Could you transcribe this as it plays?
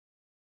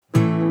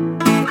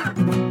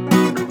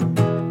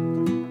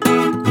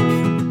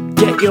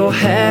Get your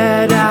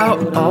head out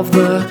of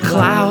the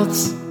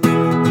clouds.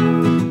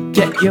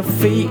 Get your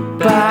feet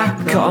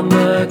back on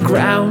the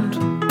ground.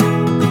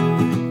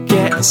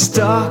 Get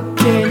stuck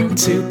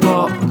into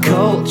pop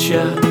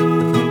culture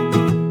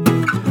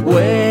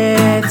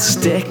with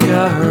Stick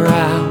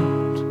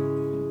Around.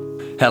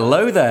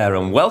 Hello there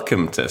and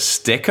welcome to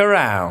Stick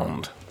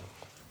Around.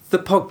 The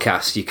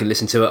podcast you can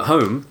listen to at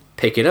home,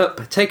 pick it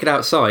up, take it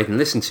outside and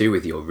listen to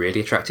with your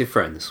really attractive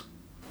friends.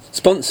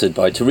 Sponsored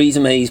by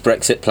Theresa May's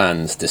Brexit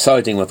plans,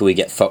 deciding whether we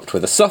get fucked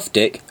with a soft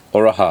dick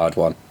or a hard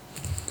one.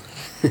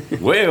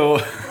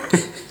 Will.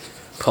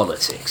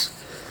 Politics.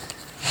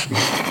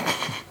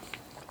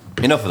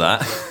 Enough of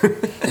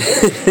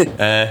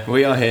that.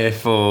 We are here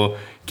for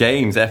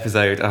games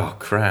episode... Oh,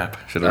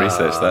 crap. Should have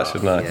researched that,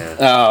 shouldn't I? Yeah.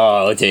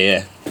 Oh,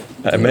 dear.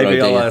 Maybe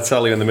Right, I'll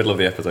tell you in the middle of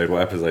the episode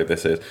what episode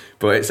this is.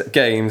 But it's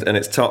games and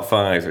it's top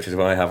fives, which is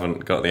why I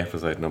haven't got the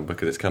episode number,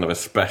 because it's kind of a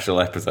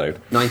special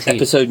episode. 19.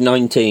 Episode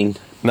 19.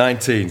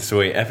 19,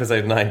 sweet.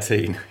 Episode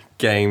 19,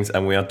 games,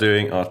 and we are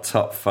doing our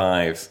top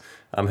fives.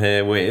 I'm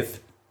here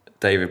with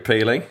David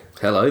Peely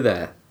Hello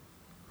there.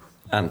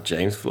 and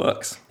James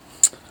Flux.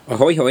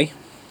 Ahoy, hoy.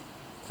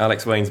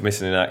 Alex Wayne's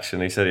missing in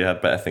action. He said he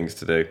had better things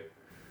to do,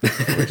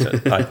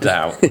 which I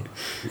doubt.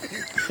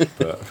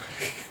 But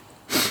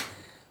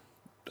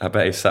I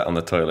bet he sat on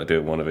the toilet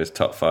doing one of his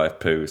top five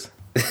poos.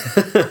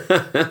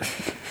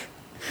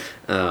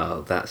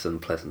 Oh, that's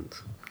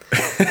unpleasant.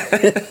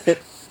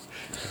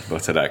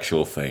 But an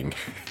actual thing.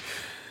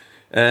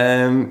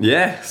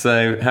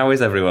 So how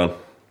is everyone?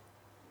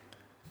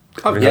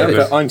 Oh, Yeah, yeah,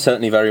 but I'm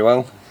certainly very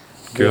well.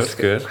 Good,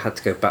 good. had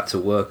to go back to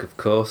work, of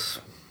course.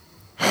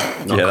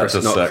 Not, Yeah, that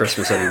does not suck.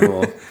 Christmas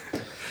anymore.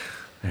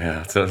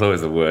 Yeah, it's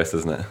always the worst,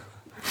 isn't it?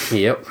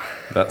 Yep.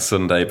 That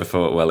Sunday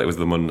before, well, it was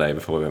the Monday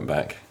before we went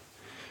back.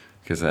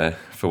 Because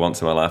for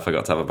once in my life, I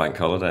got to have a bank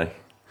holiday.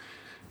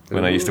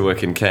 When I used to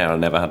work in care, I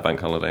never had bank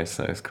holidays,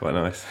 so it's quite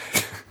nice.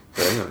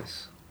 Very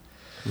nice.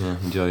 Yeah,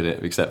 enjoyed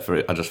it, except for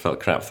it, I just felt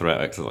crap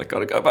throughout it because I was like,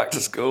 gotta go back to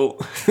school.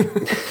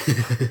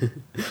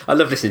 I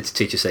love listening to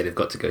teachers say they've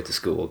got to go to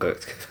school or go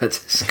to back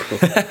to school.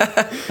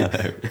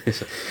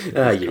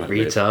 You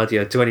retard,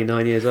 you're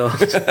 29 years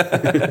old.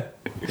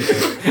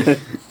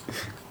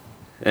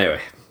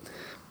 Anyway,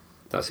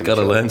 that's Got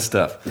to learn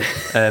stuff.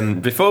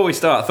 Before we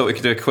start, I thought we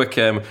could do a quick.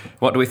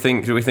 What do we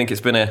think? Do we think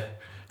it's been a?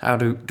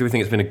 Do we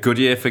think it's been a good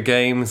year for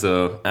games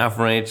or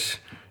average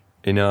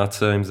in our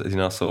terms, in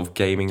our sort of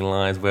gaming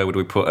lives? Where would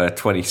we put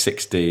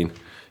 2016?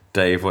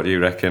 Dave, what do you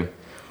reckon?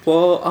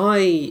 Well,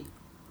 I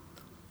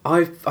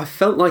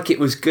felt like it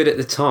was good at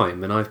the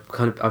time, and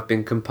I've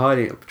been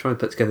trying to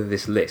put together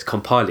this list.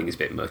 Compiling is a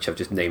bit much. I've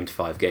just named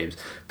 5 games,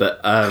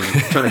 but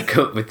trying to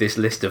come up with this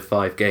list of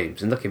 5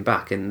 games and looking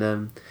back,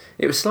 and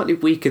it was slightly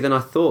weaker than I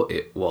thought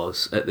it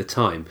was at the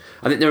time.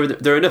 I think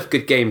there are enough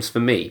good games for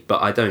me,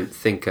 but I don't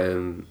think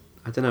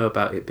I don't know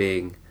about it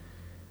being,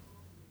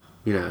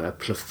 a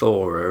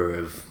plethora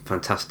of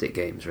fantastic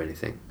games or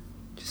anything.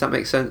 Does that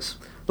make sense?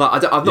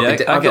 Like I've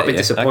not been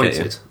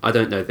disappointed. I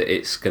don't know that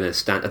it's going to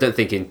stand. I don't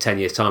think in 10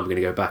 years' time we're going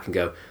to go back and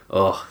go,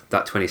 oh,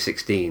 that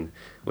 2016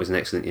 was an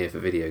excellent year for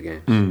video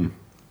games.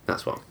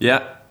 That's one.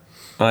 Yeah,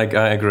 I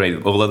agree.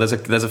 Although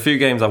there's a few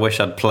games I wish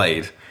I'd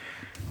played,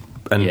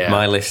 and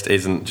my list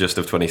isn't just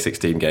of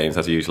 2016 games.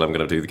 As usual, I'm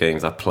going to do the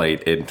games I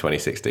played in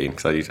 2016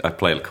 because I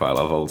played quite a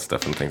lot of old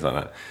stuff and things like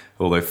that.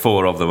 Although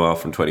 4 of them are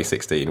from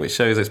 2016, which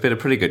shows it's been a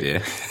pretty good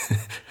year.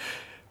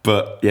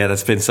 But yeah,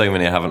 there's been so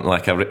many I haven't.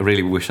 Like, I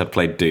really wish I'd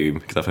played Doom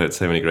because I've heard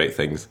so many great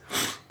things.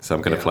 So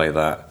I'm going to play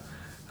that.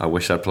 I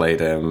wish I'd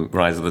played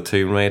Rise of the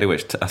Tomb Raider,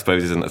 which I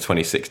suppose isn't a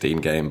 2016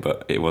 game,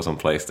 but it was on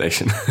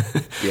PlayStation.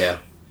 Yeah.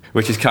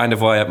 Which is kind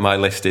of why my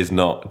list is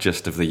not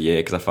just of the year,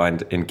 because I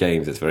find in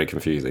games it's very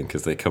confusing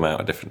because they come out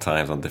at different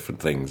times on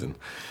different things, and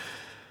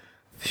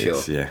Sure.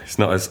 it's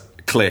not as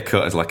clear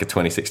cut as like a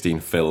 2016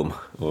 film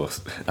or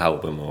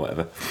album or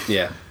whatever.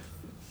 Yeah.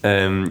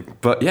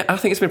 But yeah, I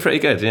think it's been pretty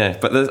good. Yeah,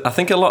 but I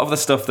think a lot of the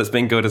stuff that's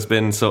been good has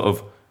been sort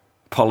of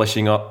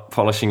polishing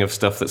of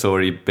stuff that's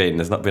already been.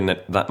 There's not been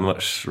that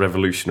much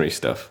revolutionary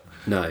stuff.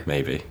 No.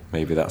 Maybe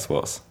that's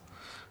what's.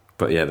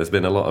 But yeah, there's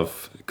been a lot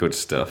of good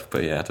stuff.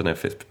 But yeah, I don't know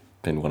if it's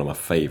been one of my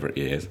favourite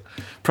years.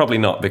 Probably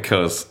not,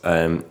 because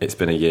it's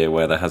been a year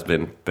where there has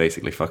been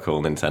basically fuck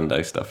all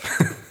Nintendo stuff.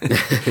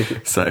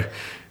 So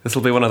this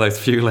will be one of those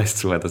few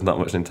lists where there's not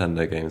much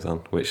Nintendo games on,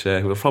 which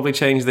will probably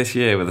change this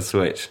year with the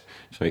Switch,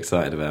 which I'm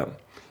excited about.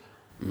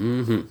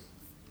 Mm-hmm.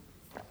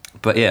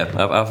 But yeah,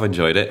 I've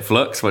enjoyed it.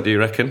 Flux, what do you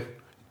reckon?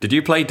 Did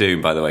you play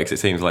Doom, by the way? Because it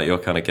seems like your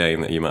kind of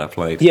game that you might have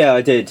played. Yeah,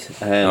 I did.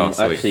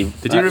 Actually,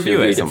 did you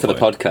review it for the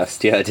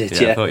podcast? Yeah, I did.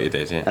 Yeah, I thought you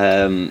did.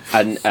 Yeah,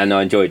 and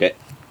I enjoyed it.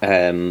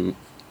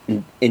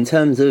 In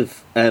terms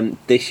of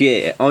this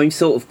year, I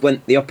sort of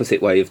went the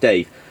opposite way of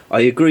Dave.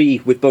 I agree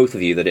with both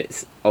of you that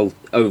it's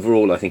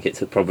overall. I think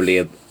it's probably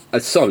a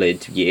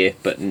solid year,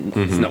 but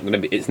it's not going to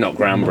be. It's not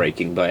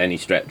groundbreaking by any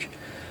stretch.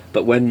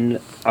 But when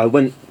I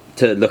went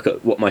to look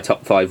at what my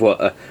top 5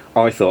 were,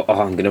 I thought,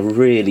 I'm going to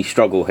really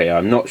struggle here.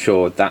 I'm not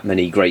sure that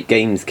many great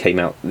games came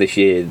out this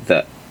year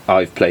that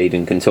I've played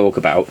and can talk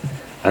about.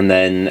 And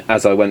then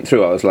as I went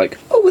through, I was like,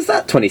 "Oh, was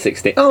that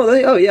 2016? Oh,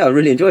 yeah, I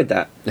really enjoyed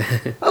that.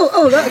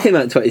 oh, that came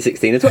out in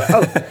 2016 as well."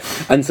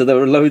 Oh. And so there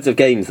were loads of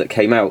games that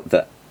came out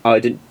that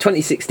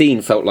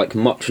 2016 felt like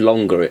much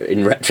longer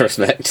in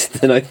retrospect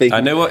than I think I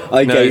know what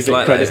I gave it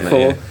like credit that, for.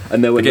 yeah.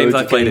 And there were the games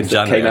loads I of played games in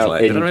that came January, out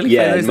like, did I really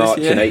play those this March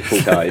year? and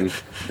April time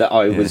that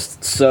I was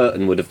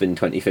certain would have been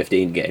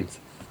 2015 games.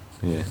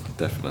 Yeah,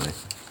 definitely.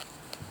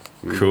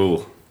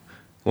 Cool.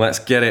 Let's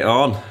get it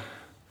on.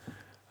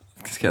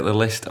 Let's get the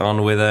list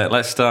on with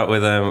let's start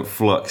with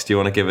Flux. Do you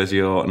want to give us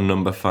your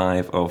number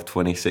 5 of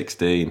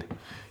 2016?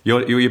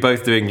 You're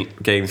both doing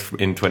games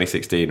in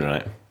 2016,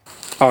 right?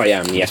 Oh, I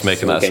am, yes. Just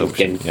making that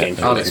assumption. Yeah.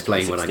 I'll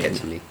explain when I get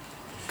to me.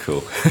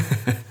 Cool.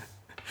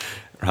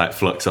 Right,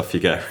 Flux, off you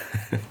go.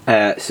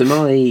 So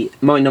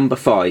my number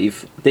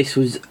 5, this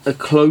was a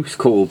close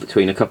call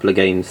between a couple of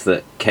games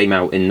that came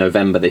out in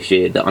November this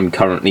year that I'm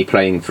currently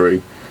playing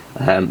through,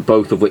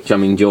 both of which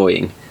I'm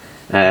enjoying.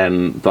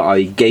 But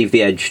I gave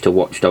the edge to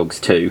Watch Dogs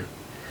 2,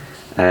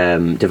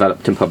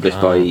 developed and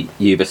published by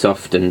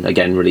Ubisoft, and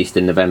again released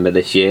in November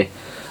this year.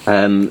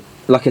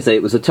 Like I say,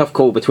 it was a tough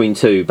call between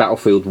two,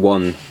 Battlefield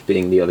 1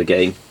 being the other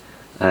game.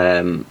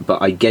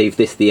 But I gave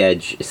this the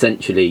edge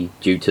essentially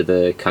due to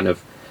the kind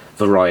of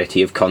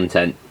variety of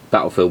content.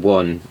 Battlefield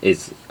 1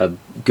 is a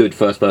good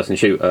first-person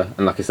shooter,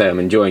 and like I say, I'm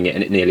enjoying it,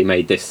 and it nearly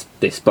made this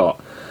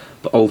spot.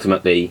 But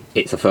ultimately,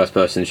 it's a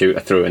first-person shooter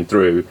through and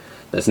through.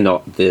 There's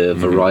not the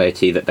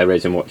variety that there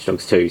is in Watch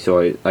Dogs 2,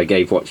 so I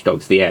gave Watch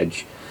Dogs the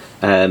edge.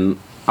 I'm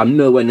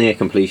nowhere near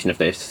completion of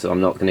this, so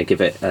I'm not going to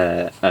give it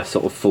a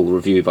sort of full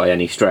review by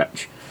any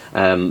stretch.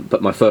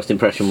 But my first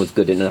impression was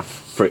good enough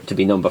for it to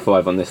be number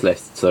 5 on this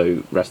list,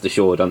 so rest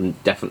assured I'm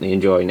definitely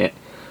enjoying it.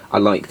 I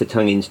like the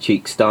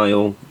tongue-in-cheek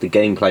style, the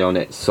gameplay on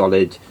it's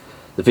solid,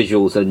 the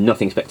visuals are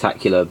nothing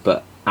spectacular,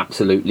 but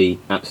absolutely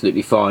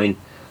fine.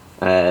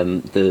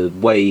 The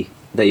way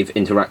they've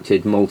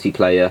interacted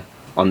multiplayer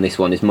on this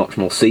one is much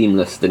more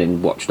seamless than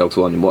in Watch Dogs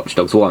 1. In Watch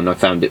Dogs 1 I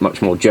found it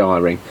much more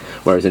jarring,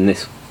 whereas in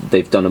this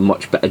they've done a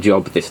much better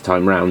job this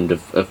time round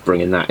of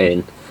bringing that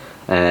in.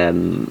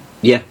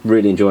 Yeah,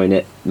 really enjoying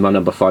it. My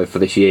number 5 for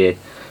this year.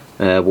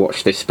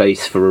 Watch this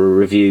space for a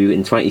review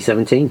in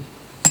 2017.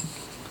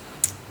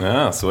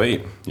 Ah,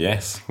 sweet.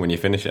 Yes, when you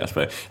finish it, I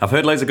suppose. I've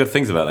heard loads of good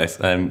things about this.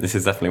 This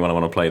is definitely one I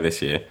want to play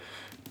this year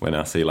when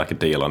I see like a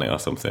deal on it or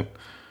something.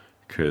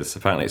 Because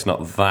apparently it's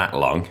not that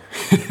long,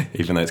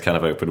 even though it's kind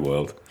of open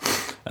world.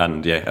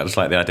 And yeah, I just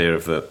like the idea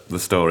of the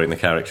story and the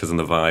characters, and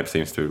the vibe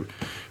seems to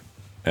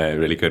be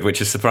really good, which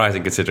is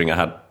surprising considering I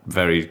had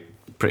pretty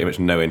much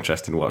no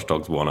interest in Watch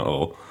Dogs 1 at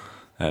all,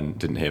 and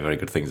didn't hear very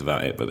good things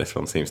about it, but this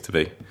one seems to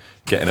be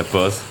getting a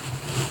buzz.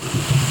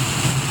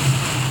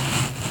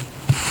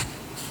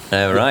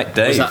 Right,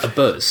 Dave. Was that a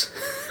buzz?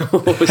 Or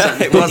was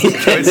that It was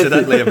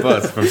coincidentally a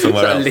buzz from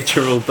somewhere else. a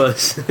literal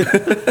buzz?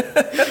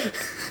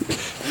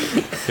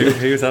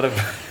 Who's had a...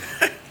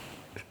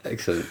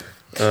 Excellent.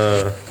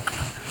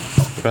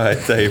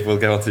 Right, Dave, we'll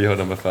go on to your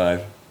number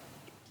 5.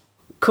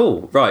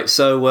 Cool. Right,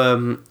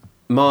 so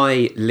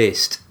my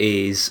list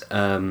is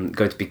going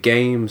to be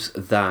games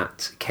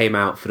that came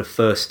out for the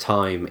first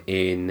time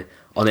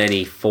on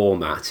any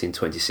format in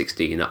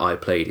 2016 that I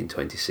played in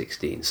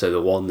 2016. So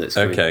the one that's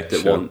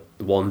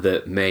one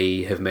that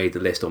may have made the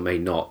list or may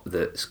not,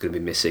 that's going to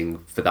be missing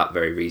for that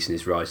very reason,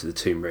 is Rise of the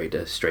Tomb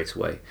Raider straight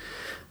away,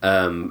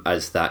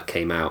 as that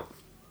came out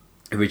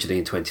originally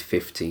in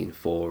 2015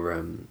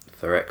 for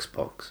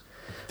Xbox.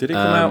 Did it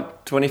come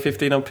out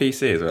 2015 on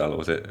PC as well, or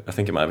was it? I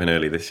think it might have been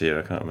early this year.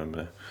 I can't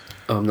remember.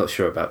 Oh, I'm not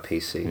sure about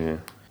PC. Yeah.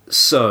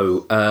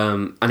 So,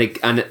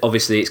 and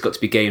obviously it's got to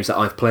be games that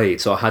I've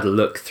played, so I had a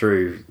look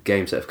through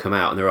games that have come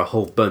out, and there are a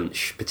whole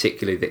bunch,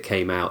 particularly that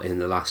came out in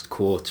the last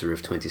quarter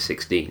of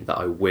 2016, that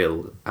I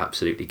will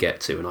absolutely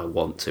get to, and I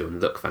want to, and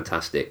look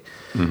fantastic.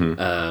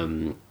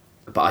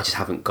 But I just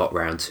haven't got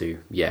round to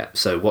yet.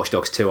 So Watch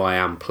Dogs 2 I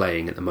am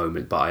playing at the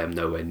moment, but I am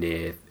nowhere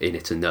near in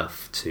it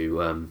enough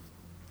to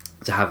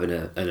have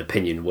an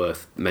opinion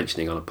worth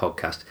mentioning on a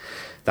podcast.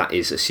 That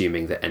is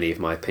assuming that any of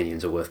my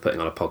opinions are worth putting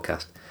on a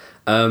podcast.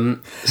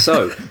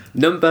 So,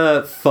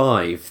 number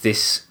 5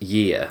 this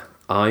year,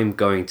 I'm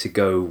going to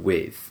go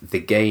with the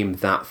game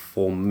that,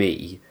 for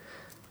me,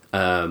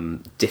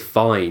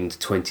 defined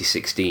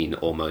 2016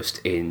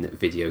 almost in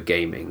video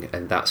gaming,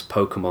 and that's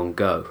Pokemon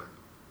Go.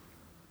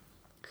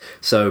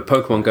 So,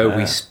 Pokemon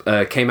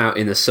Go came out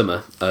in the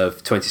summer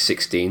of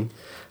 2016.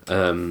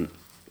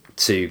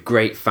 To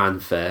great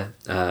fanfare,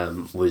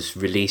 was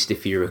released,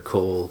 if you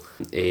recall,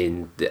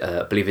 I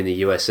believe in the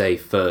USA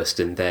first,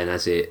 and then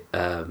as it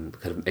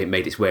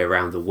made its way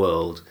around the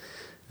world,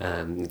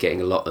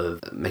 making a lot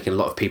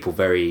of people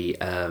very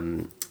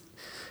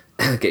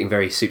getting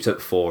very souped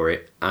up for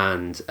it,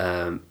 and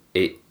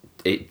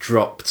it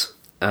dropped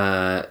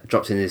in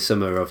the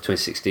summer of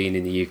 2016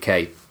 in the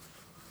UK,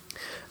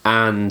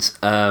 and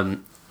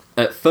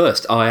at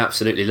first I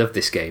absolutely loved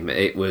this game.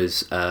 It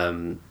was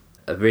a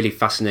really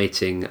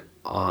fascinating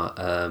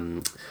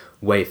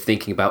way of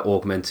thinking about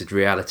augmented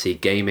reality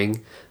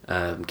gaming,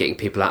 getting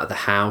people out of the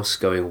house,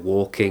 going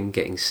walking,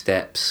 getting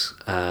steps,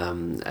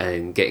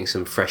 and getting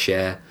some fresh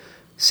air,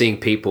 seeing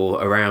people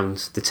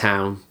around the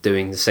town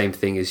doing the same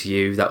thing as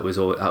you. That was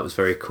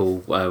very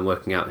cool,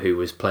 working out who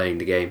was playing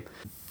the game.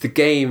 The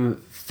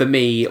game, for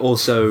me,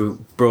 also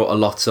brought a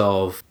lot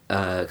of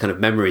kind of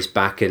memories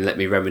back and let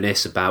me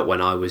reminisce about when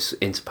I was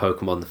into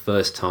Pokemon the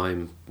first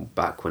time,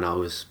 back when I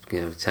was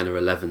 10 or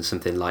 11,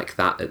 something like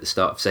that, at the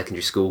start of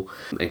secondary school,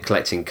 and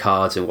collecting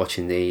cards and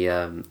watching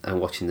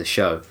the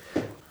show.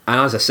 And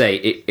as I say,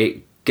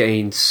 it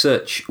gained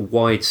such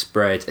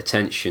widespread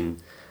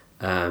attention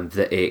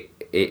that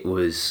it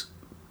was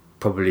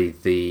probably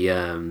the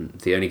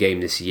only game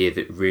this year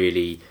that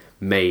really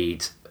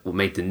made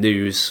the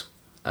news.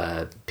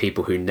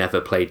 People who never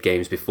played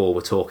games before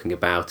were talking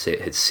about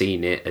it, had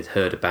seen it, had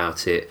heard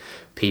about it.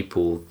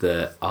 People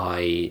that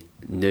I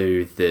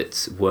knew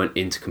that weren't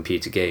into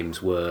computer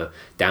games were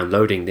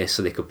downloading this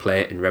so they could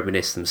play it and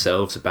reminisce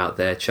themselves about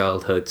their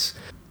childhoods.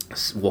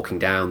 Walking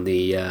down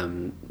the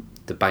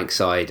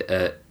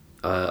bankside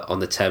on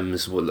the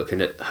Thames, we're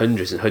looking at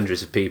hundreds and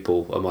hundreds of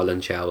people on my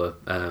lunch hour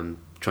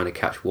trying to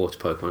catch water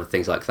Pokemon and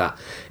things like that.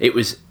 It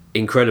was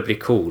incredibly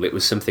cool. It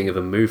was something of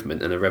a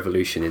movement and a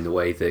revolution in the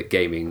way that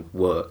gaming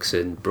works,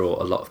 and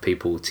brought a lot of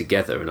people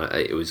together, and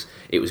it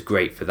was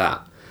great for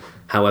that.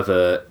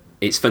 However,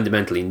 it's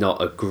fundamentally not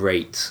a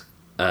great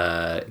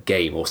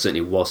game, or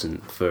certainly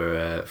wasn't for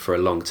a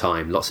long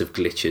time. Lots of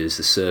glitches.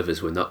 The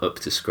servers were not up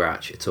to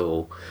scratch at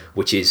all,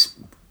 which is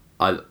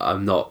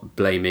I'm not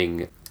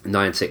blaming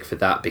Niantic for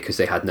that, because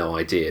they had no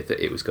idea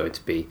that it was going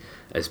to be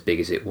as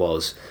big as it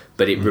was,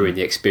 but it ruined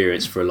the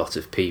experience for a lot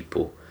of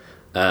people.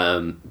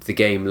 The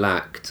game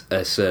lacked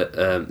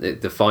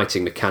the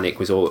fighting mechanic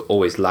was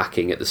always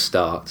lacking at the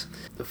start,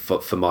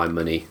 for my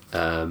money,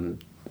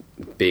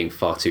 being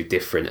far too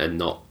different and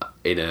not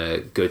in a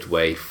good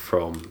way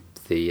from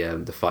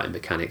the fighting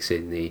mechanics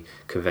in the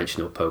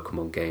conventional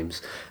Pokemon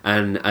games.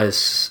 And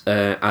as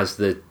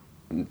the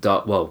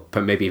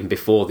maybe even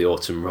before the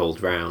autumn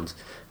rolled round,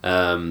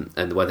 and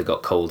the weather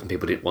got cold and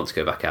people didn't want to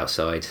go back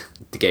outside,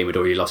 the game had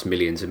already lost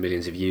millions and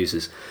millions of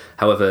users.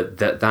 However,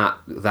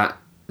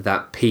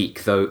 that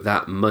peak, though,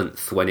 that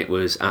month when it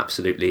was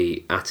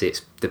absolutely at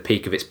the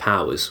peak of its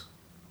powers,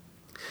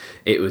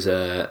 it was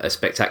a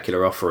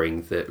spectacular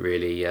offering that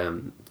really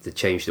that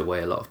changed the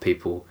way a lot of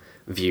people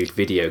viewed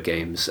video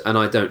games. And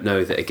I don't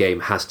know that a game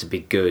has to be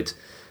good,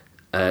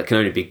 can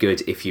only be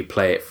good if you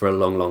play it for a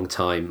long, long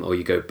time, or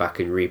you go back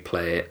and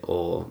replay it,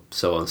 or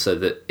so on. So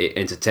that it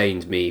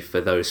entertained me for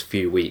those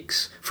few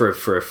weeks for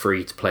a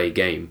free to play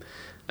game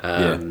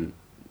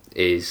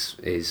is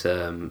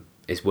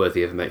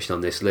worthy of a mention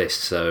on this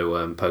list. So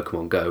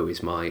Pokemon Go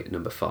is my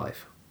number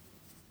 5.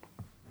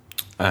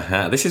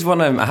 This is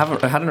one I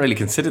hadn't really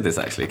considered this,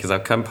 actually, because I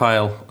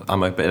compile.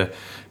 I'm a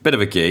bit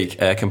of a geek.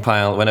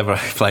 Compile whenever I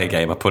play a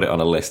game, I put it on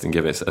a list and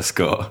give it a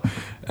score.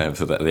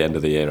 So that at the end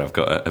of the year, I've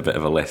got a bit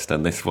of a list,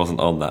 and this wasn't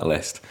on that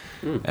list.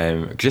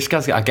 Just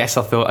because I guess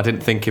I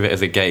didn't think of it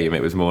as a game.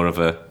 It was more of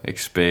a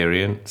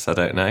experience. I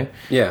don't know.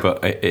 Yeah.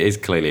 But it is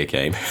clearly a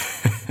game.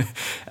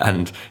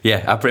 And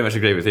yeah, I pretty much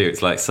agree with you.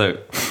 It's like, so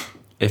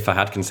if I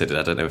had considered,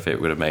 I don't know if it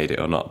would have made it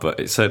or not, but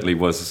it certainly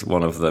was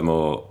one of the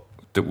more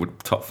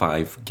top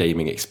 5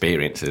 gaming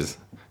experiences,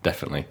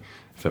 definitely,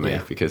 for me,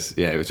 because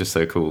it was just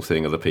so cool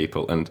seeing other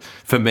people. And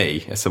for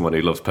me, as someone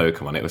who loves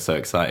Pokemon, it was so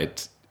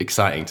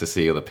exciting to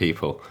see other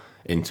people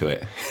into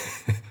it.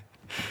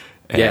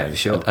 Yeah, for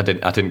sure. I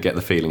didn't get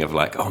the feeling of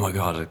like, oh my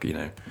god,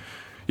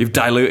 you've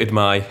diluted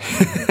my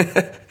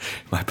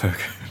my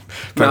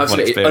Pokemon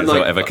experience or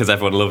whatever, because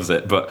everyone loves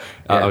it. But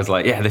I was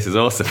like, yeah, this is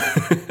awesome.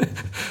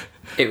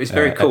 It was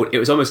very cool. It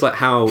was almost like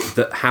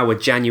how a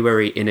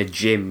January in a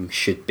gym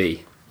should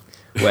be,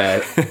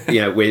 where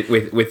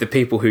with the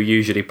people who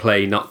usually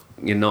play,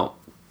 you're not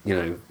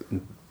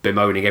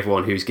bemoaning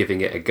everyone who's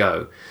giving it a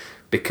go,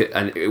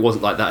 and it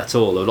wasn't like that at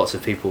all. Lots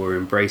of people were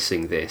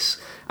embracing this,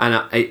 and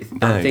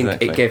I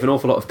think it gave an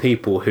awful lot of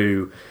people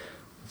who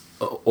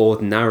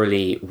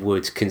ordinarily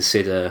would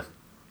consider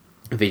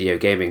video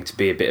gaming to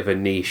be a bit of a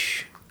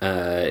niche,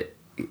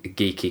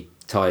 geeky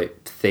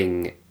type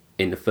thing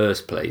in the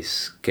first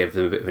place, gave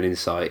them a bit of an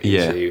insight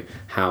into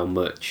how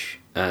much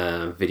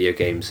video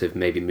games have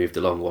maybe moved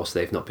along whilst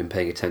they've not been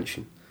paying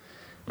attention.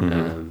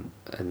 And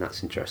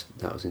that's interesting.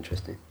 That was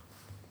interesting.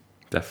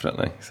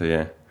 Definitely. So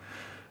yeah,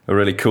 a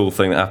really cool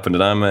thing that happened,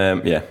 and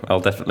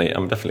I'm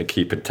definitely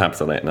keeping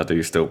tabs on it, and I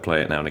do still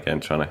play it now and again,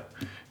 trying to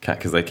catch,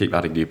 because they keep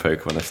adding new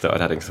Pokemon. They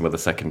started adding some of the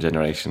second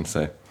generation,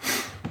 so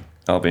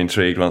I'll be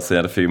intrigued once they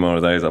add a few more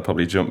of those. I'll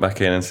probably jump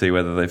back in and see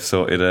whether they've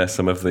sorted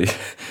some of the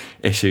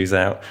issues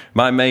out.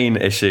 My main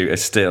issue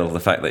is still the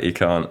fact that you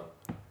can't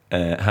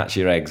hatch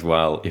your eggs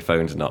while your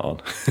phone's not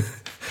on.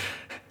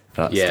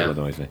 That still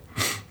annoys me,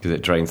 because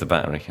it drains the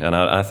battery. And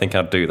I think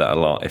I'd do that a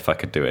lot if I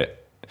could do it.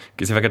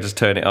 Because if I could just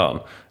turn it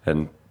on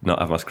and not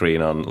have my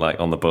screen on, like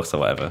on the bus or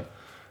whatever,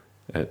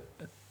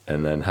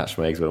 and then hatch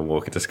my eggs when I'm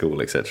walking to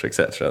school, etc.,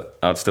 etc.,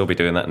 I'd still be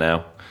doing that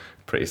now,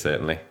 pretty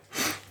certainly.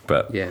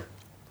 But yeah.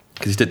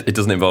 because it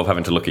doesn't involve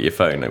having to look at your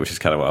phone, which is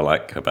kind of what I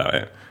like about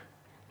it.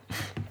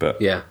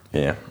 But yeah,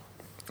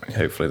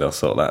 hopefully they'll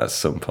sort that at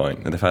some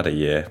point. And they've had a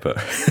year, but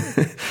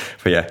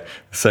but yeah,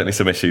 certainly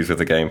some issues with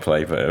the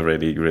gameplay, but a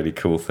really, really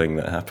cool thing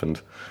that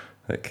happened.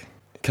 Like,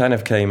 it kind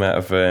of came out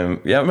of I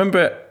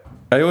remember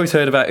I always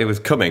heard about it was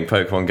coming,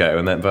 Pokemon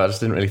Go, but I just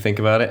didn't really think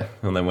about it.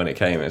 And then when it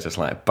came, it was just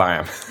like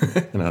bam,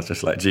 and I was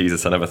just like,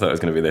 Jesus, I never thought it was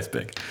going to be this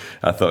big.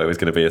 I thought it was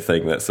going to be a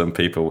thing that some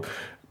people,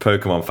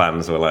 Pokemon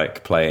fans, were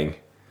like playing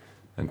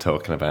and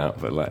talking about,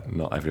 but like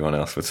not everyone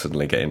else would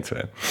suddenly get into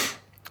it.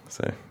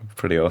 So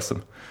pretty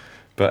awesome.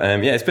 But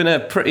it's been a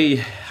pretty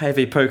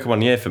heavy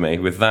Pokemon year for me.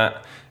 With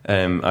that,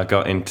 I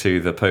got into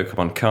the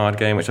Pokemon card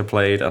game, which I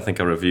played. I think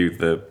I reviewed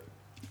the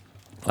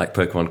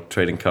Pokemon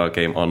trading card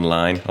game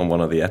online on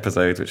one of the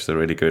episodes, which is a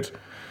really good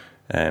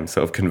sort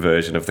of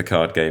conversion of the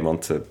card game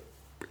onto.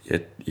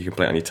 You can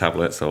play it on your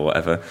tablets or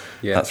whatever.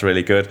 Yeah. That's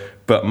really good.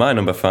 But my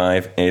number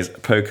 5 is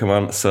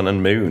Pokemon Sun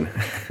and Moon.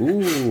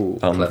 Ooh,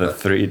 on the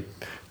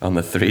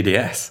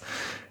 3DS.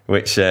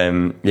 Which,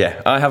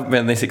 I haven't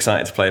been this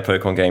excited to play a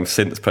Pokemon game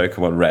since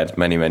Pokemon Red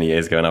many, many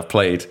years ago, and I've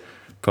played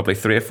probably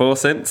 3 or 4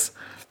 since.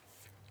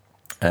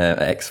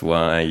 X,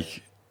 Y,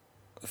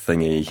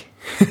 thingy,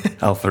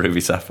 Alpha, Ruby,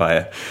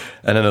 Sapphire,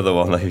 and another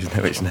one, I don't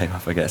know which name, I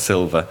forget,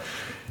 Silver.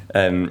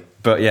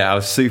 But yeah, I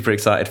was super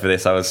excited for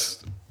this. I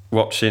was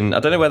watching, I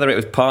don't know whether it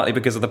was partly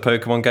because of the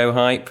Pokemon Go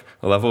hype.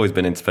 Well, I've always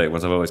been into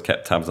Pokemon, I've always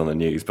kept tabs on the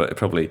news, but it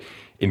probably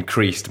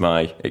increased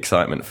my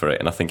excitement for it,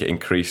 and I think it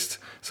increased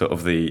sort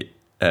of the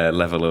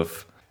level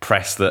of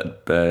press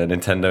that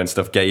Nintendo and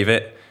stuff gave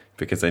it,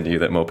 because they knew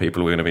that more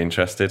people were going to be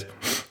interested,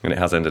 and it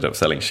has ended up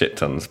selling shit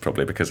tons,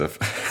 probably because of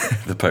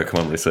the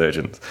Pokemon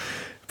resurgence.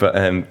 But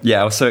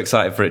I was so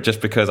excited for it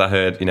just because I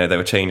heard, they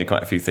were changing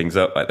quite a few things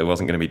up, like there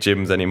wasn't going to be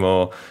gyms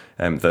anymore.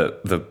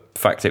 The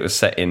fact it was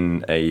set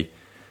in a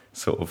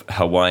sort of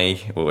Hawaii,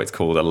 or it's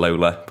called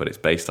Alola, but it's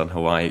based on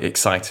Hawaii,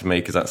 excited me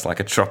because that's like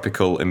a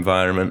tropical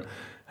environment.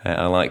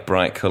 I like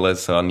bright colours,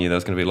 so I knew there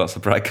was going to be lots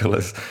of bright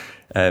colours.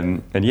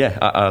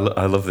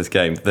 I love this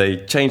game. They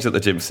changed up the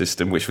gym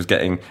system, which was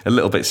getting a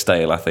little bit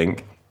stale, I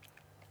think,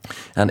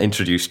 and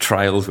introduced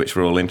trials, which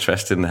were all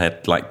interesting. They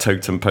had like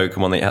totem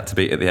Pokemon that you had to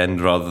beat at the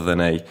end rather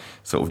than a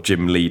sort of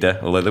gym leader,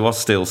 although there was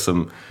still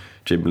some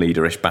gym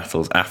leader-ish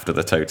battles after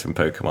the totem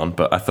Pokemon.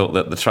 But I thought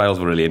that the trials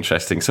were really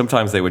interesting.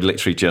 Sometimes they were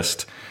literally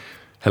just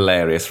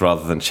hilarious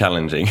rather than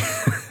challenging,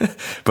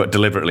 but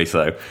deliberately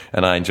so.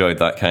 And I enjoyed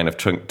that kind of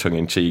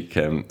tongue-in-cheek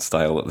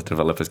style that the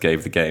developers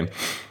gave the game.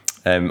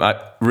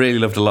 I really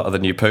loved a lot of the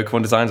new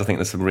Pokemon designs. I think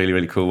there's some really,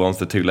 really cool ones.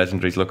 The 2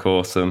 legendaries look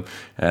awesome.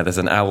 There's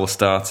an owl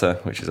starter,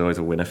 which is always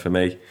a winner for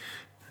me.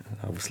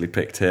 I obviously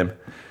picked him.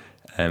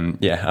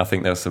 I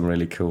think there's some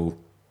really cool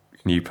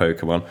new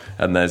Pokemon.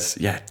 And there's,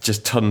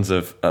 just tons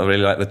of... I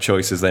really like the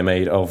choices they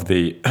made of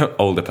the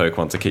older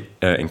Pokemon to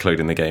keep include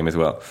in the game as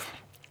well.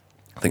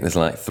 I think there's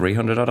like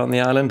 300 odd on the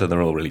island, and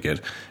they're all really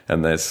good.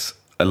 And there's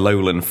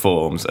Alolan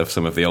forms of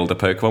some of the older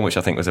Pokemon, which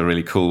I think was a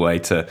really cool way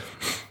to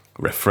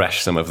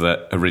refresh some of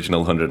the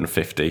original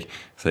 150.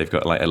 So you've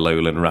got like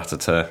Alolan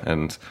Rattata,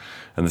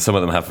 and some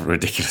of them have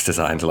ridiculous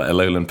designs. Like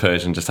Alolan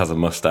Persian just has a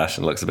mustache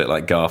and looks a bit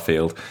like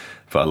Garfield,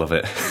 but I love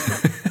it.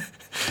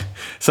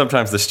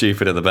 Sometimes the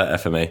stupider the better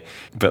for me,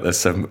 but there's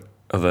some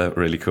other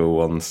really cool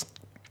ones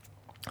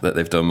that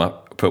they've done.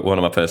 One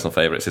of my personal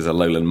favourites is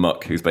Alolan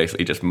Muck, who's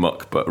basically just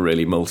Muck but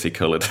really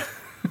multicoloured.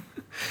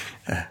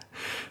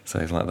 So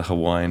he's like the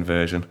Hawaiian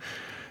version.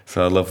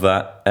 So I love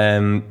that.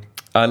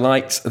 I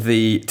liked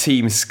the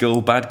Team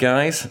Skull bad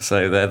guys.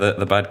 So they're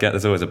the bad guy.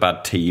 There's always a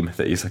bad team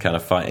that you're kind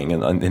of fighting,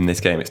 and in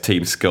this game it's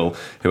Team Skull,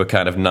 who are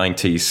kind of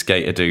 90s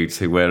skater dudes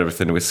who wear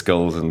everything with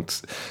skulls and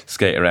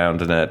skate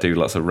around and do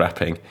lots of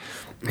rapping.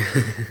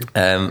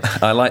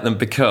 I like them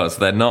because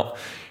they're not...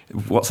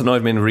 What's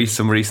annoyed me in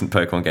some recent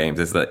Pokemon games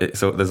is that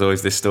there's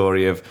always this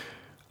story of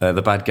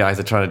the bad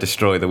guys are trying to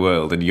destroy the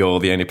world and you're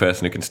the only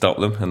person who can stop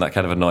them, and that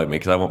kind of annoyed me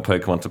because I want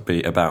Pokemon to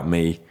be about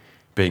me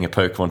being a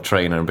Pokemon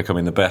trainer and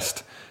becoming the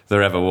best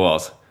there ever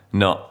was,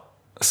 not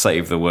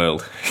save the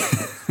world.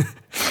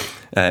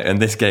 And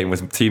this game was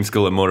Team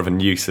Skull are more of a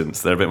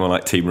nuisance. They're a bit more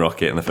like Team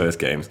Rocket in the first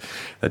games.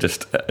 They're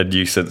just a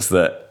nuisance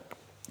that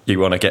you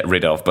want to get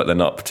rid of, but they're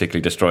not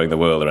particularly destroying the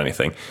world or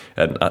anything.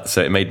 And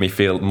so it made me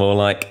feel more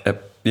like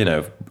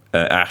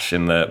Ash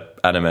in the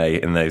anime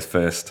in those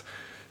first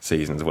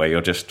seasons, where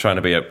you're just trying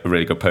to be a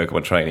really good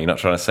Pokemon trainer. You're not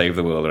trying to save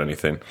the world or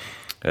anything.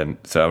 And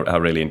so I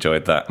really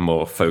enjoyed that,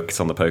 more focus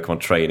on the Pokemon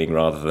training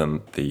rather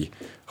than the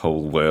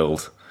whole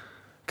world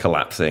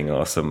collapsing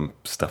or some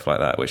stuff like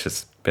that, which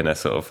has been a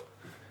sort of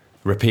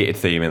repeated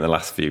theme in the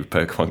last few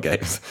Pokemon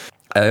games.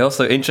 I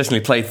also interestingly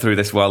played through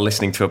this while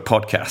listening to a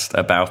podcast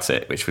about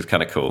it, which was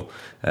kind of cool.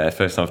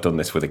 First time I've done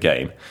this with a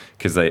game,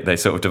 because they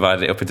sort of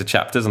divided it up into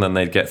chapters, and then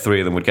they'd get 3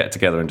 of them would get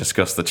together and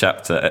discuss the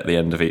chapter at the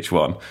end of each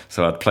one.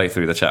 So I'd play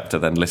through the chapter,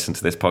 then listen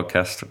to this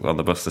podcast on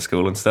the bus to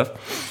school and stuff,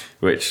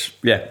 which,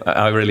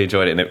 I really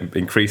enjoyed it, and it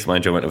increased my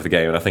enjoyment of the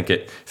game. And I think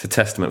it's a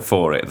testament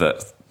for it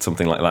that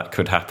something like that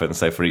could happen.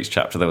 So for each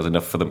chapter, there was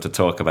enough for them to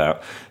talk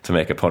about, to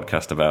make a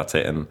podcast about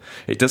it. And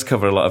it does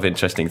cover a lot of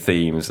interesting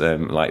themes,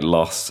 like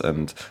loss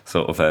and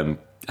sort of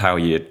how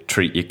you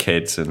treat your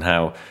kids and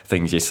how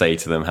things you say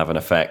to them have an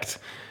effect,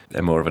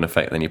 and more of an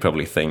effect than you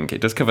probably think.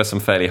 It does cover some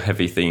fairly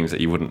heavy themes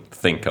that you wouldn't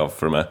think of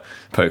from a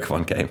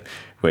Pokemon game,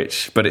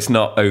 but it's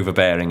not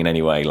overbearing in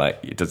any way. Like,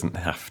 you don't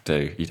have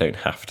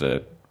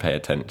to pay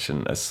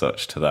attention as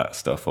such to that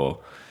stuff, or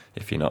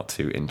if you're not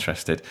too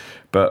interested.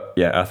 But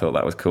yeah, I thought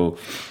that was cool.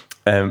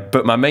 But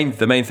the main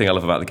thing I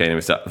love about the game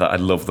is that I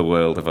love the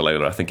world of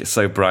Alola. I think it's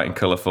so bright and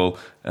colourful,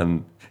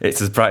 and it's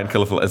as bright and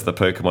colourful as the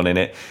Pokemon in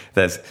it.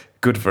 There's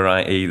good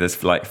variety.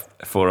 There's like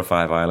 4 or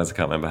 5 islands. I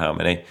can't remember how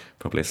many.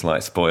 Probably a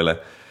slight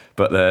spoiler.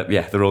 But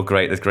they're all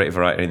great. There's great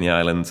variety in the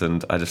islands,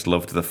 and I just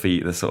loved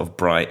the sort of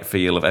bright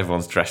feel of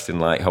everyone's dressed in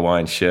like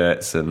Hawaiian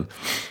shirts, and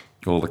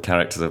all the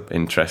characters are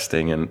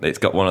interesting, and it's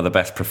got one of the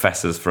best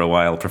professors for a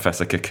while,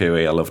 Professor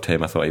Kukui. I loved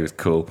him. I thought he was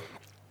cool.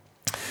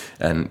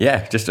 And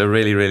yeah, just a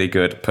really, really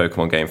good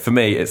Pokemon game. For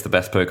me, it's the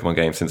best Pokemon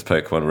game since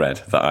Pokemon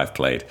Red that I've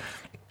played.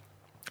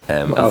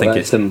 I think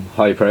it's some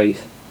high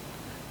praise.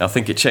 I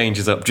think it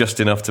changes up just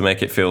enough to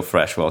make it feel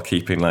fresh while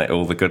keeping like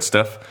all the good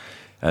stuff.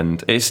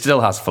 And it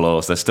still has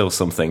flaws. There's still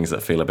some things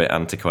that feel a bit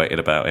antiquated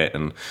about it,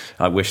 and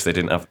I wish they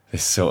didn't have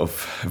this sort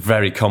of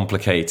very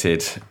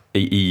complicated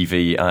EV,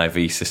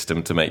 IV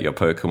system to make your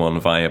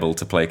Pokemon viable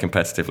to play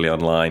competitively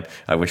online.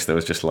 I wish there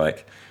was just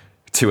like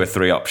 2 or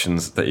 3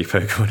 options that your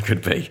Pokemon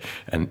could be,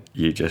 and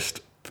you just...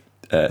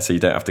 so you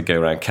don't have to go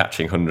around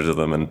catching hundreds of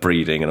them and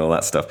breeding and all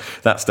that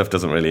stuff. That stuff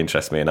doesn't really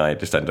interest me, and I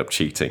just end up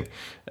cheating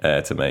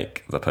to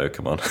make the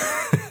Pokemon.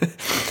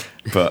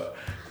 But...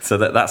 So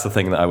that's the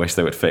thing that I wish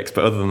they would fix.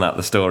 But other than that,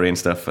 the story and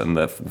stuff and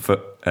the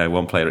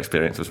one-player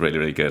experience was really,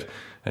 really good.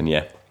 And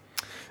yeah,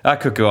 I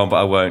could go on, but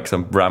I won't because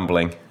I'm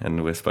rambling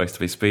and we're supposed to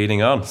be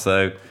speeding on.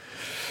 So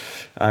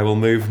I will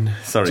move.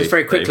 Sorry. Just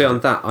very quickly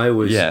David. on that,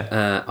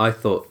 I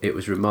thought it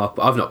was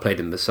remarkable. I've not played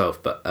them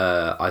myself, but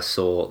I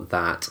saw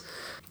that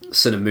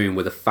Sun and Moon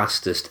were the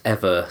fastest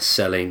ever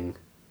selling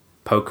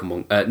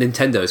Pokemon.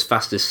 Nintendo's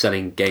fastest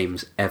selling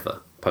games ever,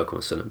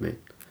 Pokemon Sun and Moon.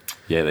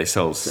 Yeah, they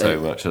sold so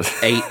much.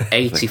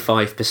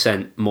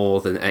 85%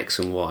 more than X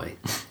and Y.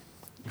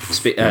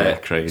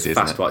 Crazy,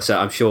 isn't it? So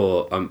I'm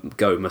sure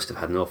Go must have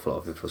had an awful lot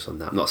of influence on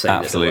that. I'm not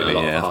saying that there weren't a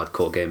lot of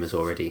hardcore gamers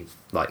already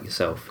like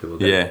yourself who were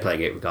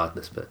playing it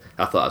regardless, but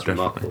I thought that was a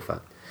remarkable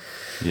fact.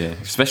 Yeah,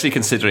 especially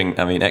considering,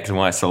 I mean, X and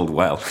Y sold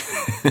well.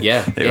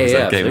 Yeah, it was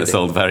a game that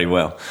sold very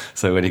well.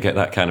 So when you get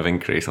that kind of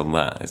increase on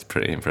that, it's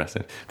pretty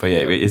impressive. But yeah,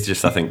 it's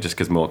just, I think, just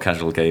because more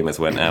casual gamers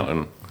went out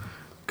and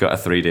got a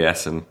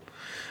 3DS and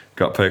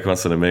got Pokemon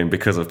Sun and Moon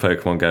because of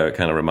Pokemon Go, it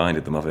kind of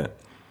reminded them of it,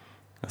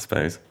 I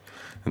suppose.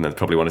 And then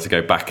probably wanted to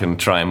go back and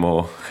try a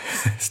more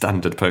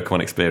standard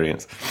Pokemon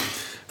experience.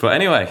 But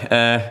anyway,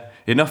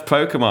 enough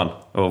Pokemon,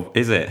 or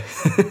is it?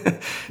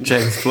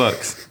 James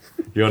Flux,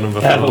 you're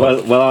number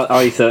 4. Well,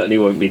 I certainly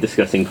won't be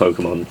discussing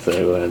Pokemon,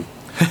 so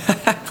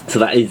so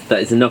that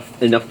is enough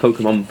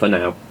Pokemon for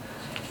now.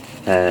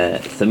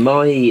 So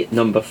my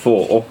number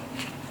 4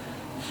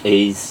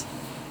 is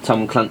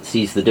Tom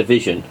Clancy's The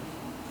Division.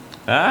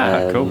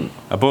 Cool.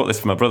 I bought this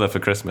for my brother for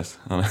Christmas.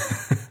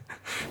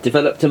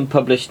 Developed and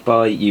published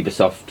by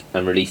Ubisoft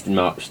and released in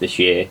March this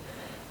year.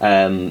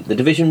 The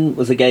Division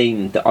was a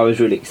game that I was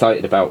really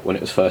excited about when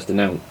it was first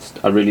announced.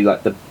 I really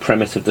liked the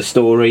premise of the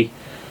story,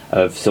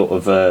 of sort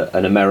of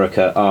an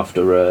America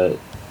after a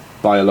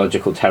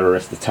biological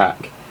terrorist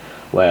attack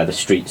where the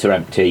streets are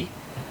empty,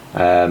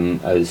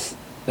 as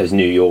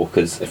New York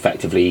has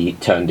effectively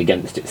turned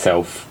against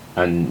itself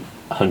and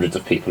hundreds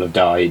of people have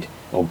died,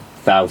 or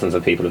thousands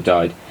of people have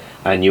died,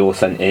 and you're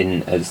sent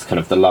in as kind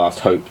of the last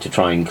hope to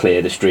try and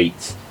clear the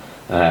streets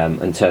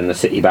and turn the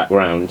city back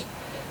round.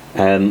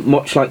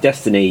 Much like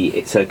Destiny,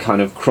 it's a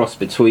kind of cross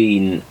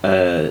between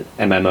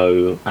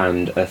MMO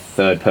and a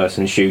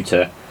third-person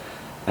shooter,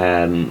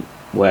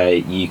 where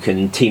you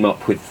can team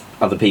up with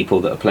other people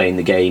that are playing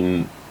the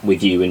game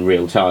with you in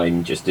real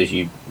time. Just as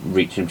you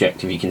reach an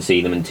objective, you can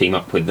see them and team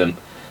up with them,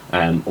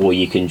 or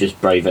you can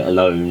just brave it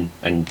alone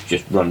and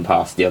just run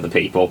past the other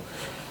people.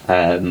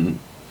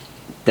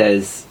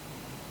 There's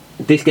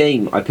this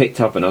game I picked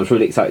up and I was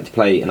really excited to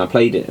play, and I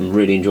played it and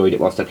really enjoyed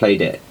it whilst I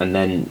played it, and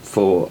then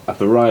for a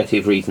variety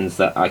of reasons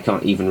that I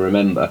can't even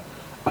remember,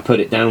 I put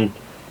it down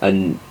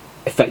and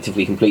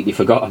effectively completely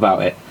forgot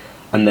about it.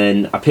 And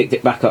then I picked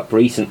it back up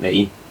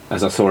recently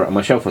as I saw it on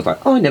my shelf. I was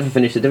like, I never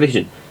finished The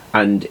Division,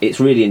 and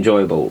it's really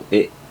enjoyable.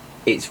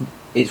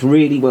 It's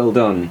really well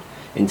done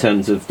in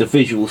terms of the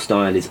visual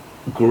style is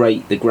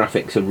great, the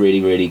graphics are really,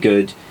 really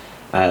good.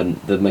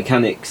 The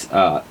mechanics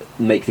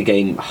make the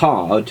game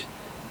hard,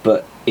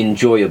 but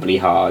enjoyably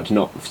hard,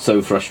 not so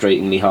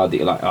frustratingly hard that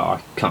you're like, I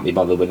can't be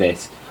bothered with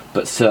this,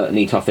 but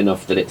certainly tough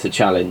enough that it's a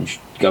challenge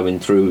going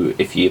through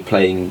if you're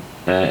playing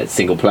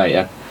single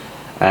player.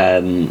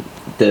 The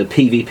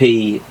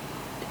PvP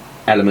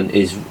element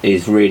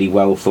is really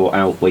well thought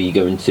out, where you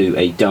go into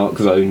a dark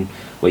zone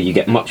where you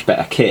get much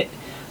better kit,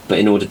 but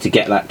in order to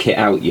get that kit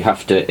out you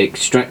have to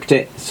extract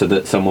it so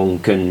that someone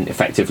can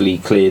effectively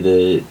clear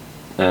the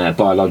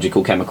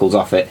biological chemicals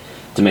off it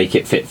to make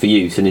it fit for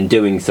use, and in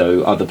doing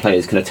so other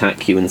players can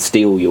attack you and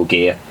steal your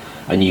gear,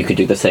 and you could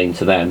do the same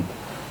to them.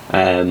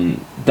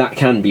 That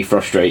can be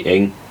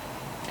frustrating,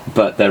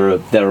 but there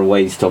are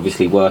ways to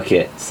obviously work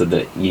it so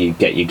that you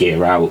get your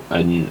gear out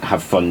and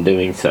have fun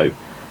doing so.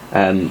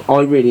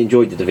 I really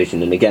enjoyed The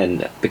Division, and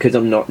again, because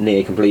I'm not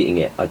near completing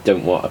it, I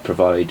don't want to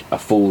provide a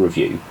full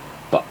review,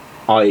 but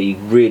I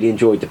really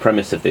enjoyed the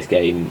premise of this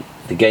game.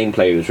 The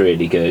gameplay was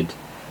really good,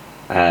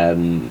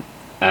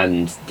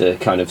 and the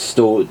kind of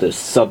the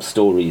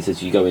sub-stories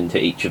as you go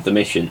into each of the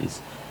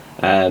missions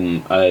are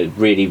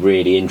really,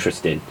 really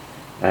interesting.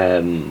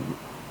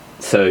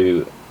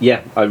 So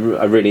yeah, I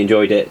really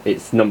enjoyed it.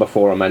 It's number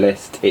 4 on my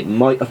list. It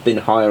might have been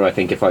higher, I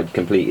think, if I'd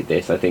completed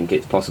this. I think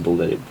it's possible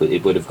that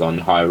it would have gone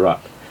higher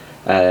up.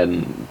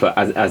 But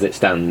as it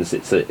stands,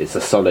 it's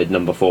a solid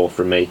number 4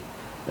 from me.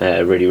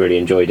 Really, really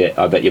enjoyed it.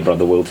 I bet your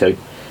brother will too.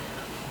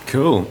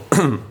 Cool.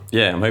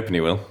 Yeah, I'm hoping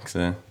he will.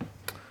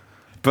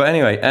 But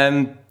anyway,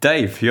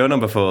 Dave, your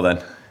number 4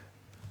 then.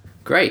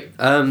 Great.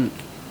 Thank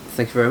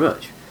you very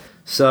much.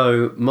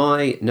 So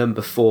my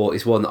number 4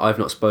 is one that I've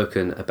not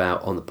spoken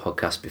about on the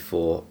podcast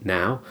before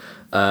now.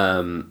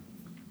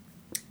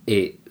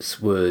 It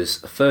was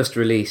first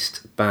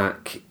released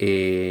back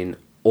in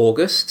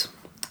August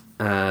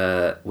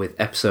with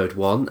episode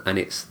 1, and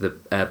it's the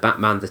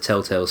Batman the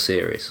Telltale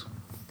series.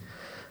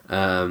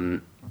 So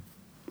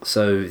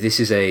this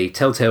is a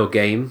Telltale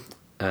game.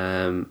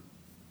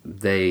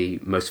 They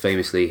most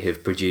famously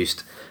have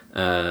produced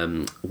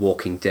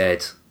Walking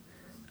Dead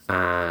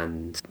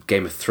and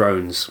Game of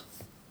Thrones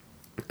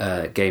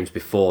games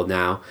before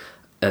now,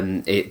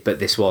 but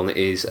this one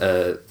is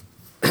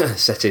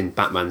set in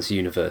Batman's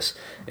universe.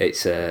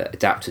 It's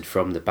adapted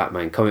from the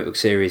Batman comic book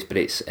series, but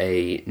it's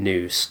a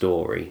new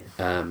story.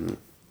 There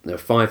are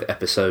 5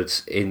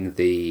 episodes in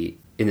the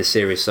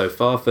series so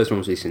far. First one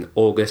was released in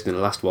August, and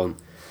the last one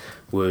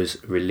was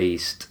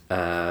released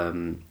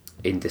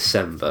in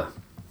December,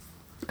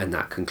 and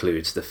that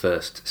concludes the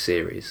first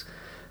series.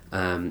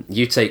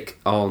 You take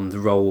on the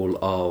role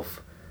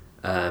of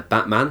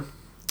Batman,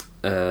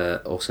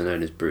 also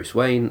known as Bruce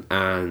Wayne,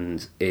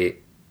 and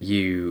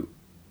you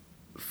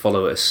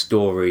follow a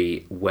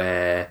story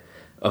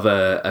of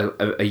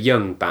a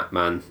young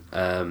Batman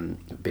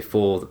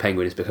before the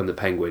Penguin has become the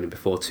Penguin and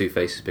before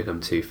Two-Face has become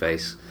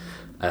Two-Face,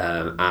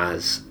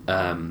 as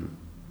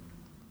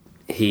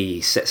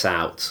he sets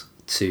out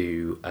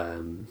to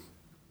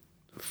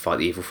fight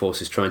the evil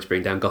forces trying to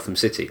bring down Gotham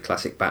City.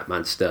 Classic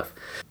Batman stuff.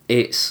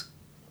 It's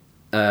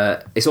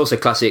also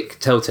classic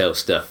Telltale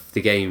stuff.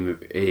 The game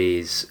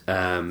is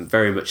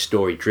very much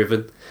story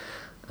driven.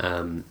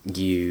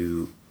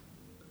 You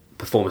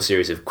perform a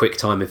series of quick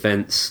time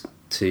events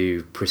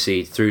to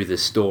proceed through the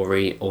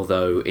story,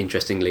 although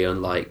interestingly,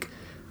 unlike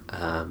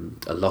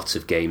a lot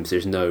of games,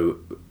 there's no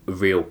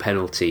real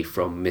penalty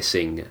from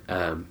missing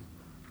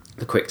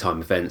the quick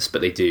time events,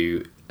 but they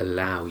do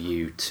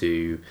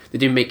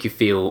make you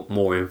feel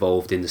more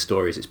involved in the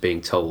stories that's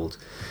being told.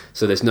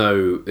 So there's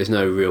no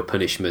real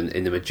punishment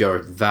in the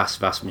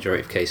vast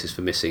majority of cases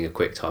for missing a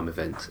quick time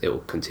event. It will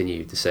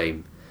continue the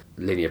same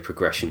linear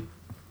progression,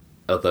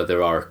 although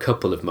there are a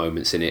couple of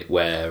moments in it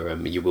where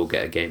you will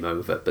get a game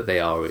over, but they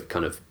are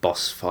kind of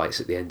boss fights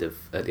at the end of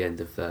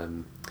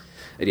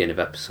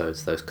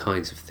episodes, those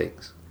kinds of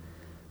things.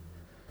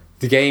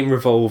 The game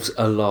revolves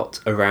a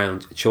lot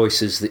around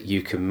choices that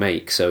you can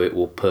make, so it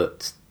will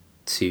put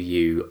to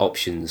you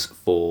options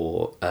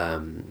for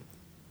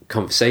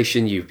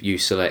conversation. You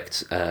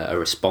select a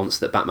response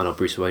that Batman or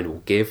Bruce Wayne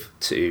will give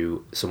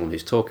to someone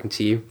who's talking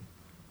to you.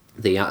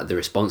 The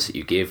response that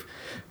you give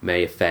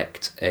may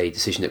affect a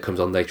decision that comes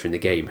on later in the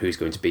game, who's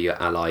going to be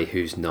your ally,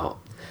 who's not.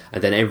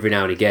 And then every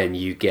now and again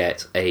you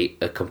get a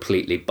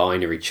completely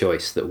binary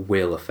choice that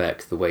will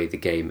affect the way the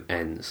game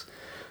ends.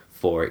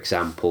 For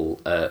example,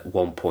 at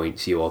one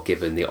point you are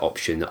given the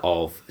option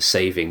of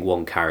saving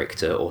one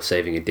character or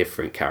saving a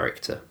different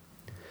character,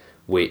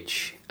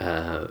 which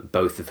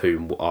both of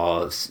whom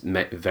are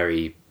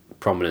very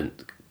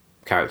prominent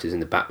characters in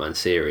the Batman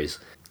series.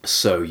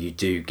 So you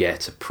do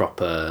get a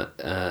proper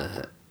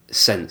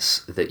sense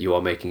that you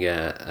are making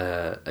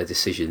a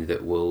decision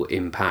that will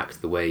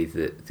impact the way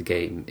that the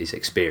game is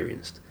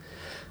experienced,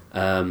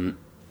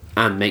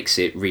 and makes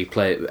it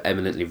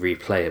eminently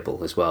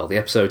replayable as well. The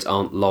episodes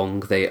aren't long;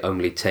 they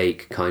only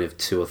take kind of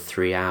 2 or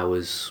 3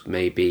 hours,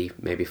 maybe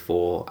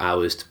 4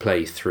 hours to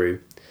play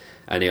through,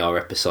 and they are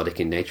episodic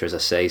in nature, as I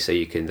say. So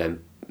you can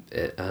then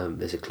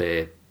there's a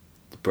clear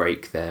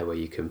break there where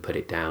you can put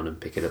it down and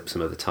pick it up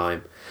some other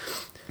time.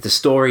 The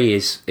story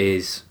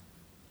is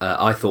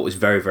I thought was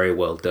very, very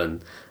well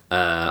done.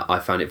 I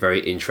found it very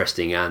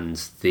interesting, and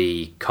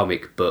the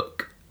comic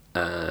book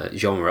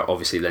genre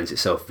obviously lends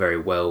itself very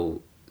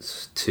well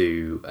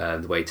to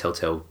the way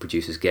Telltale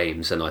produces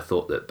games, and I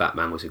thought that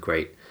Batman was a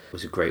great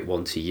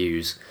one to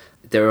use.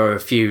 There are a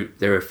few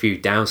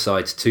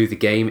downsides to the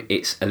game.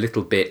 It's a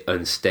little bit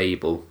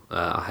unstable.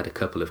 I had a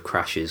couple of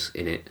crashes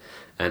in it,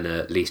 and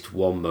at least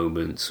one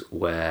moment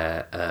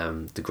where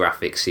the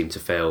graphics seemed to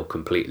fail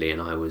completely,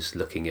 and I was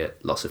looking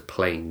at lots of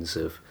planes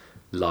of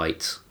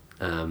light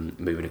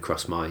moving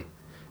across my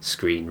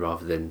screen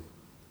rather than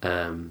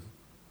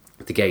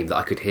the game that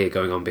I could hear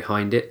going on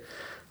behind it.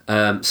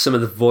 Some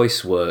of the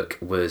voice work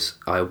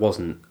I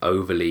wasn't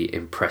overly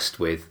impressed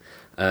with.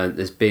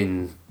 There's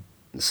been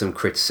some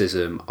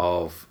criticism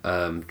of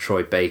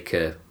Troy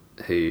Baker,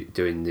 who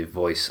doing the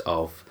voice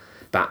of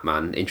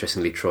Batman.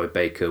 Interestingly, Troy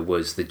Baker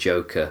was the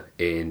Joker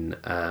in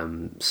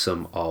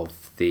some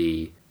of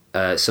the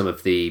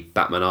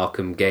Batman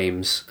Arkham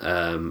games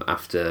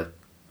after.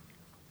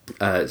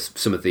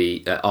 Some of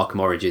the Arkham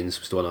Origins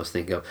was the one I was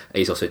thinking of.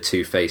 He's also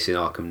Two-Face in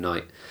Arkham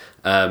Knight.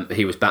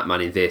 He was Batman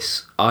in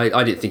this.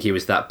 I didn't think he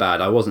was that bad.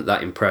 I wasn't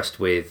that impressed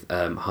with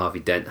Harvey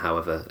Dent,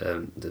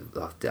 however.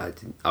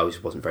 I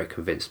wasn't very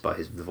convinced by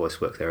the voice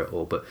work there at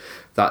all. But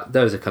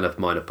those are kind of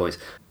minor points.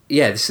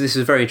 Yeah, this is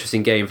a very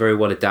interesting game, very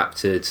well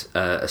adapted.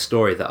 A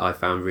story that I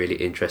found really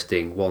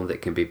interesting, one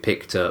that can be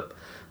picked up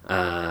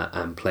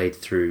and played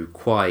through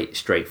quite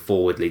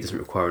straightforwardly. Doesn't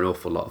require an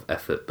awful lot of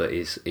effort, but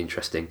is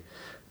interesting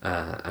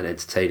and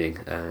entertaining.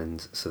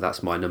 And so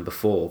that's my number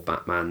 4,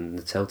 Batman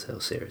the Telltale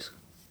series.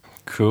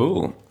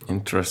 Cool,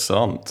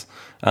 interessant.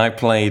 I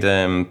played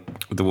The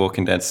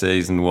Walking Dead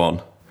Season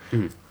 1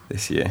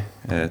 this year,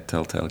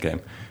 Telltale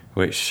game,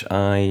 which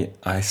I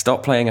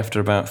stopped playing after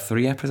about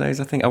 3 episodes,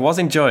 I think. I was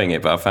enjoying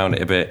it, but I found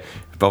it a bit...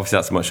 But obviously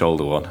that's a much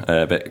older one,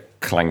 a bit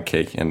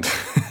clanky, and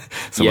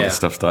some of the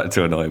stuff started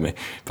to annoy me.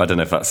 But I don't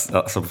know if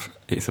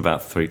it's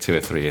about 2 or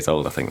 3 years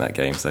old, I think, that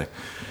game, so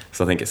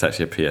I think it's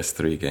actually a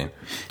PS3 game.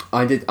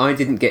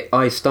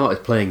 I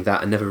started playing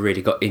that and never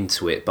really got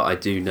into it, but I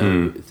do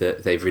know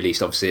that they've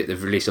released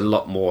a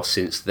lot more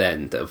since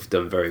then that have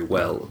done very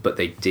well, but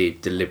they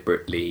did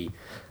deliberately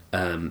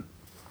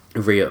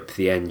re-up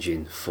the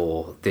engine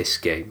for this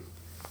game.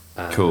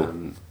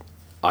 Cool.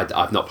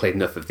 I've not played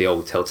enough of the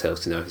old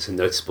Telltales to know if it's a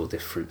noticeable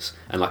difference.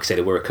 And like I said,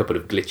 there were a couple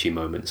of glitchy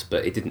moments,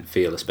 but it didn't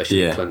feel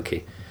especially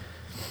clunky.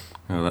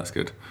 Oh, that's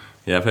good.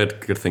 Yeah, I've heard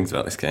good things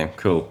about this game.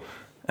 Cool.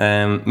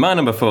 My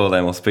number 4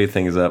 then, we'll speed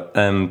things up.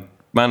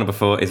 My number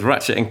 4 is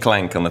Ratchet &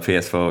 Clank on the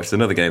PS4, which is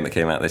another game that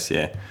came out this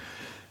year.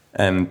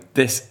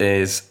 This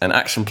is an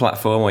action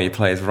platform where you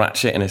play as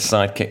Ratchet and his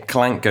sidekick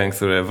Clank, going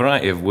through a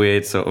variety of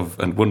weird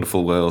and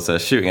wonderful worlds,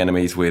 shooting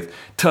enemies with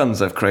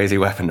tons of crazy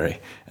weaponry.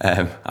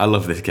 I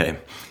love this game.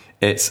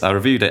 I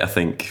reviewed it, I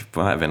think,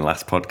 might have been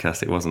last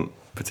podcast. It wasn't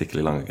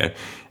particularly long ago.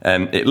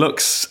 It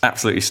looks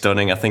absolutely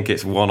stunning. I think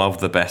it's one of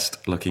the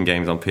best looking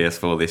games on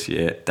PS4 this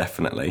year,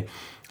 definitely.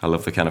 I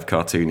love the kind of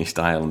cartoony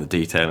style and the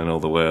detail in all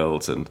the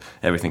worlds, and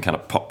everything kind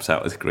of pops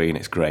out as green.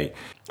 It's great.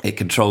 It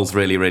controls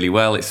really, really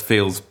well. It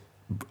feels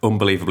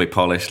unbelievably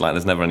polished, like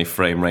there's never any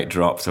frame rate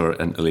drops, or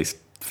at least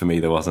for me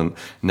there wasn't.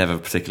 Never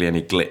particularly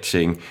any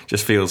glitching.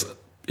 Just feels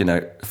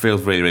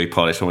really, really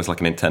polished, almost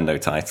like a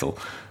Nintendo title.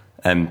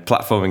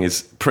 Platforming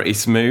is pretty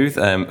smooth,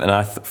 and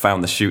I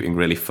found the shooting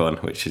really fun,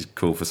 which is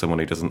cool for someone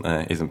who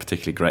isn't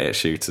particularly great at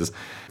shooters.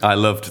 I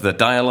loved the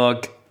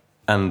dialogue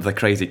and the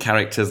crazy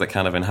characters that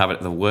kind of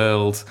inhabit the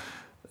world.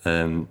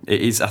 It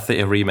is, I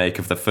think, a remake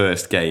of the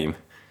first game,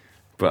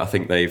 but I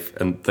think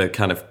and the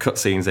kind of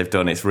cutscenes they've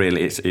done, it's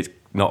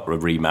not a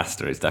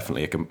remaster, it's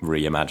definitely a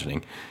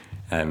reimagining.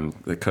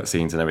 The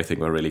cutscenes and everything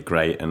were really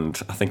great, and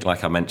I think,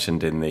 like I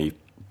mentioned in the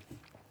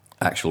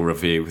actual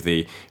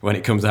review, when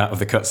it comes out of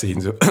the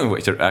cutscenes,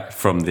 which are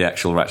from the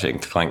actual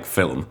Ratchet & Clank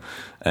film,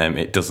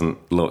 it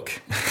doesn't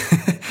look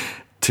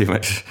too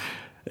much.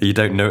 You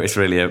don't notice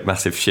really a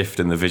massive shift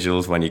in the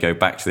visuals when you go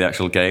back to the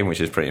actual game, which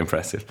is pretty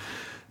impressive.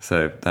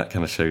 So that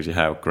kind of shows you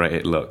how great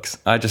it looks.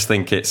 I just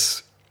think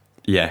it's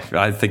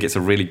a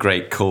really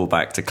great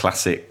callback to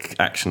classic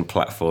action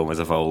platformers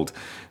of old,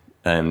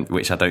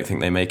 which I don't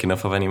think they make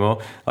enough of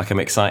anymore. Like,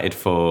 I'm excited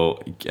for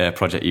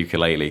Project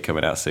Yooka-Laylee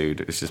coming out soon.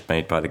 It's just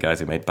made by the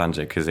guys who made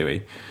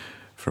Banjo-Kazooie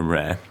from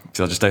Rare.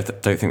 So I just don't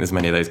think there's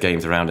many of those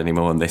games around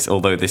anymore. And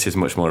although this is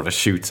much more of a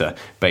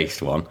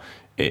shooter-based one,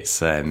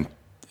 it's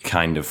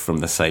kind of from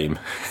the same,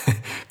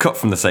 cut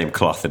from the same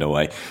cloth in a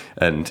way.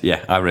 And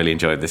yeah, I really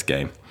enjoyed this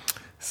game.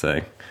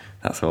 So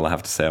that's all I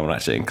have to say on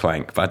Ratchet &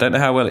 Clank. But I don't know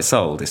how well it's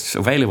sold. It's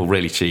available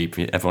really cheap.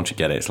 Everyone should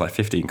get it. It's like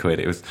 15 quid.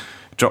 It was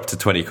dropped to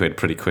 20 quid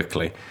pretty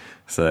quickly.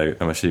 So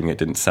I'm assuming it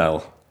didn't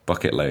sell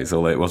bucket loads,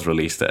 although it was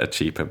released at a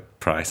cheaper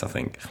price, I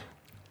think.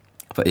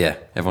 But yeah,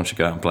 everyone should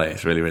go out and play it.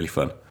 It's really, really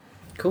fun.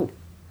 Cool.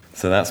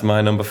 So that's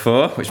my number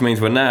 4, which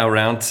means we're now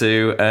around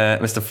to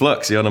Mr.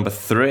 Flux, your number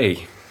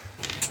 3.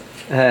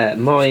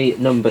 My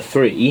number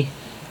 3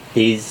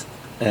 is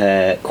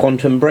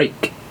Quantum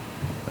Break.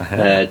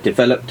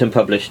 Developed and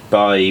published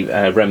by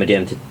Remedy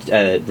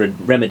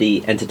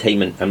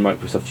Entertainment and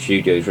Microsoft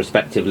Studios,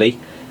 respectively.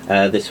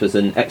 This was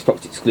an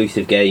Xbox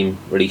exclusive game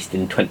released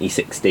in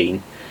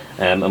 2016,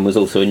 and was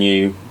also a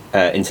new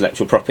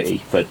intellectual property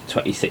for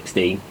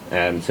 2016.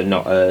 So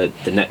not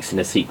the next in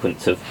a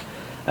sequence of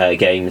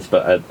games,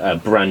 but a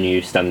brand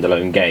new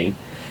standalone game.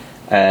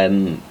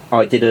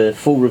 I did a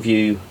full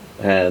review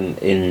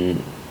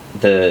in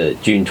the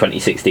June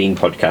 2016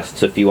 podcast,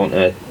 so if you want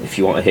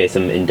to hear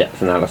some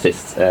in-depth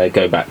analysis,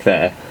 go back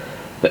there.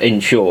 But in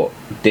short,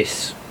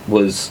 this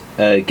was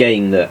a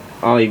game that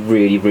I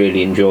really,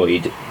 really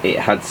enjoyed. It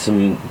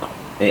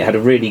had a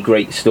really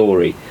great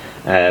story,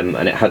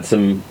 and it had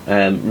some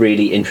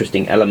really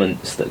interesting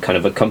elements that kind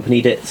of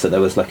accompanied it. So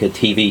there was like a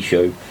TV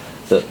show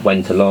that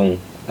went along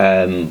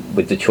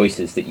with the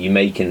choices that you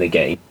make in the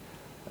game,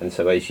 and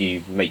so as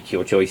you make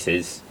your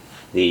choices,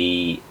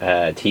 the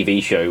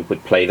TV show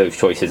would play those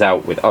choices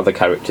out with other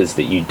characters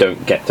that you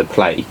don't get to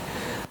play,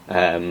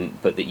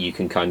 but that you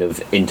can kind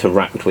of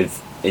interact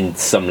with in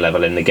some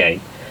level in the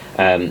game.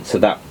 So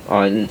that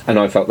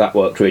I felt that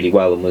worked really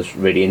well and was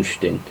really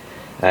interesting.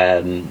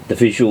 The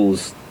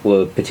visuals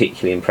were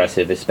particularly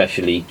impressive,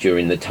 especially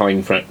during the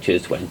time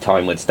fractures when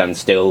time would stand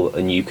still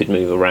and you could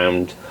move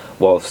around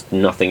whilst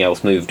nothing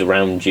else moved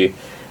around you,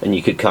 and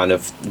you could kind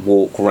of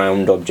walk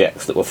around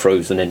objects that were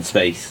frozen in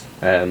space,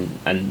 and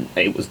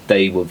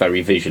they were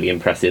very visually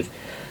impressive.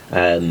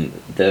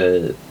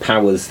 The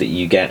powers that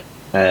you get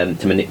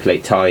to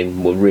manipulate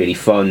time were really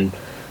fun,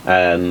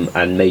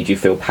 and made you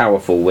feel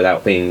powerful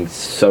without being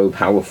so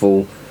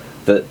powerful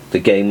that the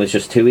game was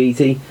just too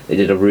easy. They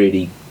did a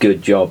really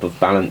good job of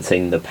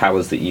balancing the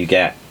powers that you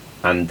get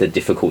and the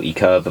difficulty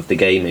curve of the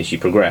game as you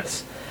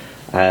progress.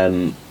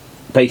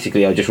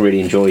 Basically, I just really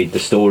enjoyed the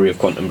story of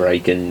Quantum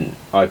Break, and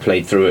I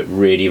played through it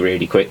really,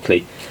 really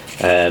quickly.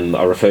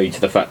 I referred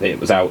to the fact that it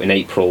was out in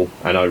April,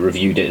 and I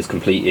reviewed it as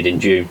completed in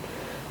June.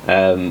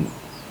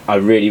 I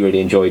really,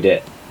 really enjoyed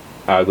it.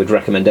 I would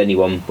recommend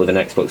anyone with an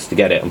Xbox to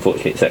get it.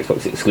 Unfortunately, it's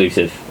Xbox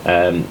exclusive,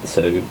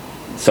 so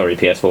sorry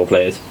PS4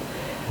 players.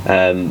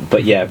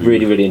 But yeah,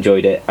 really, really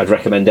enjoyed it. I'd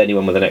recommend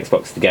anyone with an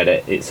Xbox to get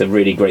it. It's a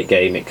really great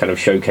game. It kind of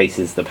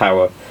showcases the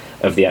power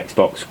of the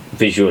Xbox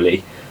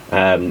visually,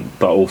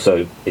 but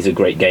also is a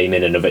great game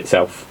in and of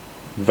itself.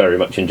 Very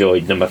much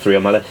enjoyed. Number 3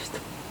 on my list.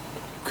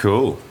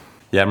 Cool.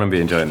 Yeah, I remember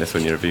you enjoying this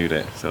when you reviewed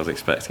it, so I was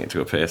expecting it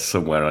to appear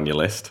somewhere on your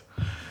list.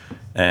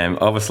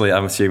 Obviously,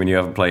 I'm assuming you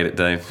haven't played it,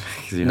 Dave.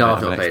 You No, don't I've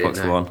have not an played Xbox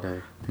it. No, One.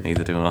 no.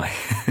 Neither do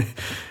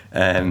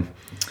I.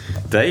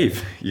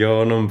 Dave,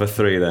 your number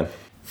 3 then.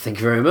 Thank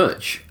you very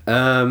much.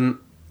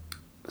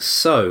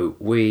 So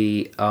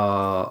we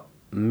are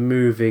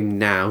moving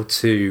now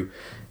to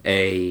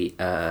a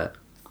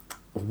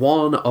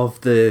one of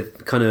the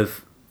kind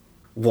of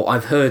what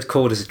I've heard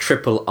called as a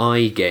triple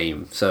I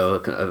game. So a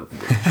kind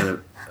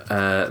of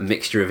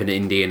mixture of an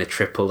indie and a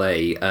triple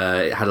A.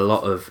 It had a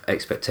lot of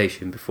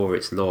expectation before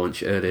its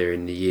launch earlier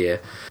in the year.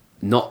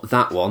 Not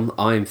that one.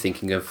 I'm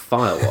thinking of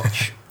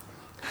Firewatch.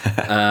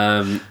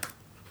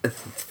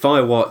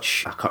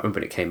 Firewatch, I can't remember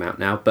when it came out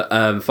now, but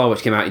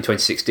Firewatch came out in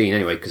 2016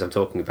 anyway, because I'm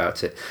talking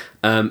about it.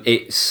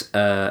 It's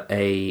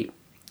a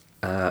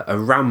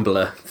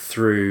rambler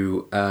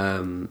through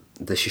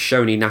the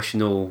Shoshone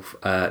National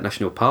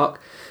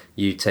Park.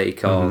 You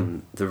take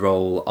on the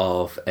role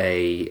of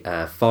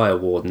a fire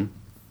warden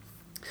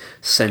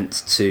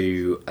sent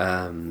to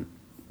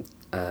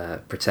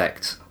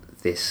protect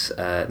this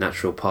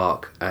natural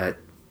park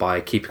by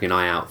keeping an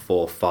eye out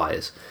for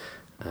fires.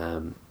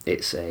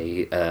 It's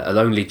a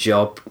lonely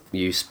job.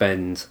 You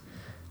spend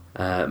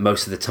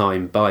most of the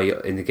time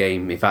in the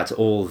game, in fact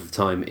all of the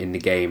time in the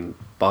game,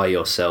 by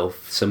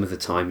yourself. Some of the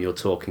time you're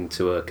talking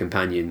to a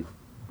companion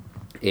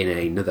in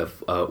another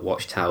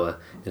watchtower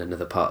in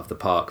another part of the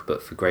park,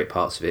 but for great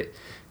parts of it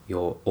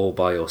you're all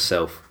by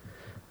yourself.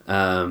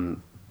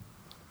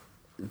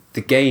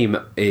 The game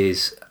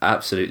is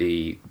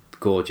absolutely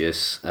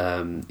gorgeous.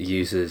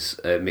 Uses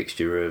a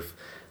mixture of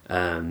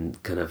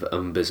kind of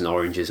umbers and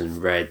oranges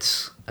and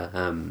reds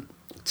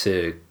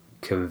to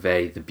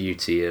convey the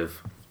beauty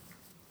of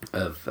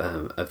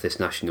this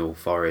national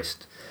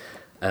forest.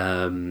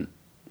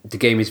 The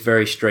game is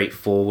very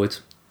straightforward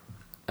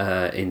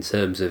in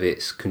terms of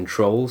its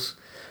controls,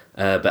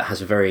 but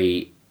has a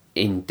very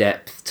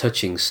in-depth,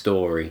 touching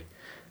story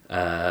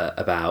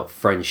about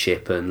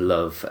friendship and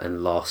love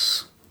and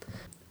loss,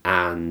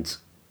 and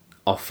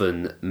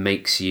often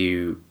makes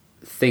you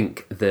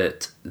think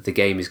that the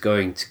game is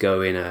going to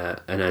go in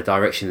a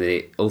direction that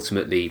it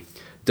ultimately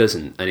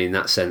doesn't. And in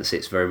that sense,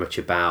 it's very much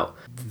about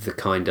the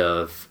kind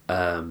of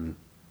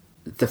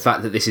the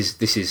fact that this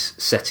is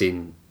set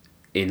in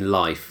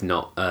life,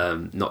 not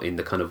in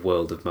the kind of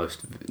world of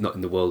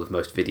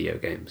most video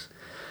games.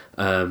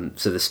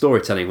 So the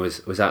storytelling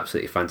was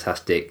absolutely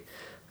fantastic.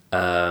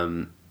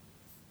 The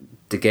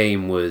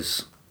game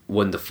was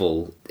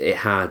wonderful. It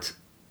had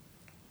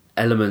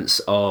elements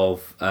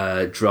of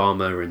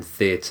drama and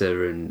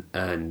theatre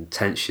and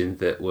tension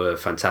that were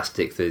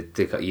fantastic.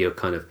 Your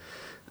kind of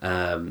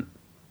some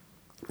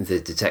of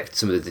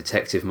the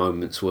detective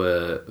moments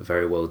were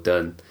very well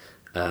done.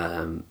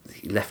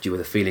 It left you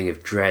with a feeling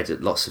of dread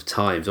at lots of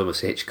times,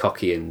 almost a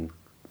Hitchcockian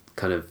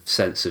kind of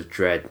sense of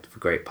dread for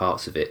great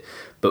parts of it,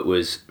 but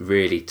was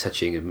really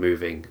touching and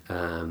moving.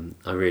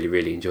 I really,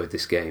 really enjoyed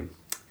this game.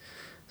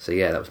 So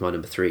yeah, that was my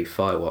number 3,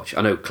 Firewatch.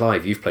 I know,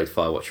 Clive, you've played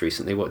Firewatch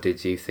recently. What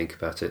did you think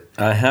about it?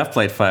 I have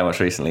played Firewatch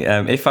recently.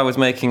 If I was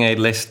making a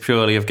list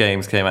purely of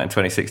games that came out in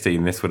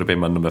 2016, this would have been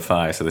my number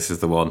 5. So this is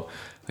the one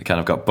that kind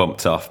of got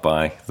bumped off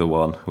by the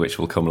one which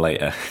will come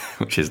later,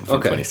 which isn't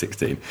from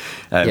 2016.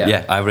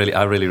 I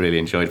really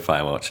enjoyed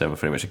Firewatch. I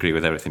pretty much agree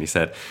with everything you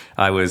said.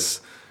 I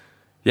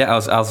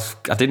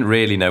didn't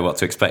really know what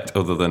to expect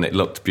other than it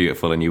looked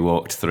beautiful and you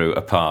walked through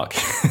a park.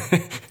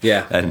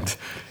 Yeah. And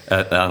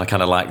I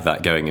kind of liked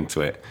that going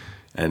into it.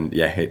 And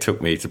yeah, it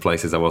took me to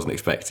places I wasn't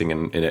expecting,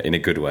 and in a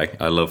good way.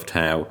 I loved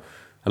how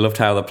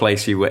the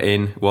place you were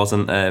in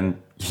wasn't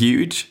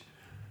huge.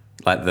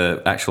 Like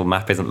the actual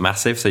map isn't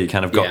massive, so you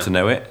kind of got to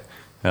know it.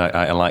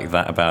 I like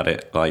that about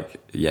it.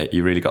 Like, yeah,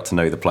 you really got to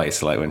know the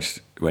place. Like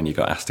when you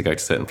got asked to go to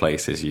certain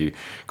places, you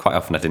quite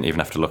often I didn't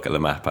even have to look at the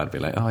map. I'd be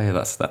like, oh yeah,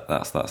 that's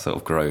that sort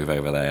of grove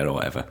over there or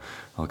whatever.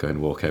 I'll go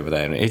and walk over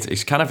there, and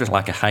it's kind of just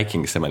like a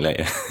hiking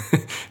simulator,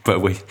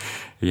 but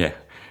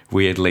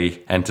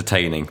weirdly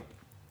entertaining.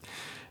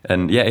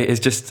 And yeah,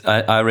 it's just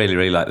I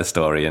really like the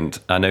story, and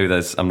I know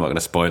I'm not going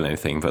to spoil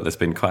anything, but there's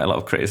been quite a lot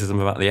of criticism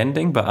about the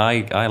ending, but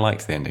I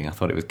liked the ending. I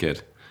thought it was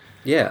good.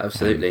 Yeah,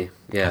 absolutely.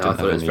 I thought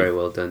it was very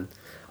well done.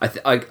 I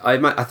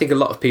think a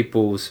lot of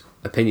people's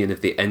opinion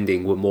of the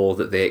ending were more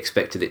that they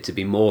expected it to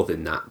be more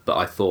than that, but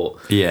I thought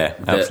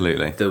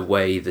absolutely the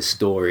way the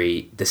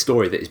story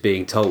that is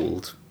being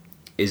told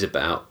is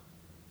about,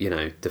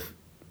 that's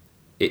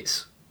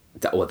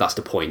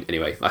the point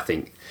anyway, I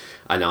think,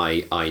 and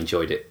I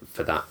enjoyed it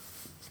for that.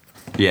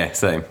 Yeah,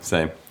 same.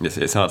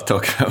 It's hard to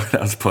talk about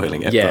without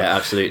spoiling it. Yeah,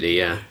 absolutely,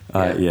 yeah.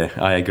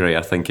 I agree.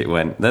 I think it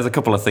went... There's a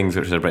couple of things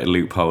which are a bit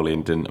loopholey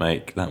and didn't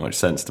make that much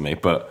sense to me,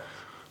 but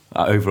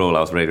overall I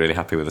was really, really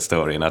happy with the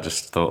story, and I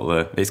just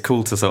thought it's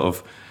cool to sort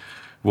of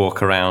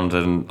walk around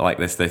and like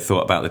this. They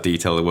thought about the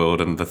detail of the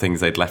world and the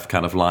things they'd left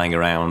kind of lying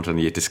around, and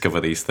you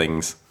discover these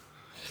things.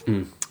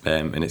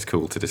 And it's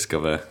cool to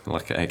discover,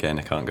 like, again,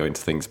 I can't go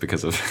into things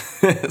because of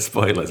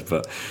spoilers,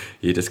 but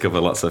you discover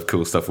lots of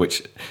cool stuff,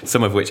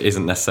 some of which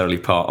isn't necessarily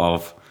part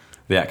of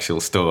the actual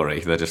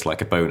story. They're just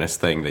like a bonus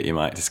thing that you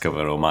might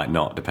discover or might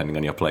not, depending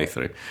on your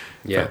playthrough.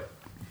 Yeah.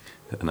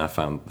 And I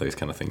found those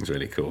kind of things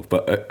really cool.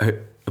 But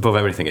above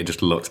everything, it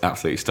just looks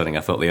absolutely stunning.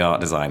 I thought the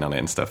art design on it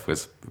and stuff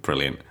was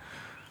brilliant.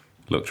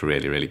 Looked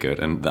really, really good.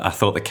 And I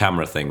thought the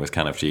camera thing was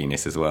kind of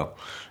genius as well.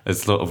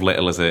 As sort of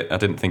little as I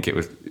didn't think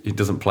it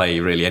doesn't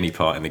play really any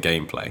part in the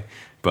gameplay,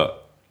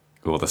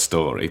 or the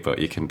story, but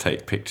you can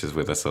take pictures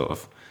with a sort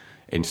of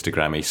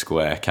Instagram-y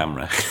square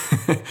camera.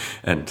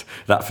 And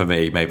that for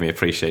me made me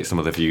appreciate some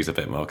of the views a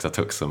bit more, because I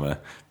took some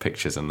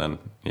pictures and then,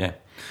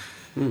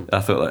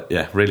 I thought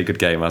that, really good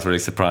game. I was really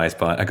surprised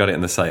by it. I got it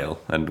in the sale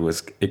and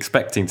was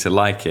expecting to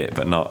like it,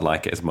 but not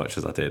like it as much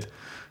as I did.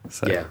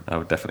 So I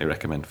would definitely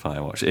recommend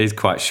Firewatch. It is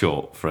quite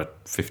short for a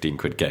 15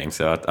 quid game,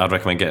 so I'd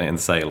recommend getting it in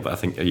the sale, but I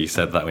think you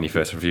said that when you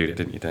first reviewed it,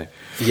 didn't you, Dave?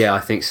 Yeah, I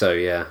think so,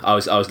 yeah. I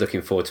was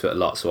looking forward to it a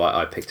lot, so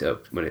I picked it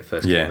up when it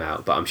first came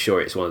out, but I'm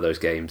sure it's one of those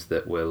games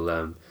that will...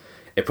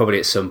 it probably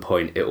at some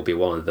point it will be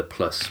one of the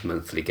Plus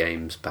monthly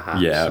games,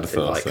 perhaps. Yeah, I'd have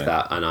thought like so.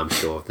 that, and I'm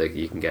sure that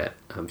you can get...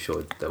 I'm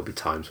sure there'll be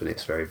times when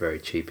it's very,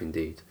 very cheap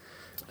indeed.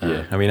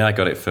 Yeah, I mean, I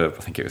got it for, I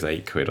think it was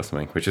 8 quid or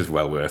something, which is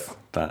well worth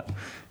that,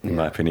 in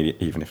my opinion,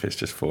 even if it's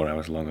just 4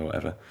 hours long or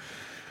whatever.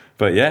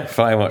 But yeah,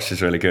 Firewatch is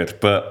really good.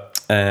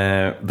 But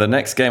the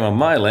next game on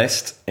my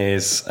list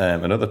is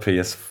another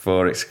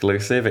PS4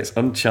 exclusive. It's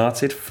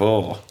Uncharted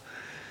 4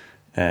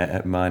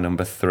 at my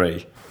number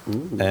 3.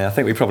 I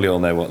think we probably all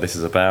know what this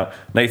is about.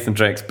 Nathan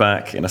Drake's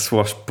back in a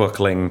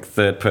swashbuckling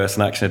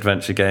third-person action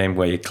adventure game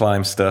where you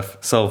climb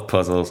stuff, solve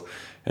puzzles,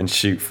 and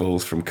shoot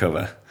fools from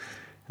cover.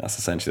 That's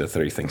essentially the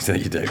 3 things that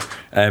you do.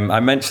 I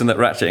mentioned that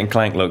Ratchet &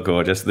 Clank look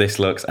gorgeous. This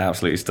looks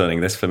absolutely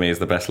stunning. This, for me, is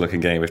the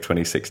best-looking game of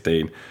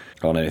 2016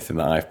 on anything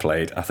that I've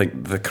played. I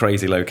think the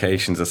crazy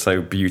locations are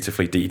so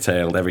beautifully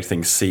detailed.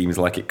 Everything seems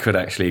like it could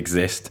actually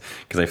exist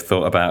because they've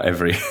thought about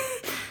every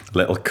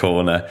little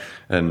corner,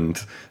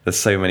 and there's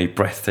so many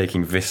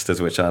breathtaking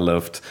vistas which I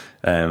loved,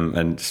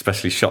 and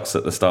especially shots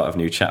at the start of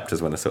new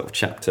chapters when the sort of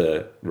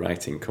chapter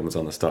writing comes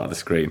on the start of the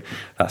screen.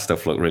 That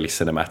stuff looked really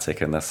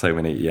cinematic, and there's so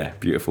many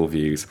beautiful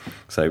views.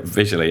 So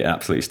visually,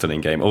 absolutely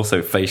stunning game.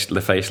 Also,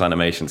 the facial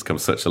animations come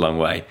such a long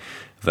way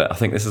that I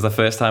think this is the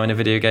first time in a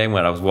video game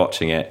where I was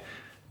watching it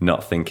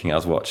not thinking I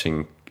was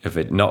watching a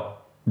video, not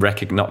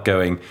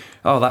going,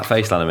 oh, that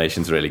facial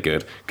animation's really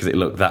good, because it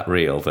looked that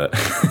real that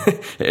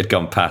it had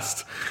gone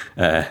past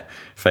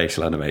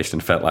facial animation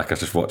and felt like I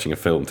was just watching a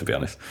film, to be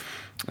honest,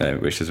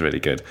 which is really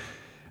good.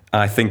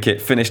 I think it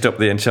finished up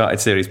the Uncharted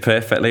series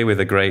perfectly with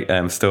a great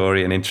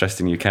story and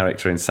interesting new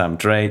character in Sam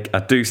Drake. I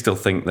do still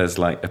think there's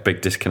like a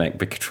big disconnect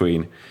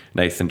between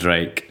Nathan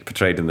Drake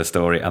portrayed in the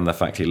story and the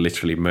fact he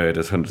literally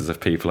murders hundreds of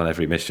people on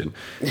every mission,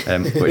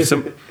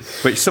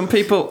 which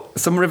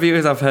some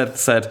reviewers I've heard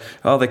said,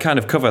 oh, they kind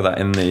of cover that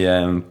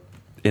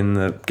in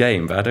the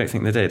game, but I don't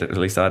think they did. At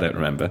least I don't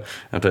remember.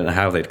 I don't know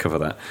how they'd cover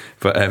that,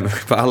 but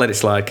I'll let it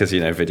slide because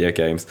video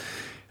games.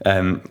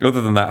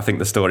 Other than that, I think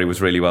the story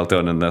was really well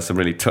done, and there's some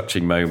really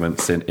touching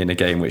moments in a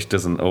game which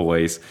doesn't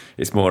always.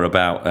 It's more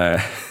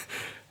about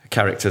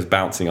characters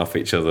bouncing off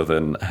each other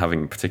than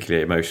having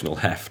particularly emotional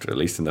heft, at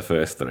least in the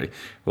first three.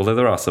 Although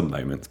there are some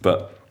moments,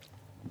 but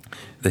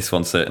this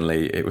one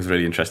certainly, it was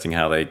really interesting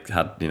how they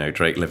had,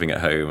 Drake living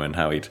at home and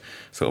how he'd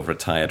sort of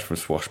retired from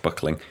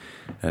swashbuckling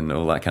and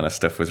all that kind of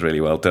stuff was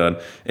really well done.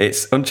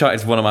 Uncharted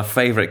is one of my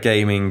favourite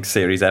gaming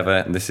series ever,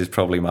 and this is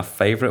probably my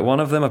favourite one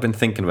of them. I've been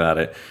thinking about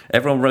it.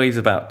 Everyone raves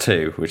about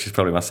 2, which is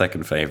probably my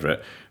second favourite,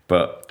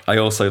 but I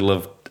also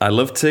loved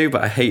 2,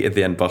 but I hated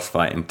the end boss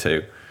fight in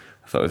 2.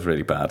 I thought it was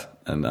really bad,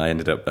 and I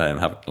ended up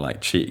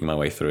cheating my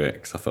way through it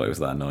because I thought it was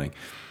that annoying.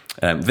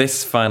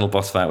 This final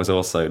boss fight was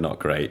also not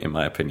great, in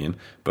my opinion,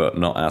 but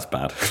not as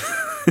bad.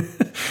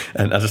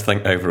 And I just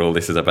think overall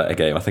this is a better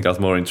game. I think I was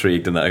more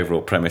intrigued in the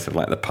overall premise of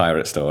the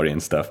pirate story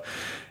and stuff.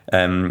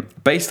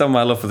 Based on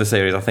my love for the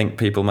series, I think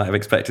people might have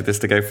expected this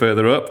to go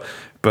further up,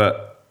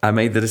 but I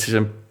made the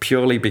decision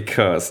purely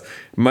because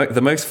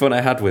the most fun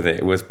I had with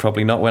it was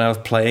probably not when I was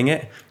playing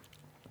it.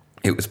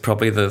 It was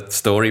probably the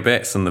story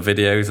bits and the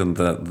videos and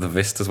the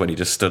vistas when you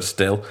just stood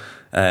still.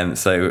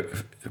 So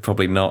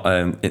probably not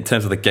in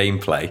terms of the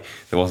gameplay,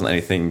 there wasn't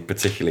anything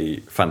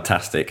particularly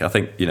fantastic. I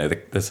think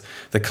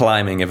the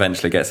climbing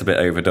eventually gets a bit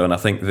overdone. I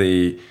think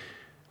the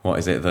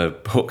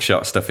hook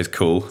shot stuff is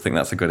cool. I think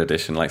that's a good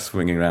addition.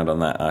 Swinging around on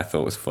that, I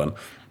thought was fun.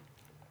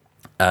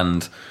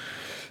 And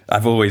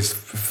I've always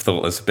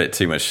thought there's a bit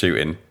too much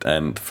shooting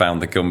and found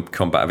the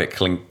combat a bit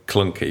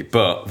clunky.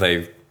 But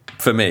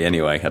for me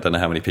anyway, I don't know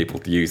how many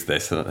people use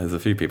this. There's a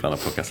few people on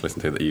a podcast I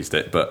listen to that used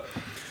it, but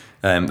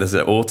there's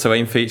an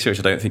auto-aim feature which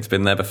I don't think's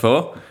been there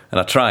before, and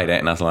I tried it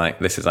and I was like,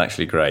 this is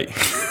actually great.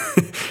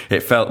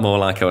 It felt more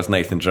like I was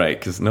Nathan Drake,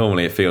 because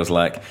normally it feels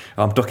like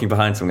I'm ducking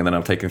behind something and then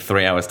I'm taking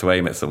 3 hours to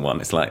aim at someone.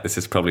 It's like, this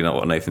is probably not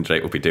what Nathan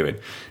Drake would be doing.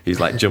 He's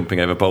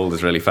jumping over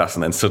boulders really fast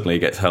and then suddenly he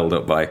gets held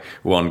up by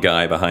one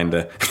guy behind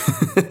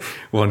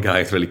one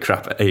guy who's really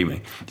crap at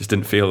aiming. Just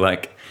didn't feel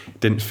that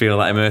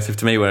immersive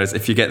to me. Whereas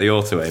if you get the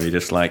auto aim, you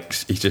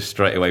just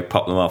straight away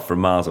pop them off from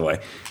miles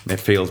away, and it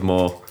feels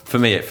more. For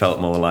me, it felt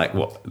more like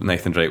what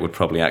Nathan Drake would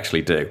probably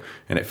actually do,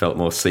 and it felt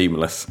more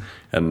seamless,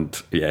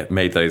 and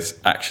made those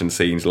action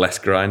scenes less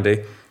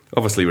grindy.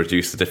 Obviously,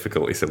 reduced the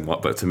difficulty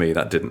somewhat, but to me,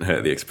 that didn't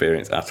hurt the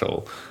experience at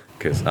all,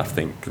 because I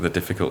think the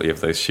difficulty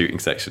of those shooting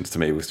sections to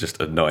me was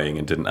just annoying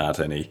and didn't add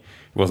any. It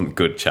wasn't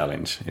good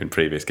challenge in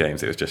previous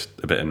games. It was just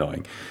a bit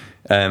annoying.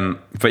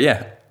 But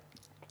yeah.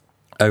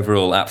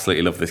 Overall,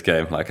 absolutely love this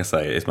game. Like I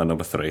say, it's my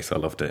number 3, so I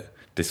loved it,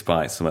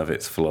 despite some of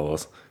its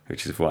flaws,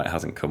 which is why it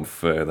hasn't come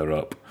further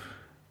up.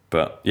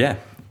 But yeah,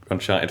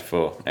 Uncharted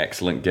 4,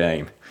 excellent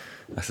game.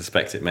 I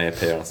suspect it may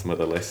appear on some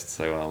other lists,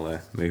 so I'll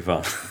move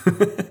on.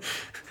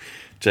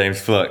 James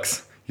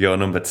Flux, your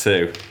number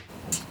 2.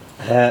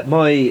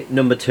 My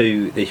number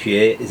 2 this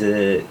year is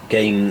a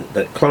game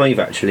that Clive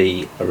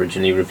actually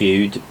originally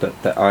reviewed,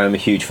 but that I am a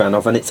huge fan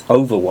of, and it's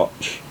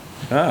Overwatch.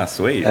 Ah,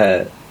 sweet.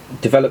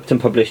 Developed and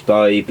published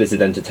by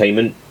Blizzard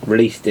Entertainment,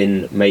 released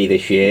in May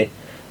this year.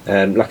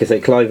 Like I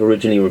say, Clive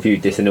originally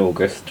reviewed this in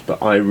August,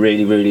 but I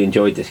really, really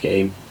enjoyed this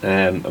game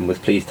and was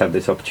pleased to have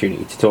this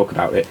opportunity to talk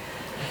about it.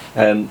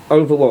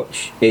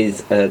 Overwatch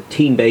is a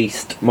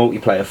team-based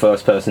multiplayer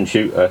first-person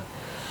shooter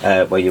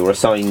where you're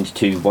assigned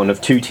to one of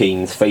 2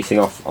 teams facing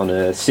off on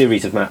a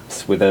series of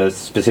maps with a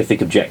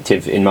specific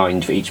objective in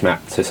mind for each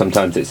map. So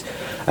sometimes it's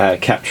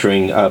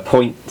capturing a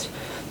point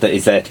that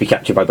is there to be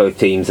captured by both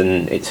teams,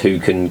 and it's who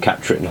can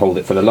capture it and hold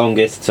it for the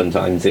longest.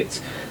 Sometimes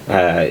it's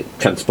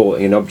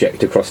transporting an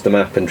object across the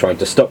map and trying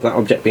to stop that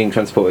object being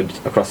transported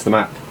across the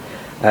map.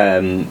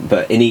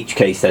 But in each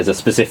case there's a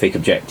specific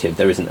objective.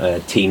 There isn't a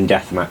team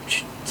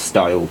deathmatch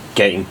style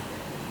game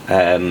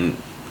in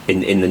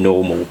the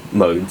normal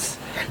modes.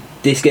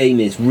 This game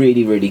is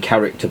really, really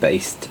character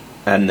based,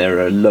 and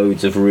there are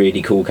loads of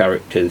really cool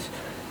characters.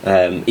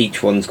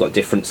 Each one's got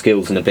different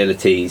skills and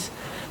abilities,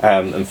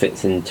 and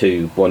fits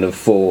into one of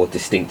 4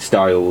 distinct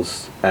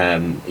styles,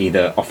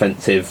 either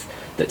offensive,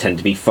 that tend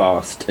to be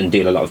fast and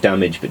deal a lot of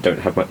damage but don't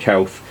have much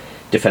health,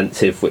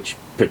 defensive, which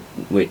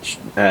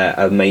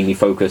are mainly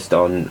focused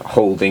on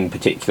holding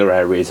particular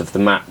areas of the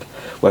map,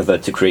 whether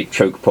to create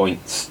choke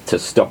points to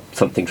stop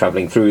something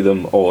travelling through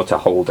them or to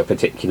hold a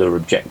particular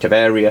objective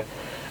area.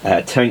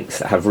 Tanks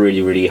that have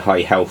really, really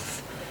high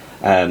health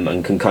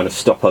and can kind of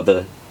stop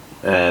other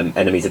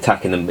enemies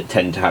attacking them, but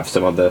tend to have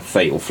some other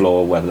fatal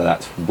flaw, whether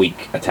that's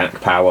weak attack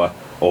power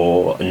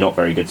or not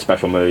very good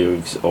special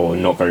moves or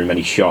not very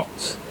many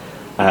shots.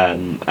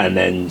 And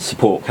then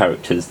support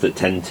characters that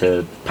tend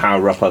to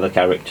power up other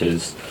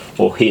characters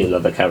or heal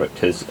other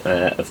characters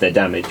of their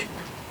damage.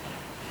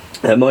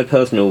 My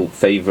personal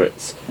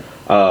favourites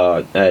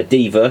are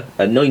Diva,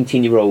 a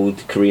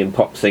 19-year-old Korean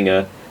pop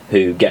singer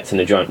who gets in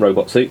a giant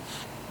robot suit.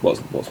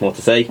 What's more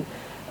to say?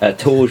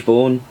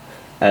 Torsborn,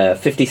 a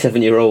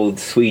 57-year-old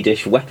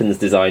Swedish weapons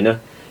designer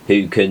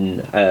who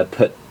can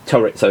put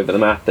turrets over the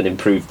map and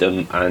improve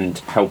them and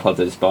help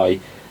others by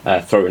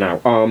throwing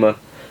out armour.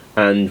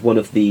 And one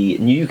of the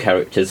new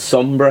characters,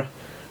 Sombra,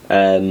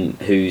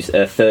 who's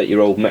a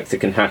 30-year-old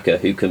Mexican hacker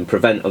who can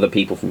prevent other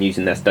people from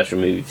using their special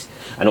moves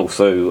and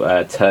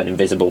also turn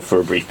invisible for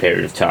a brief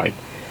period of time.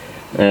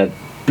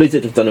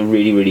 Blizzard have done a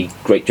really, really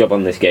great job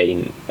on this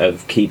game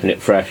of keeping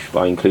it fresh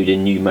by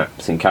including new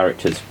maps and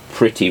characters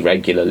pretty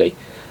regularly.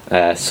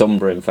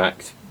 Sombra, in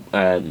fact,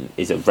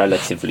 is a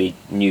relatively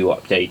new,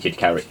 updated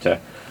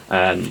character,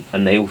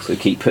 and they also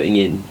keep putting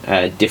in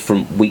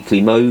different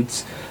weekly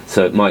modes.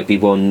 So it might be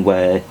one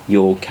where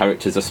your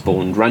characters are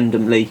spawned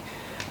randomly,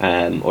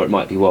 or it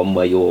might be one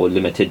where you're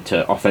limited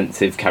to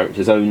offensive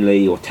characters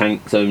only or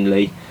tanks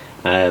only,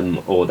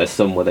 or there's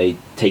some where they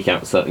take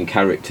out certain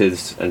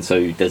characters, and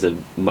so there's a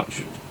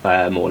much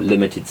more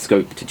limited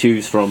scope to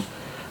choose from.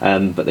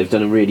 But they've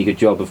done a really good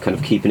job of kind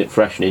of keeping it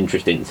fresh and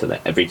interesting, so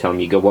that every time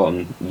you go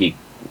on,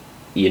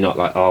 you're not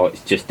like, oh,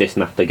 it's just this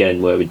map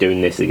again where we're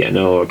doing this again.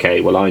 Oh, okay,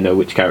 well, I know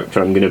which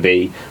character I'm going to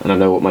be and I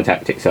know what my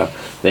tactics are.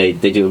 They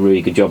do a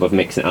really good job of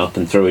mixing it up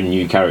and throwing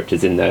new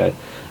characters in there,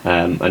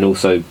 and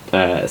also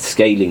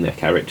scaling their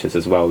characters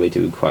as well. They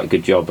do quite a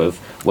good job of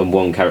when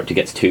one character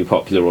gets too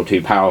popular or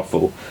too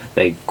powerful,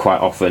 they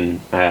quite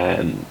often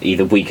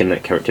either weaken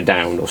that character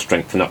down or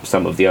strengthen up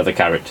some of the other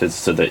characters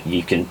so that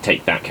you can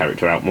take that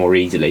character out more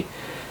easily.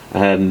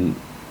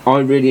 I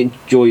really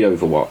enjoyed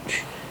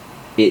Overwatch.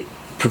 It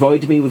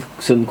provided me with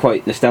some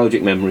quite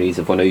nostalgic memories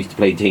of when I used to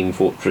play Team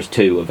Fortress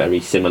 2, a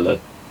very similar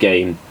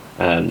game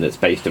that's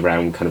based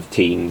around kind of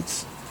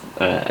teams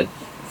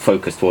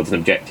focused towards an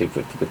objective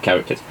with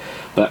characters.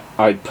 But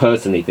I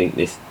personally think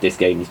this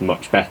game is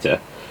much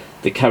better.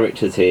 The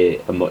characters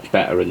here are much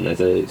better, and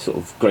there's a sort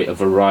of greater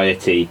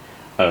variety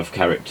of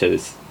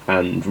characters,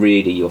 and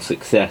really your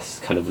success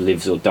kind of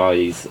lives or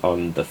dies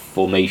on the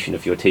formation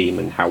of your team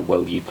and how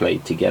well you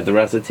played together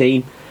as a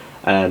team.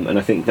 And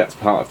I think that's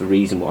part of the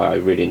reason why I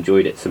really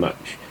enjoyed it so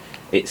much.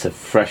 It's a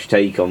fresh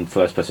take on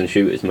first-person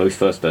shooters. Most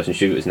first-person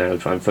shooters now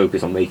try and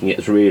focus on making it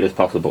as real as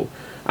possible,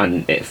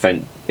 and it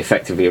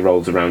effectively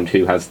revolves around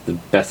who has the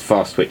best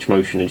fast switch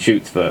motion and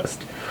shoots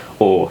first,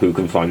 or who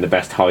can find the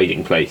best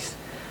hiding place.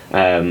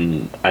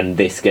 And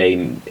this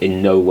game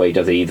in no way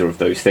does either of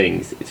those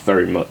things. It's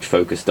very much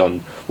focused on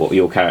what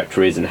your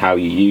character is and how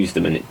you use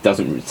them, and it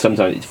doesn't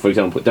sometimes, for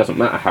example, it doesn't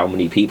matter how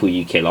many people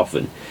you kill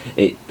often,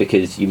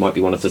 because you might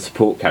be one of the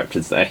support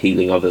characters that are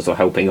healing others or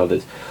helping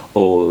others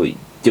or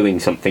doing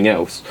something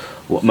else.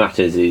 What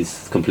matters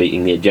is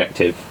completing the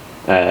objective,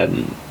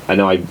 and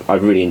I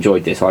really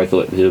enjoyed this. I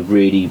thought it was a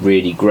really,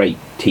 really great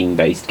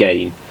team-based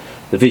game.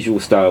 The visual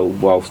style,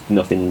 whilst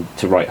nothing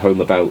to write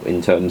home about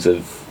in terms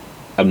of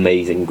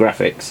amazing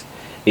graphics,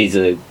 is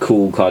a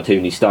cool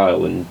cartoony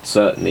style and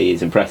certainly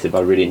is impressive. I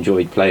really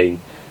enjoyed playing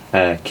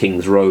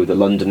King's Row, the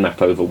London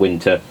map over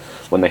winter,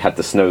 when they had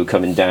the snow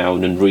coming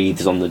down and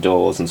wreaths on the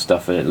doors and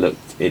stuff, and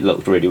it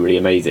looked really, really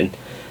amazing.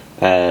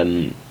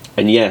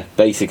 And yeah,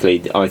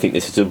 basically I think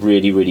this is a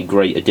really, really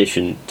great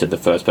addition to the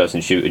first person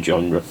shooter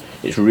genre.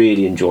 It's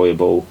really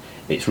enjoyable,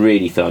 it's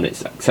really fun,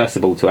 it's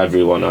accessible to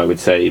everyone, I would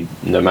say,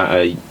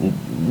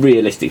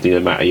 realistically no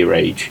matter your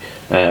age,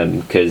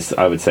 because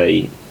I would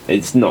say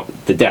it's not,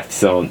 the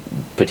deaths aren't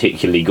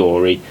particularly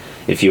gory.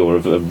 If you're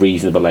of a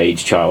reasonable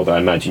age child, I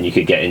imagine you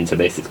could get into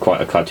this. It's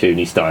quite a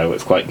cartoony style,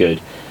 it's quite good,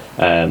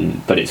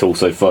 but it's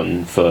also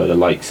fun for the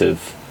likes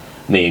of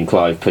me and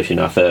Clive pushing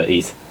our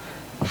 30s.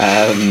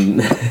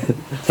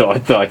 So I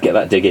thought I'd get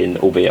that dig in,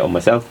 albeit on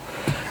myself.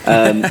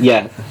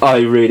 Yeah, I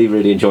really,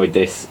 really enjoyed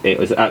this. It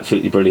was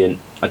absolutely brilliant.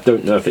 I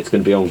don't know if it's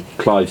going to be on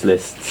Clive's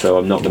list, so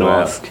I'm not going to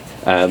ask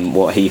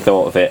what he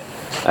thought of it,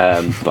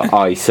 but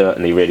I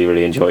certainly really,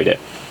 really enjoyed it.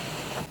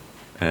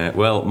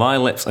 Well, my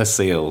lips are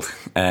sealed.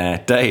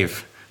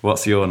 Dave,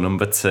 what's your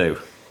number 2?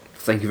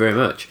 Thank you very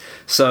much.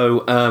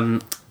 So,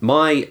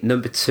 my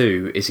number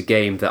 2 is a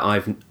game that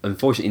I've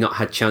unfortunately not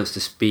had a chance to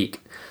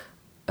speak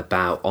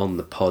about on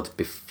the pod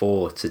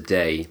before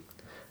today.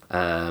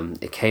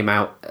 It came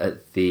out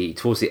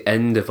towards the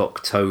end of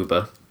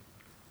October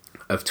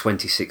of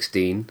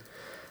 2016.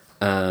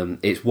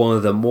 It's one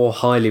of the more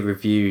highly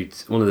reviewed,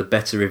 one of the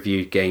better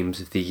reviewed games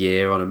of the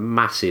year on a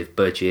massive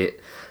budget.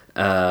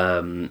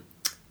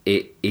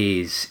 It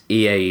is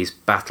EA's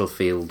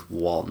Battlefield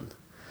 1.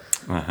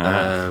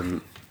 Uh-huh.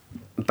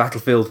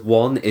 Battlefield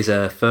 1 is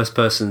a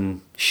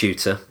first-person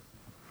shooter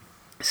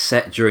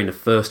set during the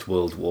First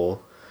World War,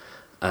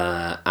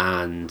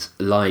 and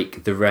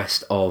like the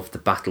rest of the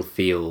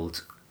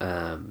Battlefield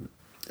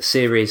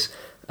series,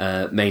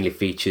 mainly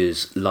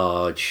features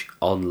large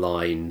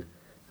online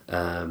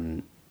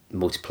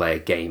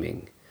multiplayer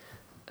gaming.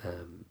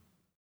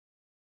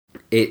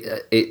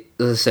 It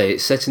as I say,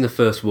 it's set in the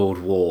First World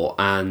War,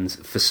 and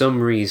for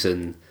some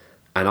reason,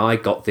 and I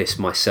got this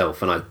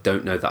myself, and I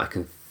don't know that I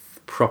can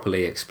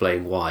properly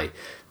explain why,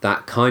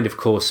 that kind of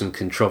caused some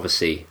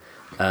controversy,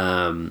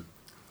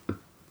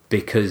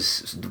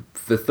 because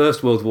the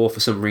First World War,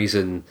 for some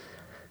reason,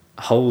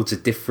 holds a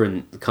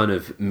different kind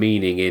of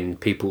meaning in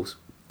people's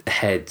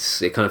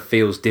heads. It kind of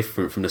feels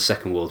different from the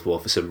Second World War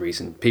for some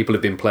reason. People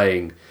have been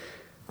playing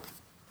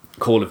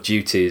Call of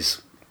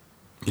Duties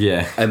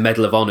a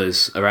Medal of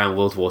Honours around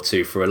World War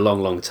II for a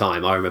long, long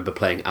time. I remember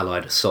playing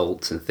Allied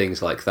Assault and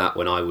things like that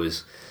when I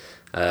was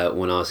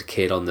a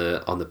kid on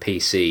the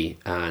PC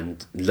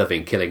and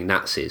loving killing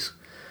Nazis.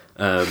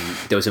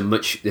 There's a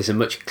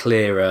much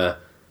clearer,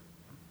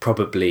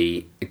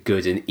 probably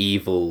good and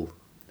evil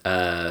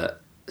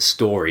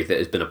story that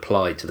has been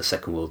applied to the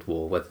Second World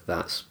War. Whether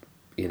that's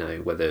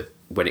whether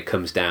when it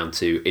comes down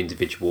to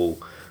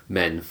individual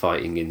men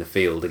fighting in the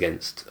field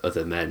against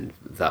other men,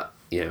 that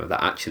that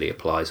actually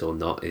applies or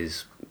not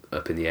is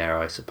up in the air,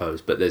 I suppose.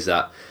 But there's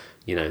that,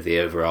 the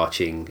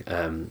overarching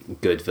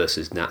good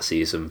versus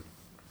Nazism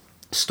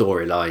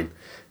storyline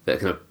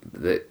that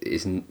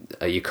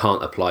you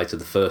can't apply to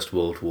the First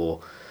World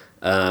War.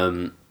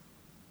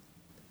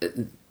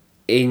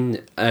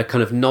 In a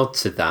kind of nod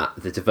to that,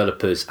 the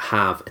developers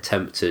have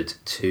attempted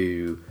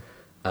to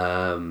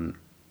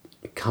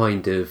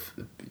kind of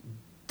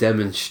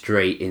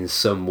demonstrate in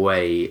some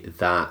way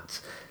that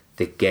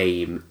the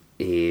game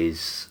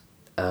is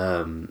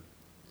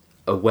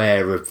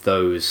aware of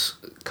those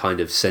kind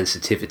of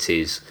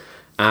sensitivities,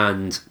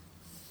 and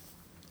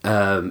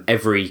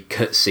every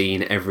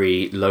cutscene,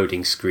 every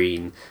loading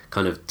screen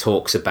kind of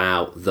talks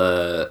about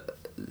the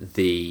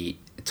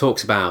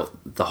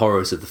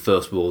horrors of the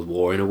First World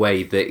War in a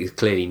way that is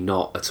clearly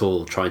not at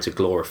all trying to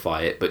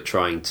glorify it, but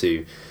trying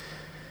to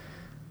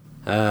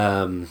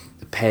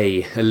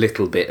pay a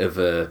little bit of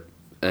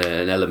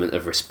an element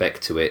of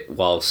respect to it,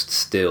 whilst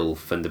still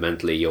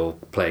fundamentally you're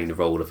playing the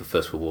role of a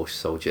First World War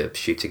soldier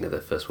shooting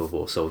other First World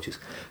War soldiers.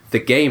 The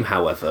game,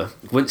 however,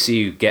 once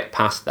you get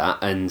past that,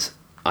 and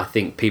I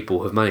think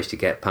people have managed to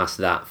get past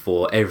that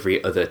for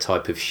every other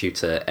type of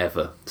shooter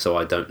ever, so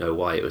I don't know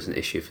why it was an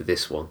issue for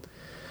this one.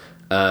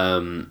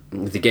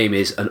 The game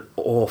is an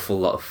awful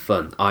lot of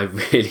fun. I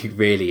really,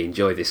 really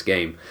enjoy this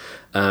game.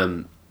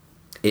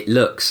 It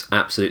looks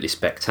absolutely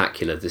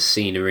spectacular. The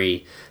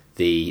scenery,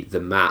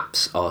 the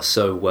maps are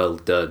so well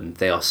done.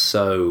 They are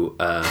so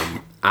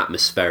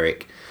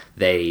atmospheric.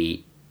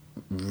 They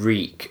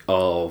reek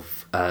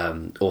of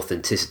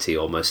authenticity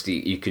almost.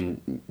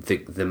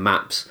 The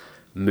maps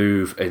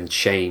move and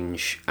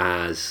change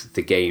as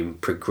the game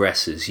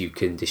progresses. You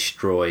can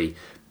destroy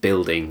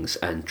buildings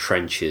and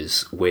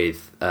trenches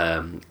with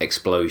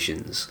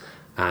explosions.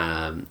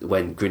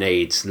 When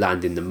grenades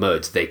land in the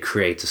mud, they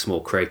create a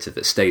small crater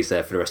that stays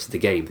there for the rest of the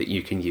game that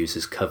you can use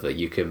as cover.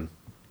 You can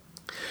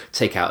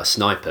take out a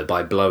sniper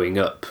by blowing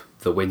up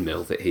the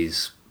windmill that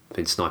he's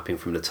been sniping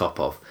from the top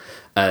of.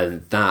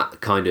 And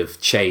that kind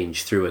of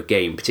change through a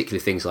game, particularly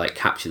things like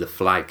capture the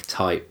flag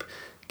type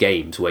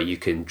games where you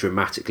can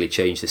dramatically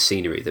change the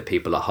scenery that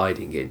people are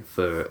hiding in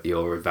for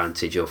your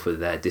advantage or for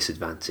their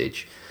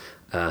disadvantage,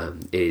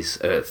 is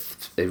a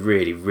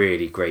really,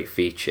 really great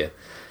feature.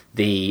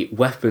 The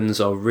weapons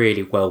are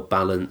really well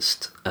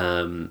balanced.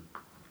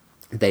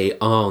 They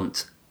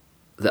obviously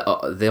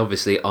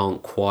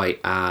aren't quite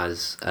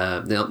as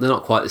they're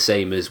not quite the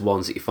same as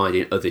ones that you find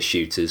in other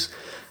shooters.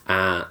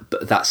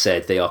 But that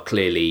said, they are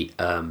clearly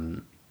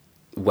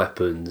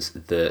weapons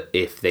that,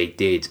 if they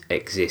did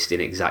exist in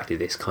exactly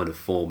this kind of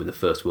form in the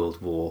First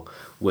World War,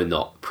 were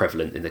not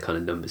prevalent in the kind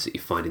of numbers that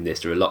you find in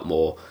this. There are a lot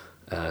more.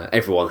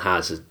 Everyone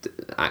has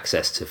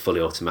access to fully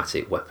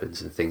automatic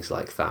weapons and things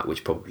like that,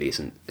 which probably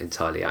isn't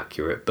entirely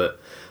accurate. But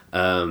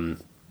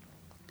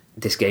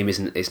this game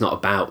it's not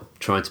about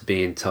trying to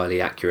be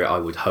entirely accurate, I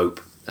would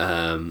hope,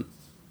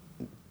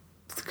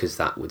 because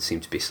that would seem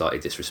to be slightly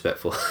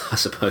disrespectful, I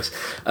suppose.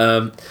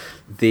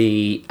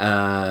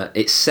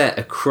 It's set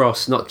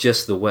across not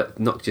just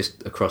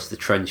across the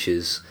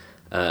trenches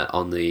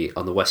on the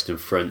Western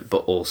Front,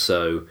 but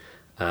also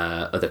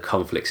other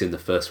conflicts in the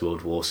First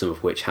World War, some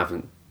of which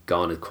haven't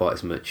garnered quite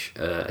as much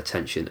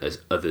attention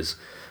as others,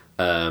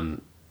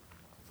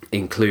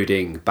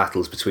 including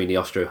battles between the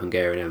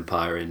Austro-Hungarian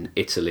Empire and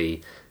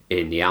Italy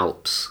in the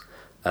Alps,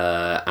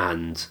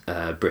 and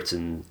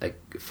Britain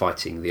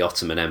fighting the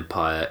Ottoman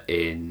Empire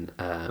in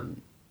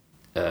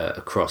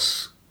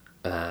across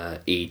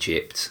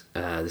Egypt,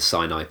 the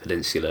Sinai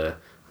Peninsula,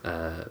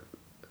 and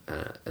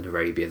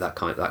Arabia, that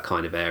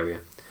kind of area.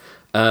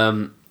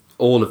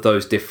 All of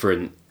those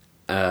different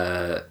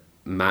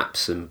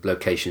maps and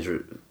locations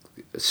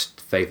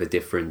favour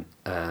different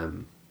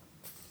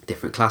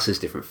classes,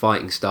 different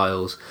fighting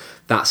styles.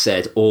 That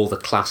said, all the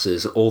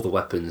classes, all the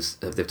weapons,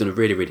 they've done a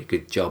really, really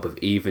good job of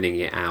evening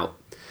it out,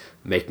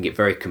 making it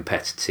very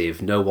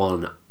competitive. No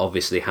one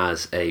obviously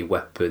has a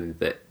weapon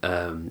that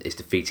is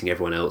defeating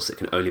everyone else, that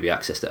can only be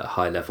accessed at a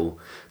high level.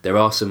 There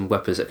are some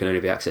weapons that can only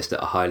be accessed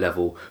at a high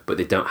level, but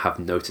they don't have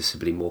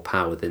noticeably more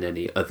power than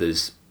any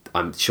others.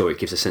 I'm sure it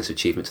gives a sense of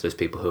achievement to those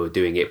people who are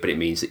doing it, but it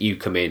means that you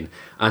come in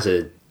as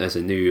a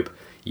noob,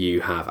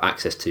 you have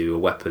access to a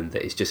weapon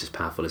that is just as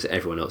powerful as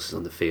everyone else is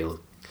on the field.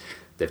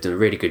 They've done a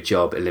really good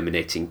job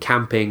eliminating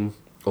camping,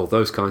 all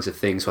those kinds of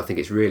things, so I think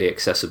it's really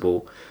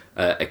accessible,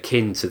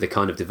 akin to the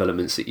kind of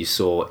developments that you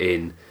saw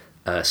in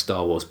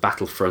Star Wars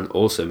Battlefront,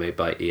 also made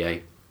by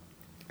EA,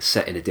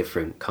 set in a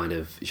different kind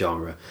of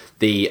genre.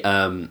 The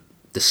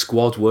The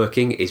squad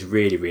working is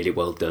really, really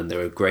well done.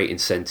 There are great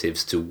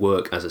incentives to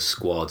work as a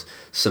squad,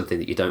 something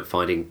that you don't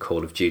find in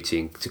Call of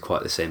Duty to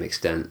quite the same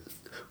extent,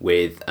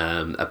 with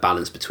a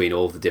balance between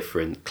all the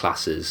different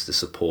classes, the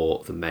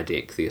support, the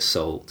medic, the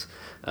assault,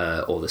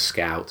 or the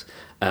scout,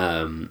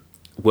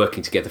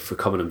 working together for a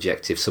common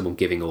objective, someone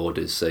giving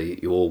orders, so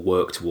you all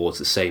work towards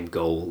the same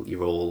goal.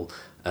 You're all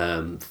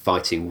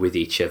fighting with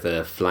each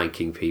other,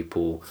 flanking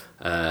people,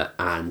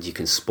 and you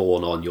can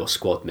spawn on your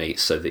squad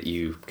mates so that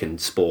you can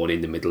spawn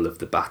in the middle of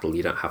the battle.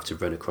 You don't have to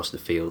run across the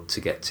field to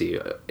get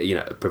to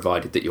you,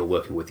 provided that you're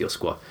working with your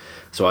squad.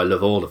 So I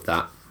love all of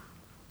that.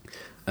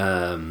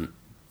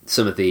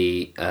 Some of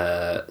the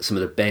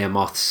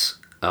behemoths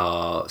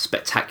are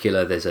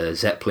spectacular. There's a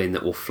Zeppelin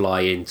that will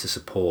fly in to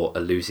support a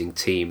losing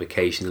team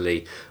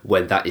occasionally.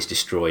 When that is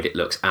destroyed, it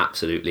looks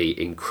absolutely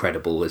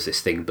incredible as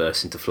this thing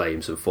bursts into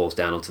flames and falls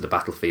down onto the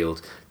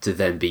battlefield to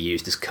then be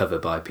used as cover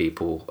by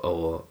people.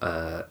 Or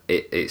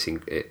it's a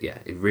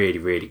really,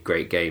 really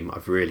great game.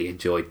 I've really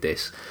enjoyed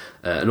this.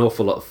 An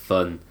awful lot of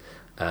fun,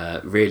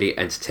 really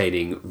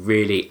entertaining,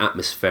 really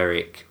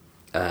atmospheric,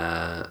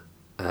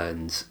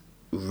 and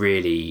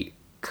really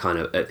kind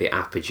of at the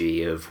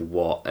apogee of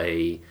what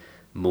a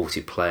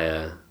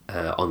multiplayer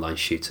online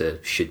shooter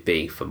should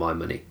be for my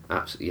money.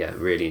 Absolutely, yeah,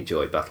 really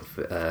enjoyed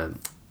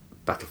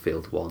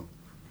Battlefield 1.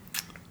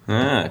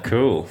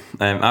 Cool.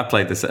 I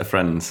played this at a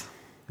friend's.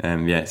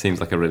 It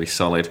seems like a really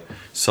solid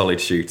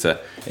shooter.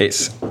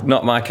 It's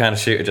not my kind of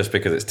shooter just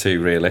because it's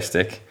too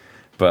realistic,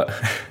 but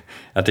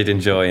I did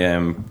enjoy,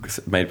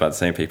 made by the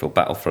same people,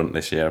 Battlefront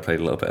this year. I played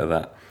a little bit of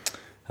that.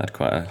 I had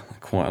quite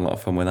a lot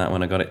of fun with that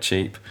when I got it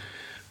cheap.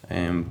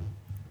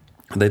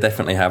 They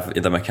definitely have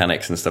the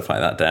mechanics and stuff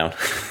like that down.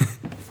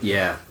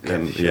 Yeah,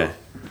 sure. Yeah,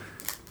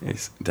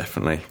 it's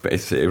definitely, but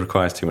it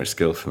requires too much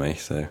skill for me.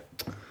 So,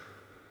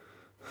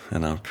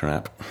 and I'm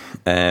crap.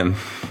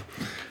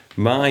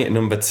 My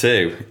number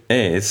 2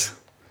 is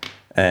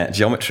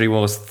Geometry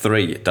Wars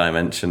 3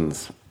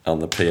 Dimensions on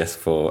the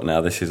PS4. Now,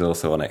 this is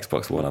also on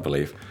Xbox One, I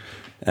believe.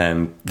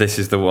 This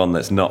is the one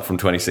that's not from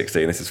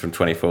 2016. This is from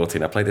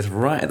 2014. I played this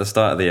right at the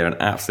start of the year and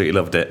absolutely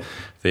loved it, to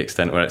the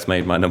extent where it's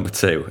made my number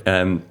 2.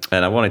 And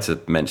I wanted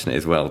to mention it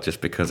as well, just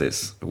because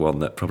it's one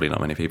that probably not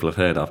many people have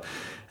heard of.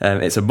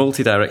 It's a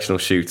multi-directional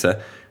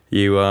shooter.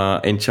 You are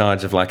in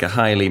charge of like a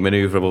highly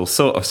manoeuvrable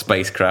sort of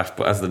spacecraft,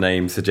 but as the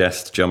name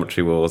suggests,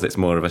 Geometry Wars, it's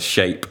more of a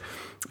shape.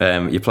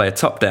 You play a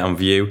top-down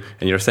view,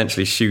 and you're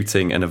essentially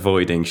shooting and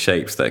avoiding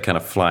shapes that are kind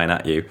of flying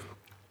at you.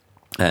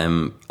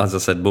 As I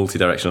said,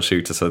 multi-directional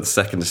shooter, so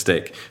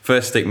the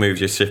first stick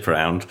moves your ship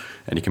around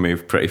and you can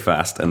move pretty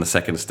fast, and the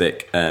second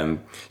stick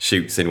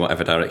shoots in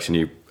whatever direction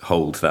you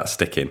hold that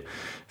stick in,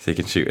 so you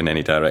can shoot in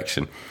any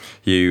direction.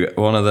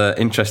 One of the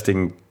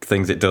interesting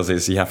things it does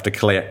is you have to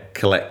collect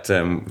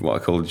what are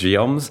called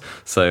geoms.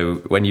 So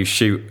when you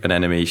shoot an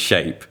enemy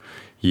shape,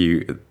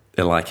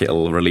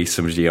 it'll release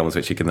some geoms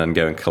which you can then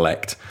go and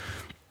collect.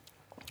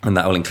 And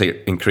that will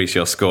increase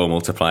your score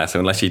multiplier. So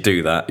unless you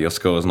do that, your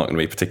score is not going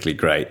to be particularly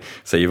great.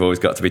 So you've always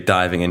got to be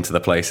diving into the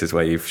places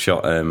where you've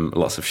shot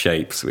lots of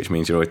shapes, which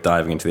means you're always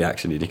diving into the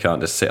action and you can't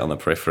just sit on the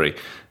periphery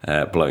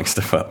blowing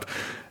stuff up.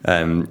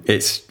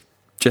 It's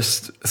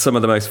just some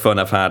of the most fun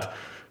I've had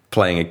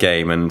playing a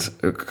game, and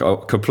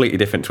completely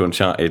different to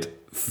Uncharted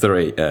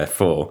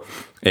 4.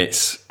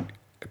 It's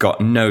got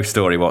no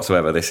story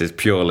whatsoever. This is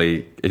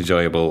purely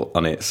enjoyable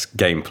on its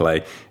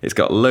gameplay. It's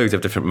got loads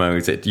of different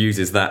modes. It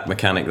uses that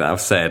mechanic that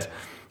I've said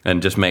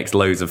and just makes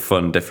loads of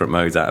fun different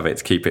modes out of it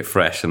to keep it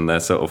fresh. And the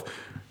sort of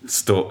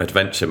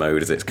adventure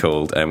mode, as it's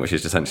called, which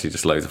is essentially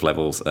just loads of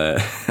levels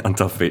on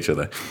top of each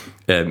other,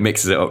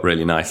 mixes it up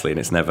really nicely, and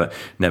it's never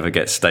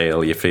gets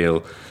stale. You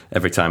feel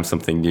every time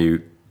something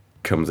new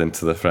comes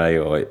into the fray,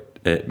 or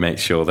it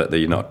makes sure that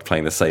you're not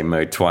playing the same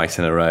mode twice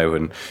in a row.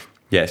 And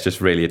yeah, it's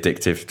just really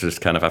addictive to just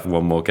kind of have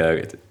one more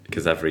go,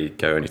 because every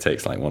go only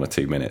takes like 1 or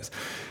 2 minutes.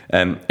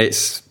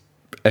 It's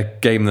a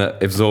game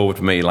that absorbed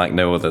me like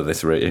no other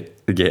this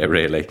year,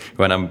 really.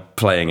 When I'm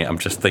playing it, I'm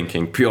just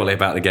thinking purely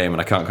about the game,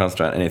 and I can't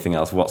concentrate on anything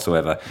else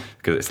whatsoever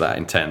because it's that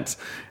intense.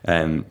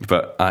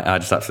 But I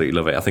just absolutely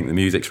love it. I think the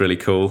music's really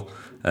cool,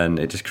 and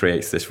it just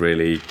creates this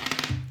really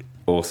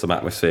awesome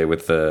atmosphere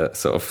with the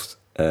sort of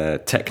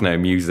techno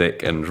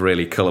music and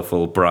really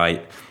colourful,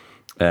 bright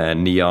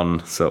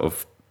neon sort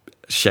of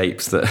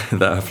shapes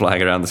that are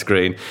flying around the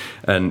screen.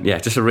 And yeah,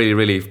 just a really,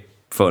 really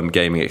fun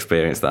gaming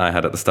experience that I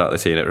had at the start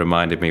of the year. And it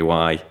reminded me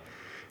why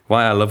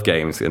I love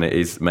games, and it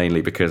is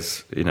mainly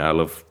because I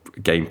love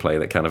gameplay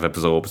that kind of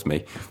absorbs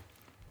me.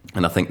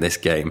 And I think this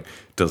game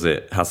has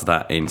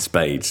that in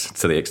spades,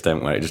 to the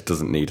extent where it just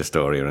doesn't need a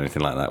story or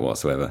anything like that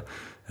whatsoever.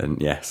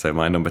 And yeah, so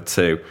my number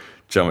 2,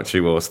 Geometry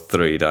Wars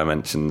 3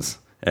 Dimensions.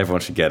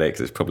 Everyone should get it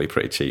because it's probably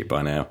pretty cheap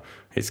by now.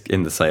 It's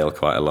in the sale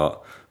quite a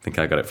lot. I think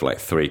I got it for like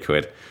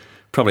 £3.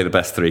 Probably the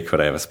best £3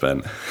 I ever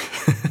spent.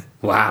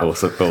 Wow.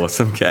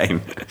 awesome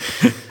game.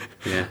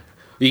 Yeah.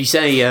 You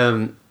say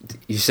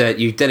you said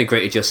you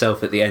denigrated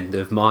yourself at the end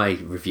of my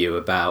review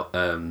about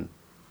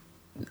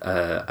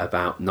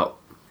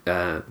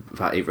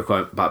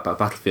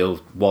Battlefield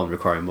 1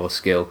 requiring more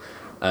skill.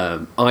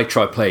 I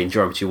tried playing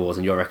Geometry Wars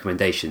on your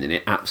recommendation, and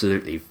it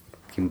absolutely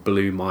fucking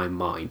blew my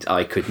mind.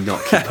 I could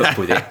not keep up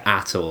with it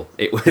at all.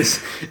 It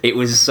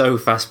was so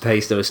fast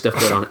paced. There was stuff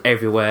going on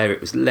everywhere.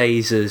 It was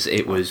lasers.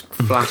 It was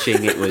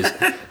flashing. It was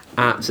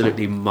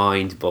absolutely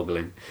mind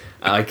boggling.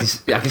 I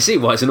can see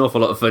why it's an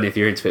awful lot of fun if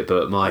you're into it,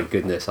 but my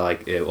goodness,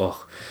 it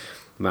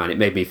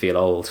made me feel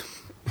old.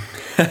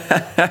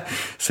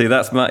 See,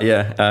 that's my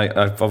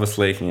I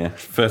obviously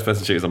first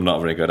person shooters I'm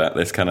not very good at.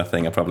 This kind of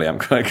thing I probably am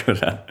quite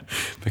good at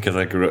because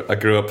I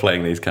grew up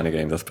playing these kind of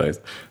games, I suppose.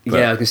 But,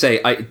 yeah, I can say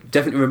it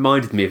definitely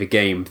reminded me of a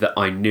game that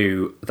I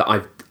knew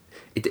that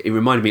it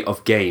reminded me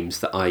of games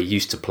that I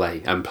used to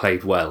play and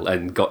played well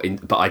and got in,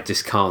 but I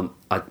just can't.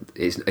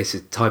 It's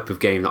a type of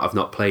game that I've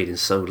not played in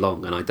so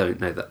long, and I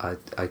don't know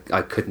that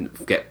I couldn't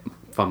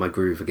find my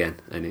groove again,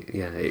 and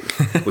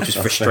which is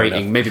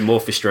frustrating. Maybe more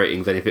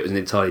frustrating than if it was an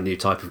entirely new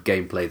type of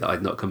gameplay that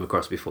I'd not come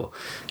across before.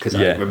 Because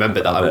I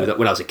remember that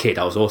when I was a kid,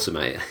 I was awesome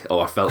at it,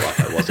 or I felt like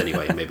I was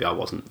anyway. Maybe I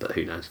wasn't, but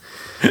who knows?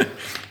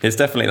 It's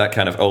definitely that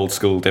kind of old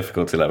school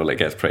difficulty level. It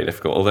gets pretty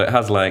difficult. Although it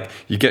has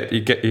you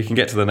can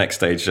get to the next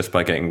stage just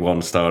by getting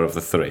 1 star of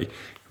the 3,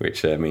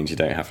 which means you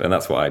don't have to. And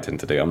that's what I tend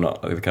to do. I'm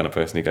not the kind of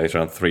person who goes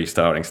around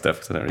 3-starring stuff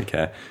because I don't really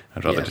care.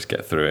 I'd rather just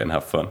get through it and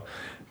have fun.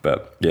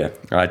 But yeah,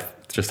 I'd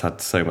just had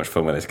so much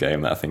fun with this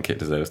game that I think it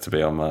deserves to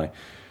be on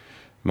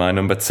my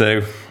number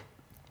 2.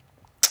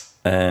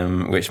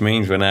 Which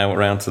means we're now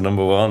around to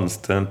number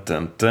 1s. Dun,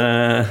 dun,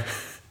 dun.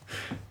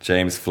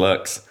 James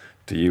Flux,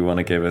 do you want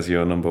to give us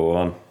your number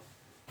 1?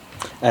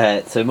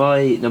 So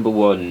my number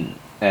 1,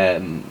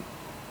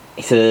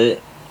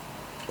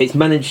 it's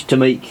managed to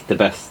make the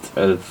best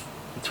of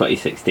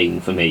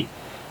 2016 for me,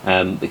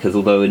 because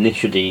although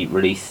initially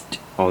released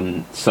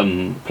on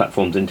some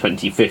platforms in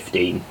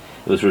 2015,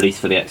 it was released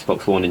for the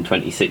Xbox One in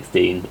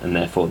 2016, and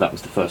therefore that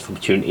was the first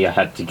opportunity I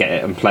had to get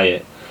it and play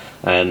it.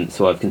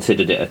 So I've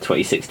considered it a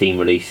 2016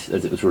 release,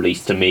 as it was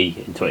released to me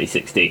in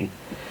 2016.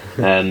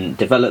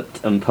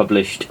 Developed and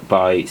published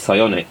by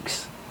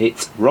Psyonix,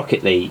 it's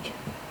Rocket League.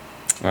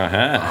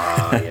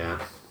 Yeah.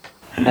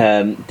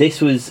 This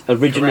was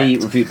originally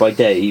reviewed by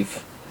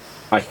Dave,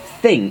 I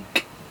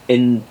think,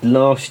 in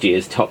last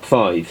year's top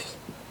 5s.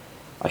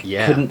 I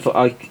couldn't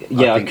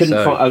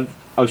find.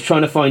 I was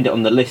trying to find it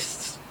on the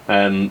lists,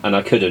 and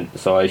I couldn't.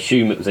 So I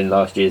assume it was in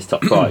last year's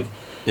top 5.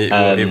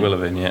 It will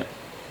have been, yeah.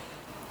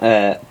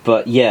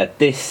 But yeah,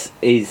 this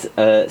is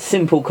a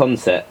simple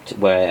concept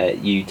where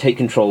you take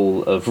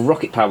control of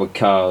rocket-powered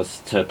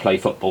cars to play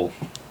football.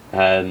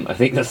 I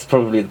think that's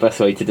probably the best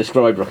way to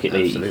describe Rocket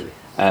League.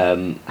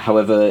 Absolutely.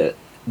 However,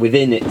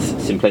 within its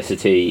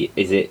simplicity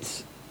is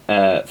its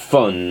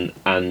fun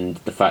and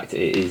the fact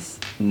it is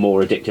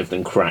more addictive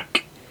than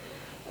crack.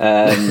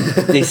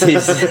 This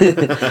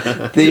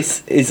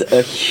is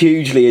a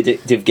hugely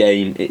addictive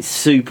game. It's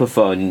super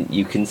fun.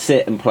 You can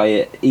sit and play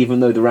it, even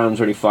though the round's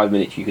only 5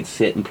 minutes. You could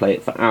sit and play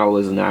it for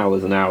hours and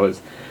hours and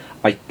hours.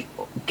 I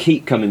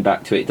keep coming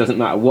back to it. It doesn't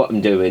matter what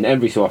I'm doing.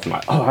 Every so often,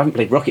 I haven't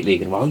played Rocket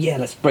League in a while. Yeah,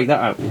 let's break that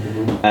out.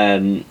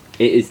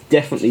 It has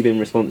definitely been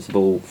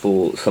responsible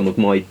for some of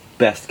my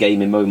best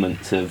gaming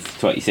moments of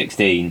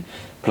 2016.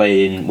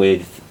 Playing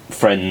with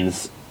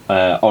friends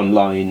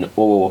online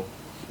or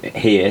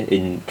here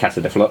in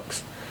Casa de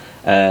Flux,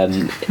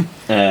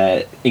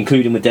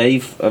 including with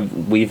Dave.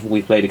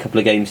 We've played a couple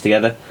of games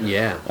together.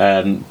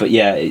 But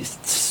yeah,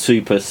 it's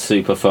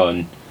super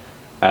fun.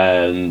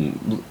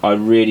 I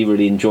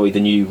really enjoy the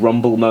new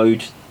Rumble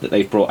mode that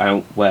they've brought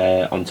out,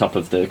 where on top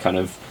of the kind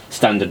of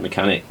standard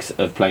mechanics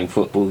of playing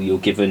football, you're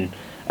given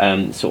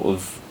I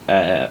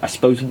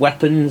suppose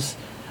weapons.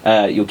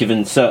 You're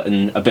given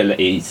certain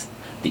abilities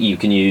that you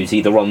can use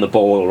either on the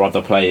ball or other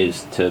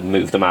players to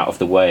move them out of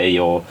the way,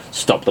 or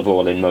stop the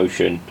ball in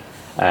motion,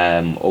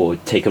 or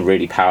take a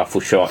really powerful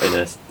shot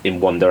in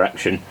one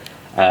direction.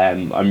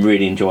 I'm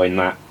really enjoying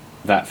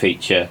that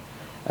feature.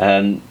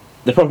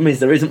 The problem is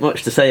there isn't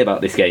much to say about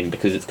this game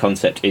because its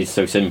concept is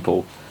so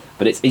simple,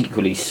 but it's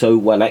equally so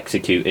well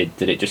executed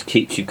that it just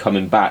keeps you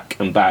coming back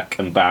and back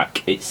and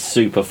back. It's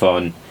super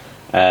fun.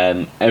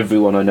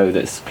 Everyone I know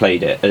that's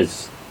played it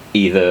has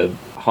either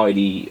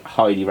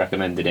highly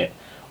recommended it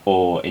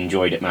or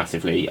enjoyed it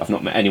massively. I've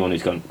not met anyone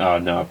who's gone, oh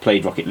no, I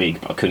played Rocket League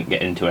but I couldn't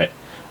get into it,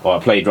 or I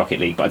played Rocket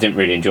League but I didn't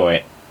really enjoy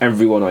it.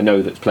 Everyone I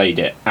know that's played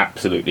it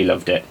absolutely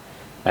loved it.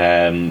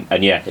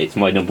 And yeah, it's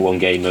my number 1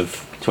 game of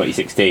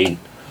 2016.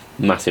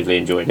 Massively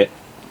enjoyed it.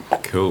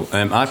 Cool.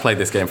 I played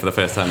this game for the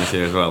first time this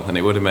year as well, and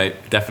it would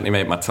have definitely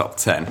made my top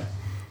 10.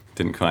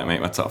 Didn't quite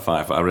make my top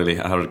 5, but I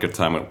had a good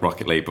time with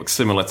Rocket League. But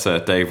similar to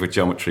Dave with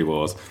Geometry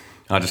Wars,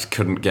 I just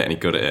couldn't get any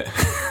good at it.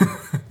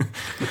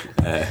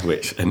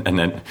 And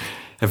then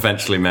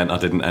eventually meant I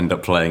didn't end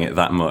up playing it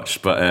that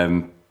much. But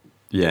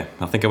yeah,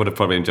 I think I would have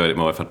probably enjoyed it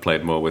more if I'd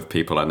played more with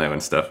people I know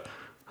and stuff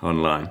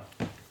online.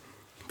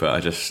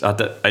 But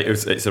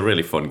it's a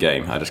really fun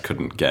game. I just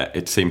couldn't get.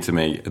 It seemed to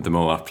me the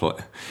more I play,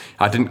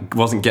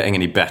 wasn't getting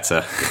any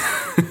better,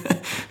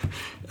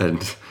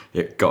 and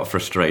it got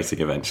frustrating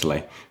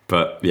eventually.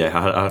 But yeah,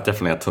 I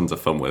definitely had tons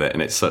of fun with it,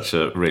 and it's such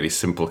a really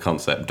simple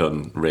concept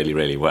done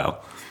really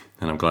well,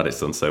 and I'm glad it's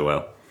done so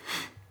well.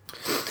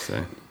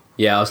 So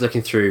yeah, I was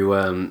looking through.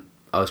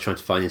 I was trying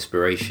to find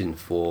inspiration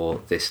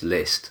for this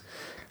list,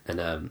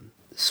 and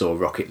saw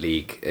Rocket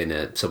League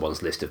in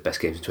someone's list of best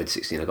games in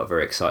 2016. I got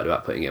very excited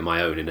about putting it in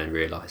my own, and then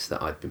realised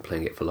that I'd been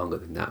playing it for longer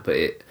than that. But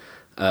it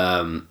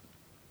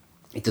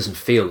doesn't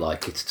feel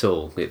like it at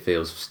all. It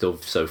feels still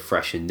so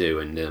fresh and new,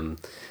 and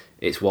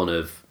it's one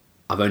of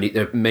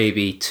there are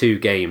maybe 2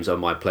 games on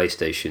my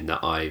PlayStation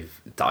that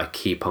I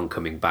keep on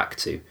coming back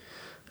to,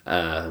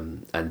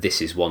 and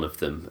this is one of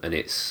them. And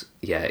it's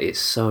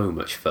so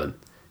much fun.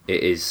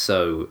 It is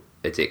so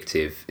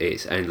addictive.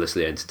 It's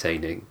endlessly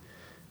entertaining.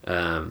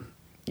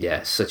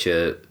 Such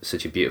a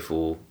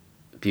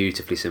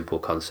beautifully simple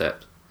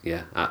concept.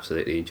 Yeah,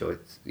 absolutely enjoyed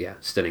it. Yeah,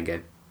 stunning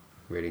game.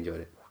 Really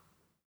enjoyed it.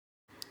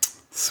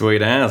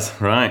 Sweet as.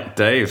 Right,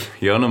 Dave,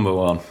 your number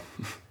 1.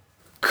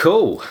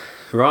 Cool.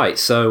 Right,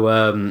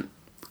 so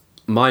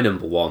my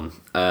number 1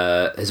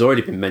 has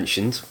already been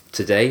mentioned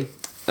today.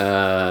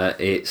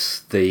 It's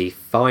the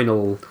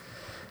final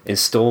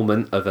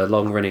installment of a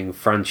long-running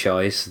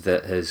franchise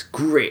that has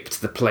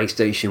gripped the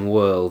PlayStation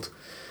world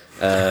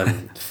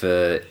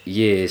for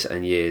years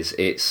and years.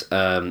 It's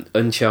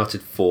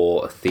Uncharted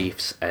 4: A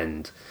Thief's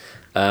End.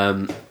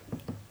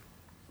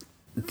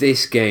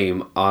 This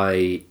game,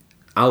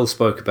 Al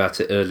spoke about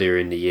it earlier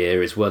in the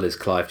year, as well as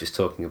Clive just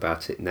talking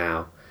about it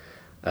now.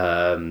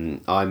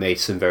 I made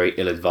some very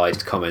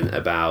ill-advised comment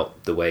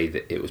about the way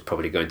that it was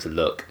probably going to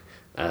look,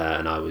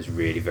 and I was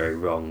really very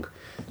wrong.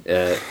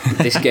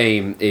 This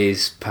game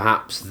is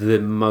perhaps the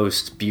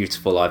most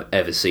beautiful I've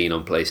ever seen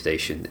on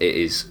PlayStation. It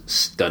is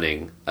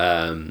stunning.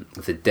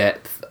 The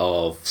depth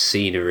of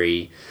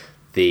scenery,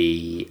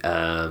 the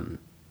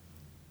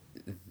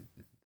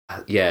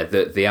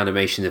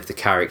animation of the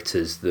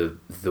characters, the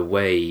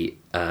way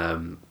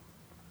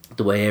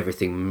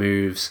everything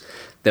moves.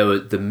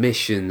 The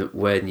mission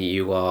when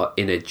you are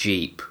in a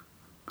Jeep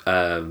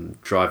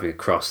driving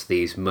across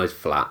these mud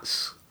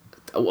flats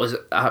was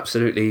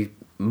absolutely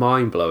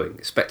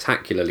mind-blowing,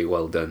 spectacularly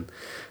well done.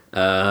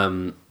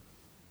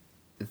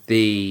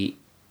 The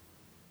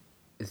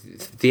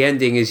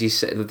ending, as you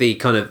said,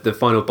 the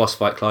final boss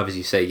fight, Clive, as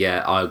you say,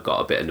 yeah, I got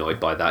a bit annoyed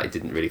by that. It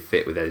didn't really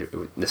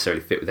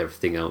necessarily fit with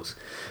everything else.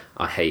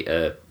 I hate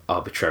a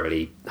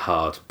arbitrarily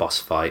hard boss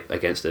fight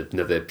against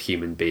another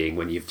human being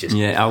when you've just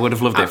I would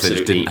have loved it if they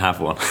just didn't have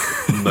one.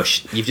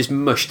 You've just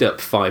mushed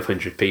up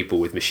 500 people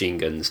with machine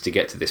guns to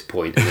get to this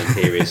point, and then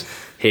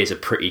here's a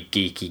pretty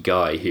geeky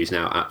guy who's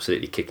now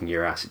absolutely kicking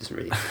your ass. It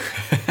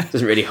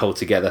doesn't really hold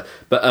together.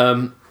 But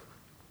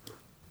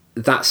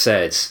that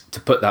said, to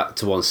put that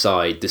to one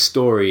side, the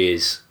story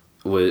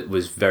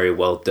was very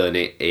well done.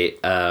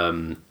 It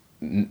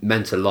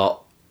meant a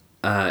lot.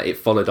 It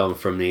followed on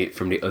from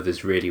the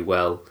others really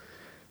well.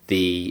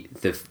 The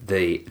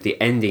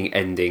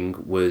ending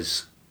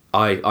was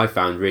I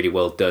found really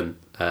well done.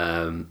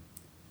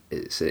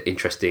 It's an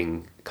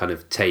interesting kind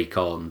of take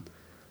on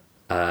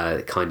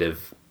kind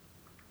of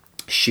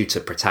shooter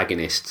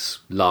protagonists'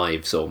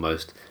 lives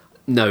almost.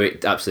 No,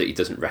 it absolutely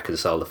doesn't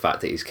reconcile the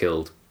fact that he's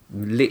killed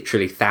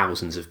literally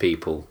thousands of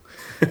people.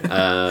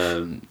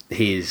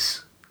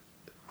 He's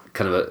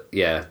kind of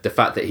the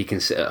fact that he can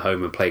sit at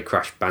home and play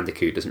Crash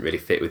Bandicoot doesn't really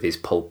fit with his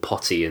Pol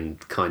Potty-ian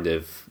kind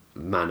of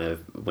manner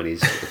when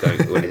he's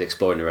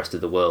exploring the rest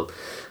of the world.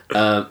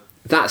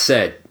 That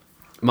said,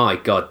 my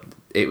God,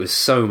 it was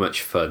so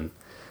much fun.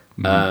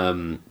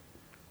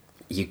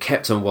 You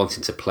kept on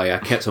wanting to play. I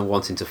kept on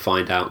wanting to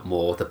find out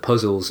more. The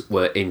puzzles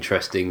were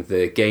interesting.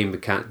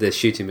 The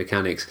shooting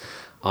mechanics,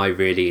 I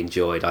really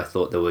enjoyed. I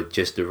thought they were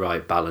just the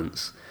right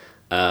balance.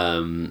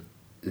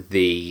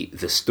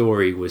 The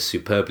story was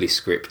superbly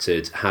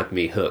scripted, had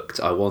me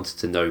hooked. I wanted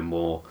to know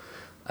more,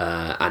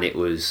 and it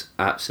was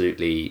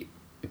absolutely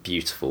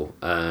beautiful.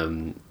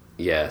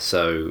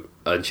 So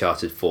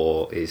Uncharted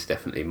 4 is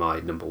definitely my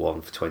number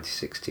 1 for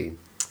 2016.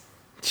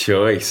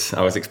 Choice.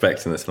 I was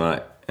expecting this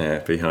might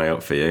be high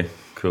up for you.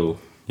 Cool.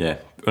 Yeah,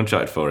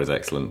 Uncharted 4 is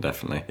excellent,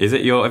 definitely. Is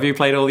it have you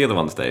played all the other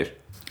ones, Dave?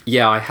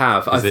 Yeah, I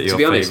have. Is it your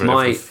favourite of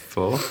the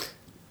 4?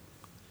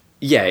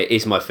 Yeah, it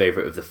is my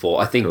favourite of the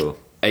 4. I think. Cool.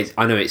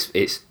 I know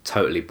it's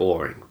totally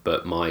boring,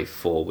 but my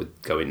 4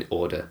 would go in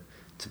order,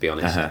 to be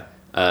honest.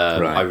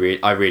 Right.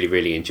 I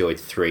really enjoyed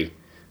 3.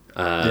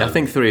 I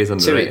think 3 is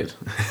underrated.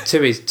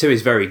 2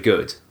 is very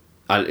good.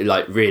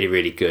 Really,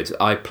 really good.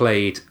 I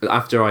played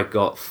after I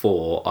got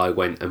 4. I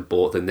went and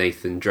bought the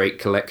Nathan Drake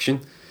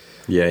collection.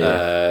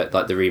 Yeah.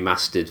 Like the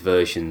remastered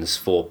versions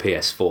for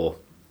PS4.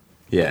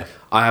 Yeah.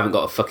 I haven't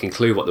got a fucking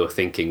clue what they were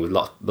thinking with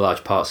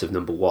large parts of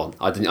number 1.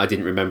 I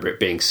didn't remember it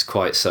being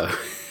quite so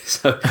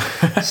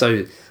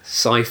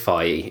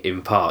sci-fi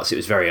in parts. It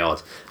was very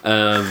odd.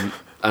 And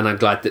I'm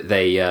glad that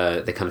they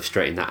kind of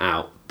straightened that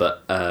out.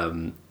 But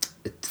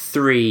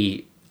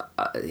 2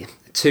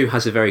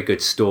 has a very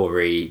good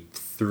story.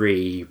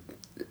 3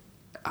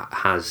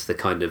 has the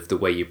kind of the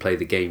way you play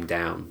the game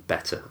down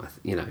better.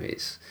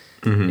 It's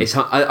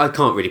I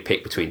can't really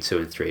pick between 2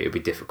 and 3. It would be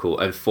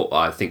difficult. And 4,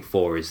 I think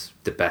 4 is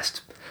the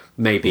best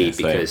Maybe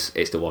because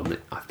it's the one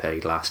that I've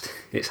played last.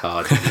 It's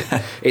hard.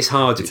 It's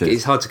hard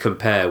to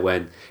compare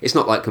when it's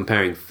not like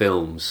comparing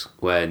films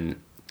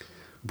when,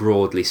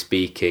 broadly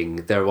speaking,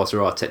 there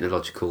are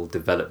technological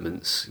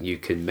developments. You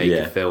can make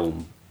a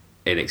film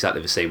in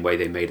exactly the same way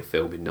they made a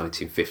film in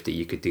 1950.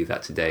 You could do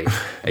that today,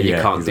 and you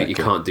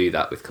can't do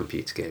that with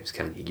computer games,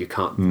 can you? You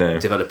can't. No.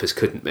 Developers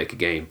couldn't make a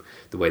game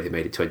the way they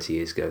made it 20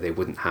 years ago. They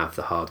wouldn't have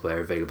the hardware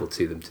available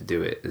to them to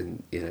do it,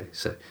 and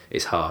so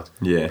it's hard.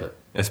 Yeah.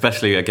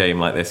 Especially a game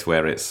like this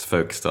where it's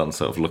focused on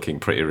sort of looking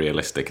pretty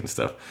realistic and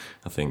stuff.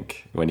 I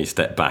think when you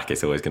step back,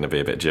 it's always going to be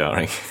a bit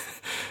jarring.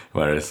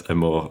 Whereas a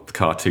more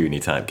cartoony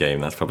type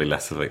game, that's probably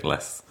less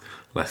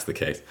the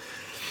case.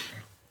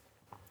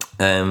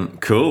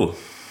 Cool.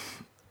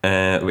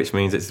 Which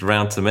means it's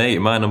round to me.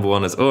 My number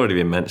one has already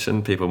been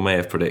mentioned. People may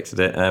have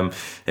predicted it.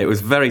 It was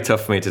very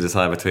tough for me to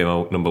decide between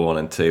my number one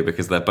and two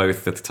because they're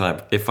both the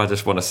type. If I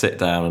just want to sit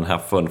down and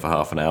have fun for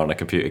half an hour on a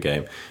computer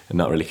game and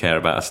not really care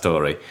about a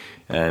story,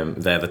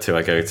 they're the two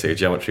I go to: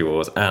 Geometry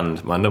Wars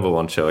and my number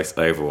one choice,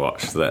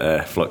 Overwatch,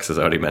 that Flux has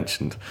already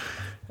mentioned.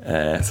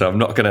 So I'm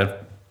not going to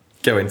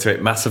go into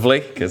it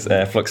massively because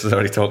Flux has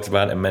already talked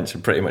about it and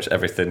mentioned pretty much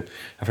everything.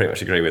 I pretty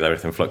much agree with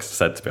everything Flux has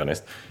said, to be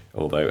honest,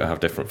 although I have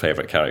different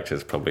favourite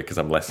characters, probably because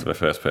I'm less of a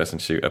first-person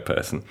shooter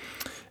person.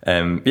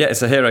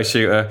 It's a hero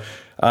shooter.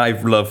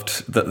 I've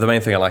loved the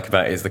main thing I like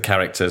about it is the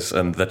characters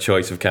and the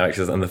choice of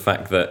characters and the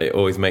fact that it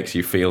always makes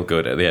you feel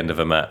good at the end of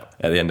a map,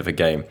 at the end of a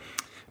game.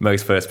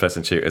 Most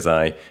first-person shooters,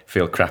 I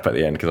feel crap at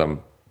the end because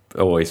I'm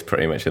always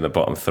pretty much in the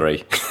bottom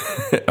three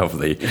of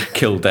the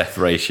kill-death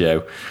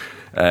ratio.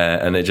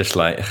 And it just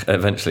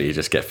eventually you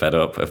just get fed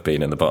up of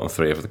being in the bottom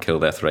three of the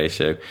kill-death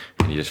ratio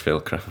and you just feel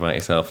crap about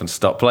yourself and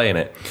stop playing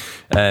it.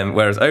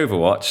 Whereas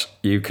Overwatch,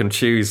 you can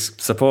choose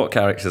support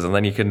characters and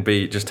then you can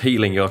be just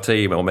healing your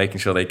team or making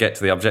sure they get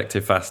to the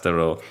objective faster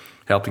or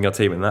helping your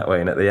team in that way.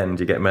 And at the end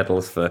you get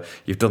medals for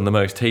you've done the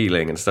most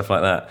healing and stuff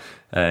like that,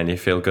 and you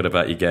feel good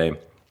about your game.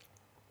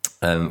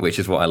 Which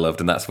is what I loved,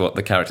 and that's what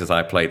the characters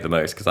I played the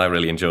most, because I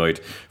really enjoyed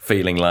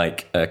feeling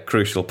like a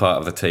crucial part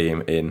of the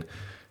team in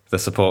the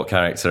support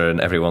character,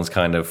 and everyone's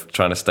kind of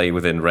trying to stay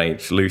within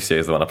range. Lucia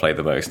is the one I played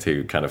the most,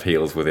 who kind of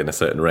heals within a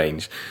certain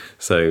range.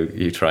 So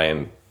you try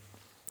and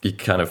you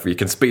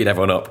can speed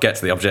everyone up, get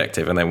to the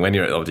objective, and then when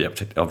you're at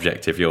the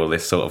objective, you're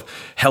this sort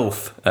of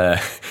health,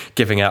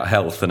 giving out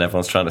health, and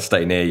everyone's trying to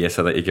stay near you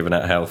so that you're giving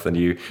out health, and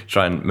you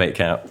try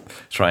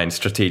and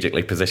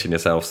strategically position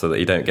yourself so that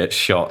you don't get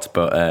shot,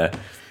 but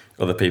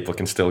other people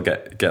can still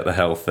get the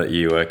health that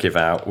you give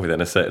out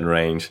within a certain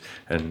range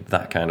and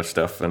that kind of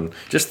stuff. And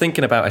just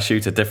thinking about a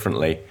shooter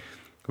differently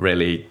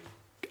really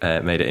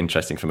made it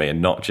interesting for me,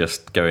 and not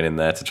just going in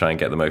there to try and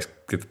get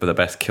the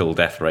best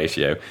kill-death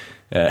ratio.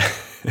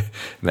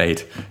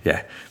 Made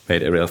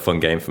it a real fun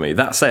game for me.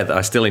 That said,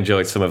 I still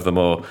enjoyed some of the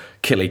more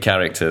killy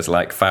characters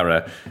like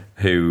Pharah,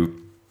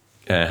 who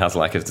has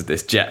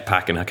this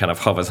jetpack and kind of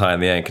hovers high in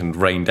the air and can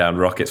rain down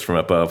rockets from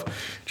above.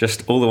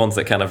 Just all the ones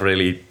that kind of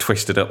really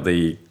twisted up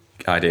the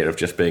idea of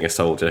just being a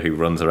soldier who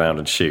runs around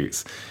and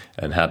shoots,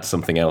 and had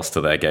something else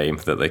to their game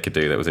that they could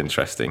do that was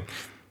interesting.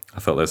 I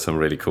thought there's some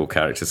really cool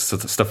characters.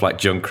 Stuff like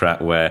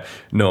Junkrat, where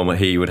normally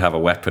he would have a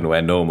weapon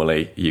where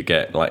normally you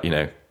get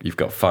you've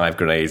got 5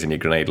 grenades in your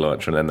grenade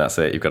launcher and then that's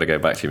it. You've got to go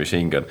back to your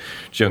machine gun.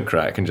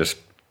 Junkrat can just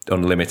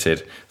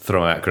unlimited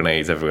throw out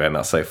grenades everywhere, and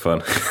that's so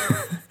fun.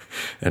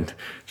 And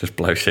just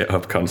blow shit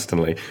up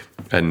constantly.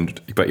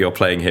 But you're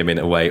playing him in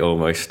a way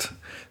almost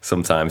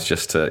sometimes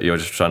you're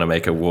just trying to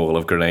make a wall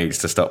of grenades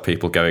to stop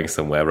people going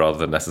somewhere rather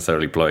than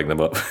necessarily blowing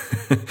them up.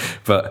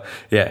 But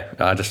yeah,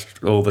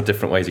 all the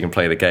different ways you can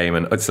play the game,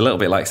 and it's a little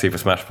bit like Super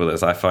Smash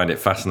Bros. I find it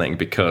fascinating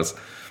because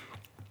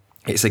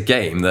it's a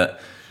game that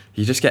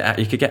you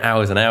could get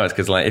hours and hours,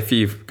 because if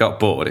you've got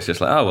bored, it's just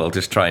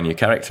just try a new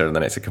character, and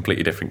then it's a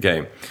completely different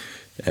game.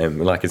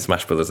 Like in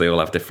Smash Brothers, they all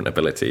have different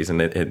abilities,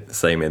 and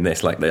same in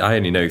this. I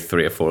only know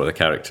 3 or 4 of the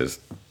characters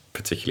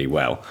particularly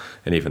well,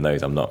 and even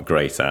those I'm not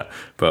great at,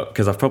 but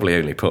because I've probably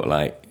only put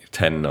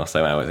 10 or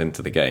so hours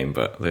into the game,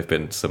 but they've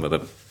been some of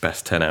the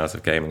best 10 hours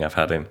of gaming I've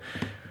had in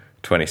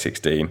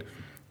 2016.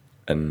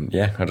 And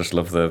yeah, I just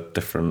love the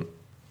different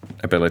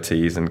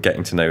abilities and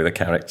getting to know the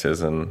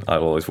characters, and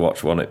I'll always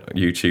watch one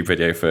YouTube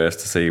video first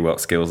to see what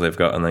skills they've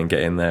got, and then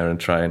get in there and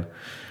try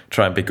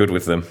and be good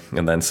with them.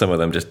 And then some of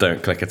them just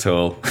don't click at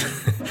all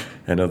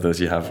and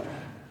others you have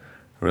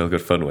real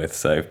good fun with.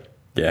 So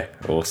yeah,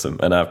 awesome.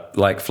 And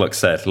like Flux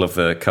said, love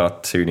the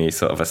cartoony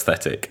sort of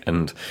aesthetic,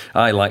 and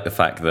I like the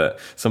fact that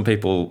some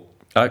people,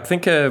 I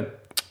think a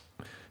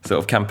sort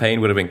of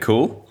campaign would have been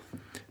cool,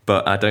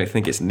 but I don't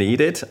think it's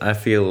needed. I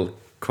feel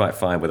quite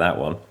fine without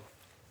one,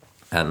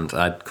 and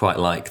I'd quite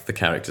like the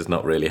characters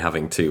not really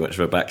having too much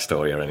of a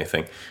backstory or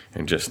anything,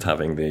 and just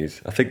having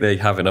these. I think they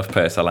have enough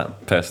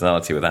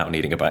personality without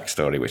needing a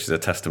backstory, which is a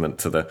testament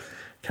to the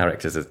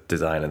characters'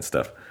 design and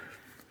stuff.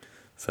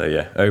 So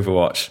yeah,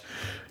 Overwatch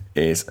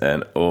is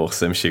an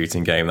awesome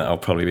shooting game that I'll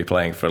probably be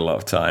playing for a lot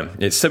of time.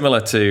 It's similar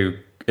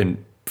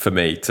for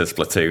me to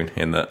Splatoon,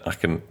 in that I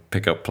can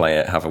pick up, play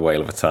it, have a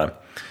whale of a time,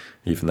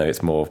 even though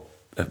it's more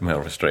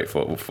of a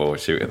straightforward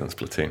shooter than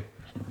Splatoon.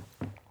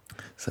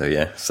 So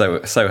yeah, so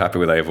happy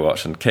with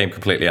Overwatch, and came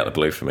completely out of the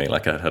blue for me.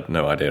 Like, I had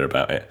no idea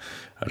about it.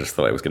 I just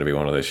thought it was going to be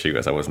one of those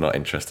shooters I was not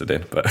interested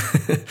in, but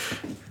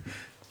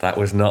that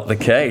was not the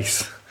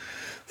case.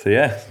 So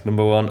yeah,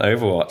 number 1,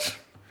 Overwatch.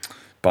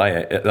 Buy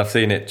it. I've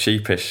seen it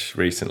cheapish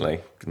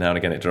recently. Now and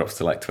again it drops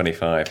to like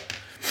 25.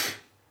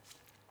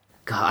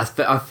 God,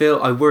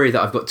 I worry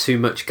that I've got too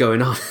much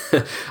going on.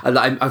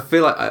 I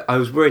feel like I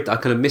was worried that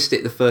I kind of missed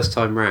it the first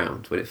time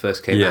round when it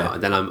first came out,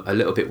 and then I'm a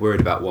little bit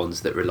worried about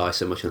ones that rely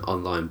so much on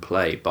online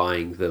play,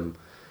 buying them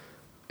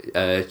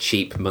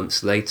cheap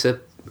months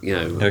later. You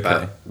know,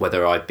 about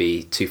whether I'd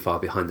be too far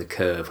behind the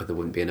curve, whether there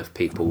wouldn't be enough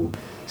people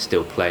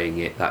still playing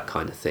it, that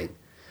kind of thing.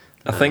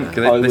 I think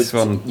this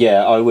one...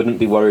 Yeah, I wouldn't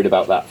be worried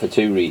about that for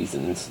 2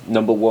 reasons.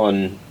 Number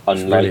one,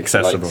 unlike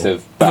the likes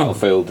of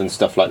Battlefield and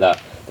stuff like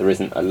that, there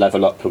isn't a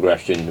level up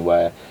progression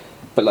where...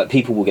 But like,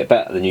 people will get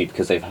better than you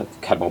because they've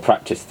had more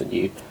practice than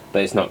you,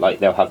 but it's not like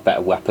they'll have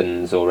better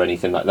weapons or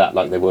anything like that,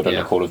 like they would on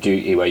a Call of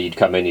Duty, where you'd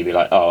come in and you'd be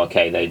like, oh,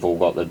 okay, they've all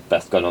got the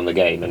best gun on the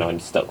game and I'm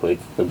stuck with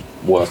the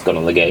worst gun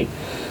on the game.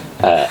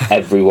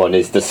 Everyone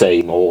is the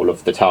same all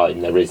of the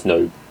time. There is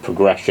no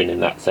progression in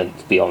that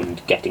sense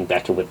beyond getting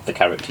better with the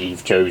character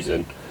you've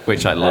chosen,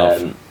 which I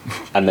love.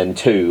 And then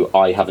 2,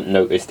 I haven't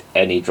noticed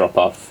any drop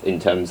off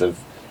in terms of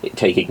it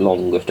taking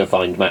longer to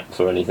find maps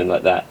or anything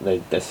like that.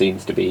 There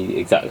seems to be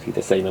exactly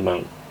the same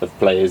amount of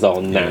players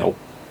on now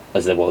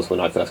as there was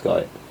when I first got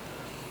it.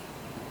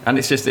 And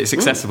it's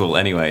accessible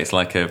anyway. It's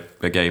like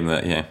a game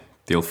that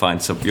you'll find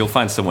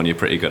someone you're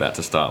pretty good at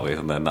to start with,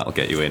 and then that'll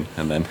get you in,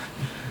 and then.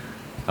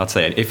 I'd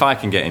say if I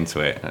can get into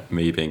it,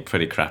 me being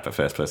pretty crap at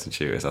first-person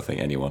shooters, I think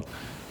anyone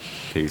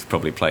who's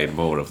probably played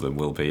more of them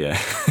will be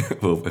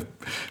will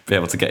be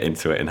able to get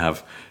into it and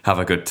have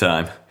a good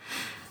time.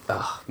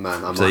 Oh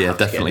man, I might have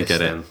definitely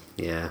get it.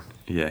 Yeah,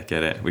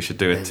 get it. We should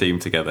do a team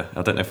together.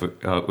 I don't know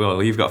if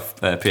well, you've got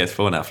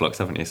PS4 now, Flux,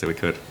 haven't you? So we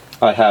could.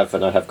 I have,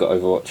 and I have got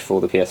Overwatch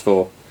for the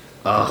PS4.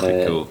 Oh,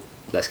 cool.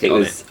 Let's get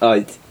on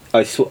it.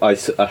 I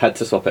had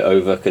to swap it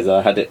over because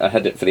I had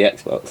it for the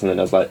Xbox, and then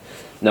I was like,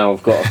 now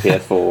I've got a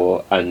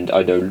PS4, and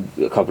I know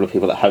a couple of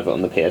people that have it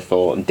on the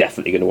PS4. I'm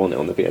definitely going to want it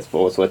on the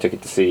PS4, so I took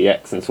it to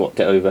CEX and swapped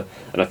it over,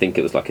 and I think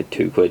it was like a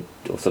 £2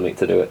 or something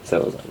to do it. So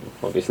I was like,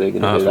 obviously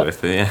going to do that.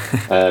 Worth it,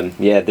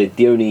 yeah.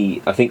 The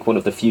only, I think one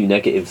of the few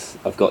negatives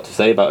I've got to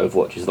say about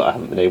Overwatch is that I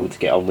haven't been able to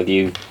get on with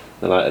you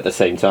at the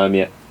same time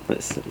yet.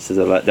 This is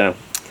a letdown.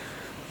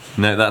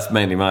 No, that's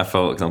mainly my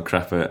fault because I'm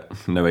crap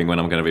at knowing when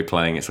I'm going to be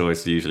playing. It's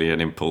always usually an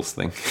impulse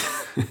thing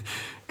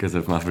because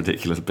of my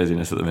ridiculous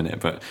busyness at the minute.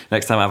 But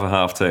next time I have a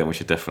half term, we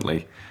should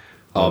definitely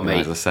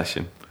organise a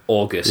session.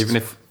 August. Even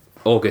if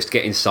August,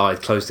 get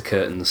inside, close the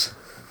curtains.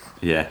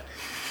 Yeah.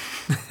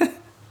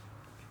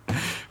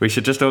 We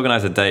should just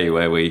organise a day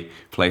where we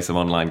play some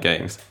online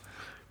games.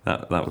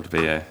 That would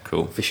be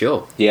cool. For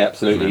sure. Yeah,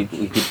 absolutely.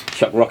 We could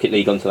chuck Rocket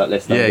League onto that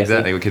list. Yeah,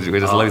 exactly.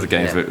 There's loads of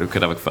games we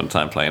could have a fun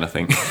time playing, I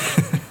think.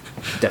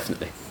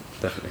 Definitely.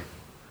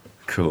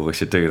 Cool, we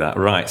should do that.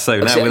 Right, so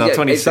now with our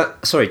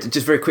 26... Sorry,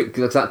 just very quick,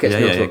 because that gets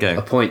me to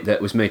a point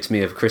that was made to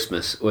me over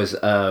Christmas, was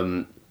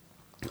I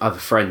have a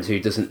friend who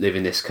doesn't live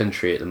in this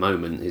country at the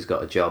moment, who's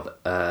got a job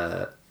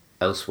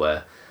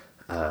elsewhere.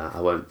 I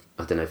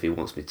don't know if he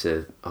wants me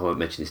to... I won't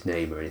mention his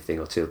name or anything,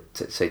 or to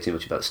say too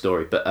much about the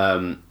story, but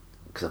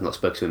because I've not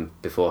spoken to him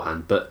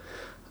beforehand, but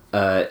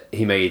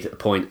he made a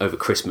point over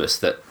Christmas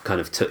that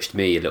kind of touched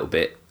me a little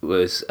bit,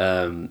 was...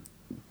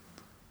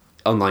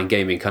 online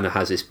gaming kind of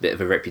has this bit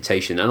of a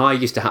reputation, and I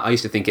used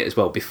to think it as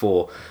well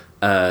before,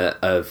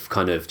 of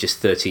kind of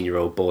just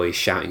 13-year-old boys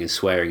shouting and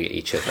swearing at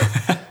each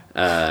other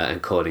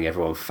and calling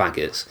everyone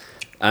faggots.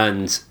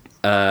 And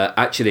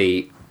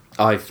actually,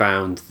 I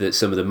found that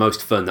some of the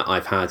most fun that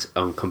I've had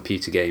on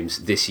computer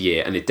games this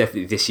year, and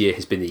this year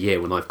has been the year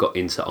when I've got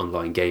into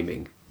online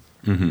gaming.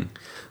 Mm-hmm.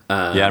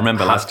 I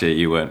remember last year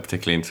you weren't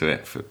particularly into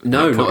it.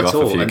 No, not at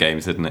all. A few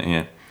games, didn't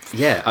it?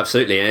 Yeah,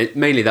 absolutely. And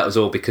mainly that was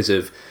all because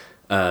of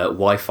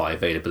Wi-Fi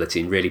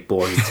availability and really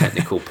boring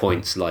technical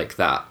points like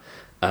that.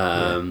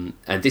 And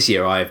this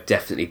year I have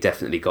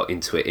definitely got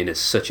into it in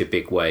such a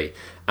big way,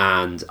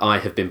 and I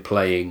have been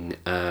playing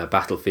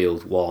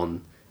Battlefield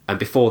 1, and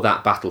before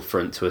that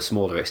Battlefront to a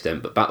smaller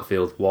extent, but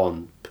Battlefield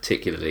 1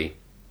 particularly,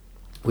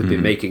 we've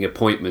been making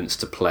appointments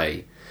to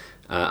play.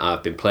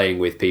 I've been playing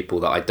with people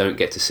that I don't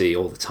get to see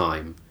all the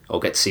time, or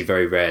get to see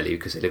very rarely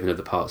because they live in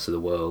other parts of the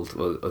world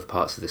or other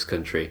parts of this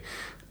country.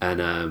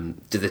 And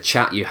the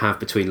chat you have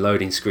between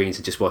loading screens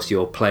and just whilst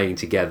you're playing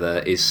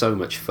together is so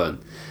much fun.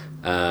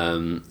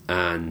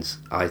 And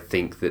I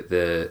think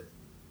that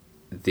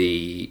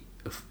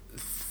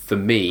for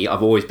me,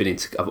 I've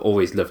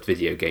always loved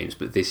video games,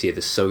 but this year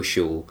the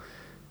social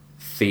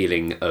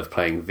feeling of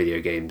playing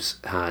video games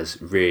has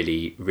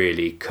really,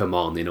 really come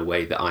on in a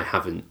way that I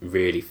haven't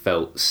really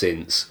felt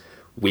since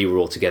we were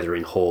all together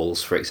in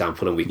halls, for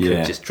example, and we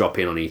could just drop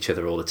in on each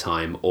other all the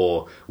time,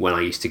 or when I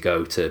used to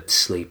go to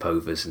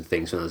sleepovers and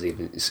things when I was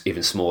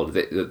even smaller.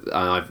 The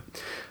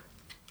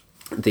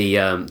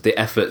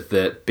effort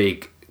that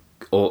big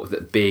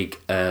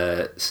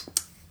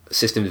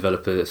system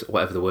developers,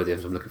 whatever the word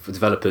is I'm looking for,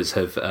 developers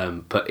have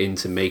put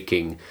into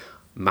making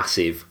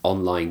massive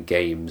online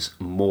games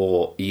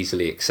more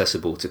easily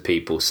accessible to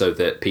people, so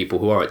that people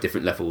who are at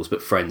different levels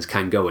but friends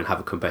can go and have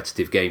a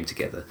competitive game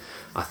together,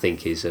 I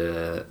think is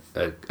a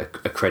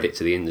credit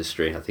to the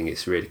industry. I think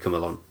it's really come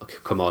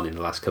on in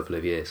the last couple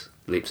of years,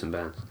 leaps and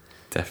bounds.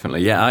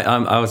 Definitely, yeah.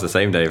 I was the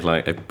same, Dave.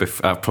 Like,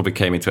 I probably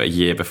came into it a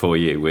year before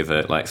you with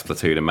like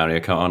Splatoon and Mario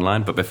Kart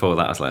Online. But before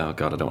that, I was like, oh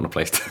god, I don't want to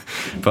play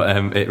stuff. But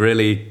it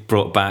really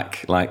brought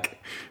back, like,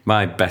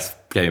 my best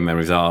gaming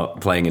memories are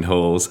playing in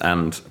halls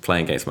and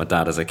playing against my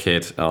dad as a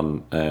kid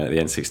on the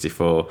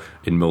N64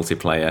 in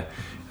multiplayer,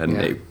 and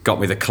it got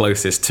me the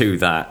closest to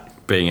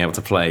that, being able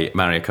to play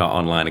Mario Kart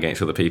Online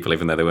against other people,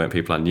 even though they weren't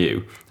people I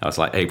knew. I was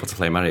like able to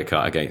play Mario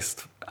Kart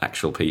against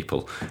actual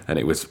people, and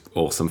it was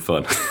awesome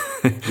fun.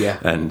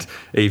 And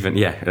even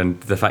and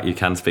the fact you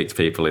can speak to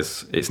people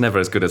it's never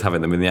as good as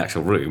having them in the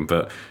actual room,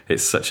 but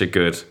it's such a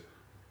good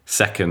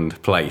second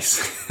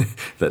place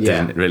that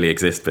didn't really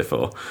exist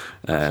before.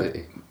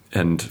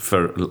 And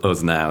for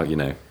us now, you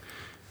know,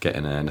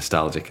 getting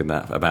nostalgic in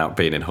that about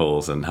being in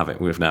halls and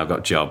we've now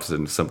got jobs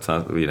and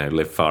sometimes, you know,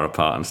 live far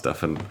apart and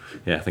stuff, and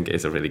I think it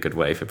is a really good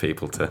way for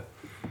people to,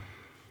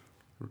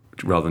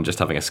 rather than just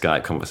having a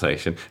Skype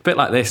conversation, a bit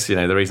like this. You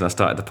know, the reason I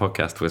started the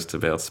podcast was to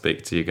be able to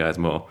speak to you guys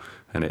more,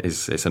 and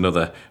it's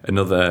another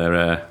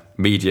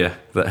media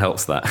that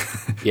helps that.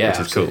 Which is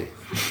absolutely.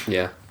 Cool.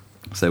 Yeah.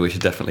 So we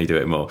should definitely do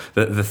it more.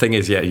 The thing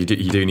is, you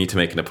do need to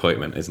make an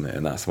appointment, isn't it?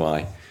 And that's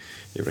why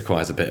it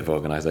requires a bit of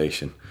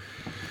organisation.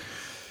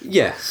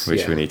 Yes.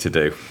 Which we need to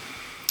do.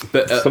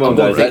 But come on,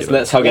 guys,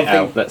 let's hug it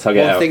out. Let's hug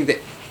it out.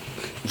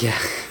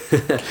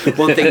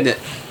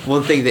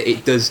 One thing that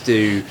it does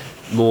do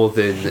more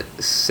than,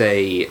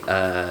 say,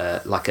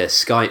 like a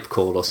Skype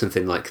call or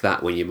something like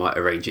that, when you might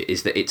arrange it,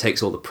 is that it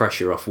takes all the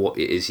pressure off what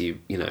it is you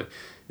know.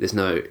 There's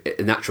no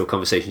a natural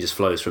conversation, just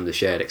flows from the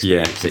shared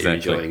experience that you're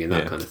enjoying and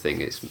that kind of thing.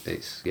 It's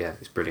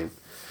brilliant.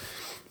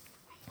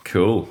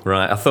 Cool.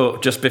 Right. I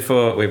thought just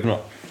before it's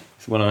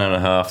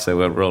 1.5, so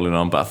we're rolling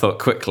on. But I thought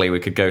quickly we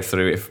could go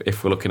through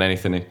if we're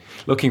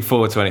looking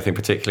forward to anything,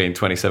 particularly in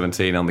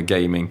 2017 on the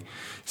gaming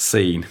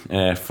scene.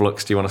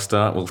 Flux, do you want to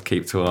start? We'll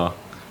keep to our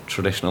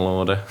traditional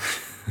order.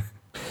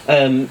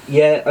 I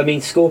mean,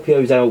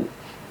 Scorpio's out.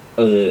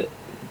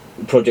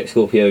 Project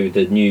Scorpio,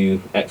 the new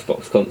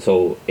Xbox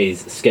console,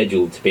 is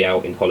scheduled to be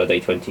out in holiday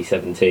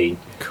 2017.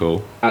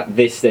 Cool. At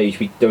this stage,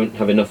 we don't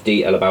have enough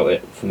detail about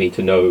it for me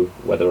to know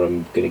whether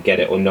I'm going to get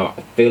it or not.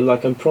 I feel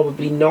like I'm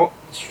probably not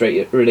straight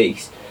at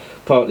release,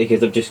 partly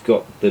because I've just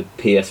got the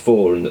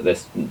PS4, and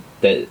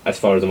that as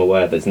far as I'm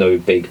aware, there's no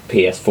big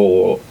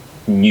PS4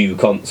 new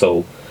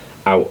console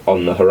out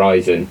on the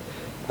horizon.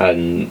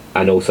 And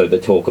also the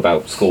talk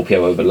about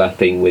Scorpio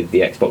overlapping with the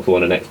Xbox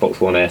One and Xbox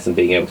One S and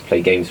being able to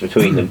play games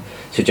between them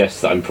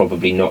suggests that I'm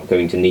probably not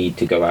going to need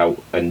to go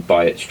out and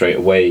buy it straight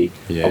away.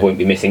 I won't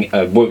be missing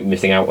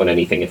out on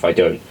anything if I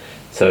don't.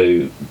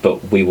 So,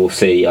 but we will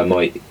see. I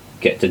might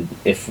get to,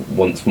 if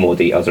once more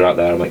details are out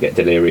there, I might get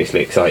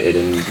deliriously excited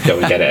and go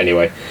and get it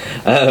anyway.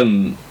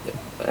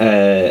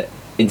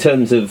 In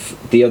terms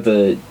of the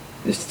other,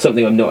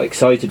 something I'm not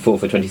excited for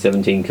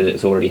 2017 because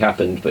it's already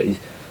happened, but is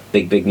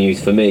big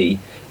news for me,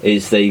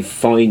 is they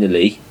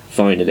finally,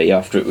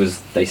 after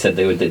they said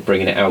they were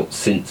bringing it out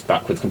since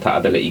backwards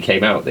compatibility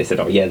came out, they said,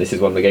 oh yeah, this is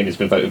one of the games that's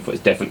been voted for,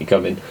 it's definitely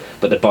coming.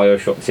 But the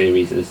BioShock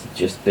series has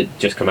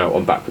just come out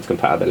on backwards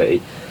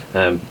compatibility.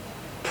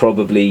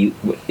 Probably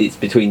it's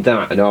between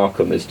that and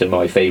Arkham as to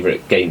my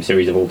favourite game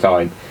series of all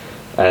time.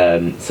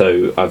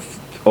 So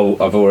I've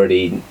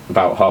already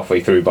about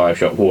halfway through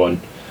BioShock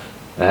 1.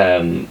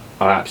 I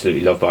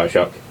absolutely love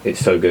BioShock. It's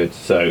so good.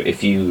 So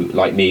if you,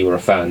 like me, were a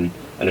fan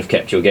and have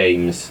kept your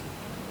games,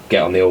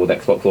 get on the old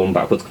Xbox One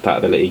backwards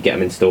compatibility, get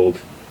them installed,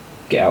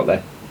 get out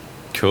there.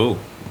 Cool.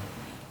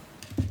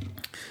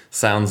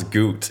 Sounds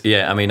good.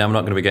 Yeah, I mean, I'm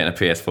not going to be getting a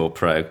PS4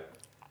 Pro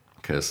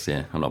because,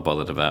 I'm not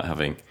bothered about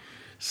having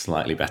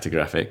slightly better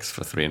graphics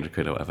for 300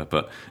 quid or whatever.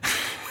 But,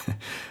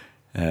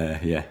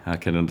 I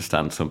can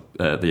understand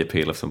the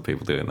appeal of some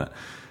people doing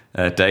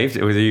that. Dave,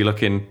 were you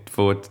looking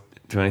forward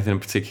to anything in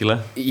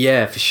particular?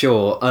 Yeah, for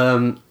sure.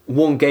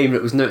 One game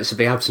that was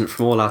noticeably absent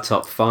from all our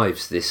top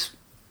fives this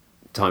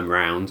time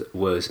round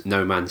was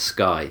No Man's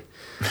Sky,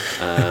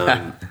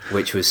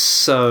 which was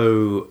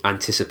so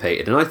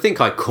anticipated, and I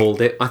think I called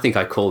it. I think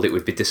I called it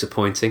would be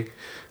disappointing.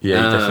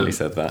 Yeah, you definitely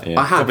said that.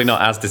 Yeah, probably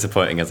not as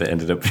disappointing as it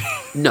ended up.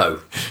 No,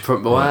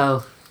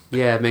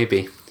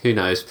 maybe. Who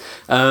knows?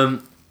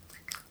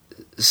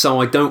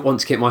 So I don't want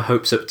to get my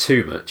hopes up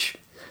too much.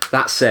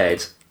 That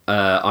said,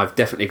 I've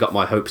definitely got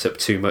my hopes up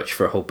too much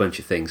for a whole bunch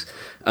of things.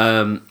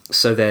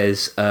 So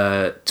there's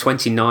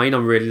 29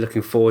 I'm really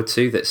looking forward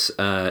to. That's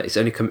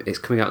it's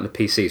coming out on the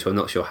PC, so I'm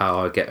not sure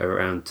how I'll get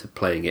around to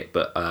playing it,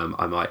 but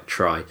I might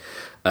try.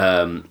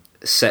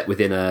 Set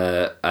within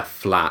a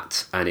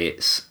flat, and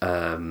it's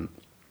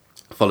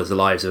follows the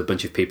lives of a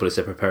bunch of people as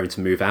they're preparing to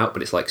move out,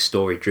 but it's like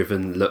story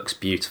driven, looks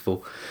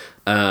beautiful.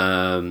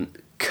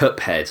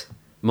 Cuphead,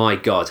 my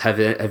God,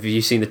 have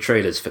you seen the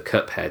trailers for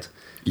Cuphead?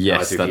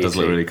 Yes, Either that of does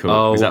you look two. really cool.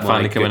 Oh, Is that my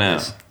finally coming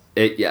goodness. out?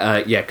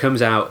 It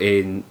comes out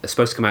it's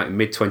supposed to come out in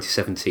mid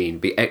 2017.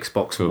 Be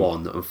Xbox Cool.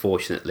 One,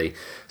 unfortunately.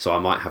 So I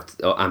might have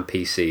to, and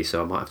PC.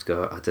 So I might have to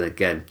go. I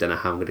don't know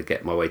how I'm going to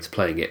get my way to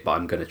playing it, but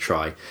I'm going to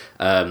try.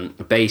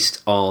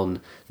 Based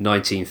on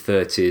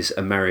 1930s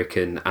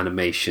American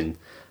animation,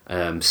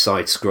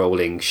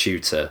 side-scrolling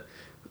shooter,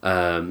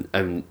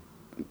 and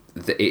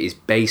it is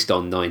based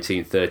on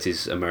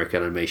 1930s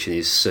American animation.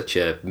 Is such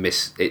a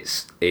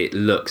it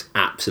looks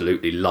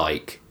absolutely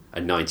like a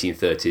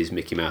 1930s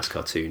Mickey Mouse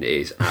cartoon. It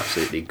is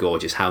absolutely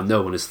gorgeous. How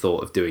no one has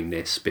thought of doing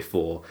this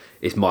before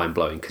is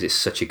mind-blowing because it's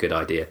such a good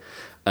idea.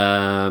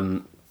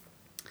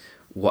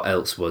 What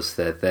else was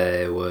there?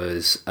 There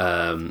was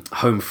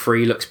Home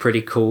Free looks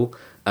pretty cool.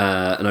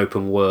 An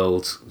open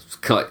world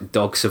kind of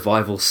dog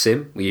survival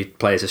sim where you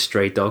play as a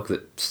stray dog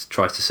that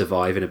tries to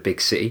survive in a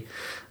big city.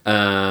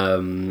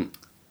 There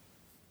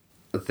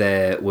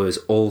was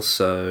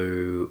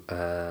also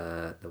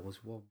there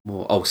was one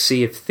more. Oh,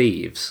 Sea of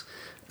Thieves.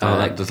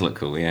 That does look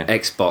cool, yeah.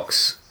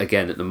 Xbox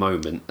again at the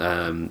moment.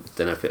 Don't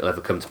know if it'll ever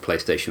come to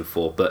PlayStation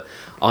 4, but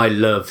I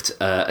loved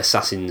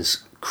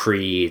Assassin's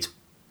Creed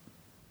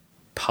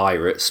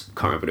Pirates.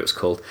 Can't remember what it was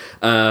called.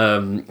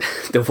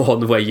 The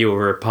one where you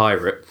were a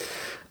pirate,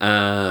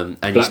 and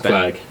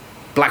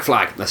Black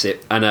Flag. That's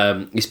it.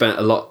 And you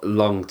spent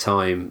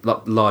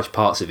large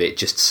parts of it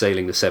just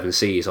sailing the seven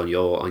seas on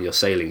your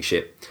sailing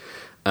ship.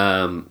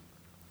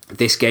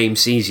 This game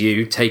sees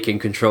you taking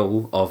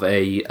control of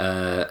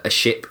a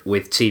ship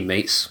with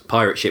teammates,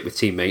 pirate ship with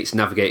teammates,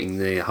 navigating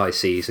the high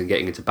seas and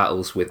getting into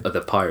battles with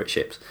other pirate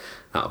ships.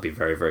 That'll be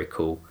very, very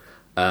cool.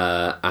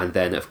 And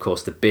then, of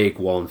course, the big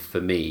one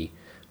for me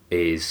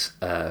is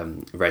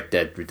Red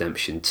Dead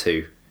Redemption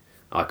 2.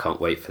 I can't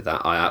wait for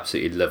that. I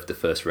absolutely loved the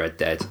first Red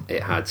Dead.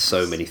 It had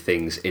so many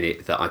things in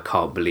it that I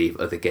can't believe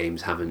other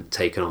games haven't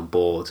taken on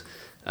board.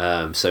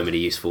 So many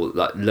useful,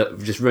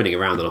 just running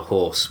around on a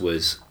horse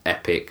was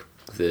epic.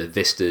 The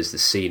vistas, the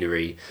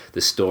scenery,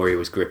 the story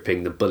was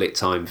gripping. The bullet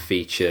time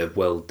feature,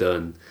 well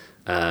done.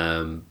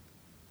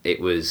 It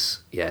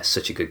was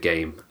such a good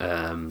game.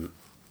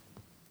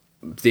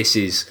 This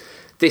is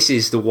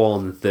the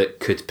one that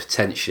could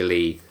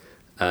potentially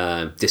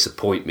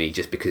disappoint me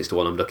just because it's the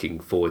one I'm looking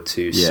forward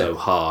to so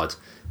hard.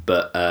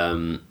 But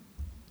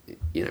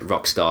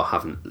Rockstar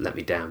haven't let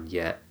me down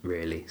yet,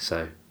 really.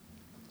 So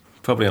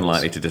probably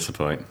unlikely to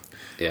disappoint.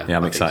 Yeah,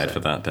 I'm excited for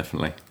that,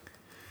 definitely.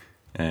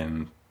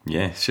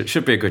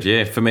 Should be a good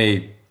year. For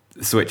me,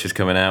 the Switch is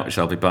coming out, which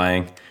I'll be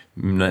buying.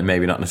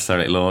 Maybe not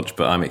necessarily at launch,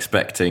 but I'm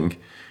expecting...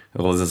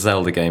 Well, there's a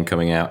Zelda game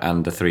coming out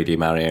and a 3D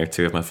Mario,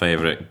 two of my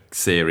favourite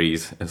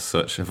series as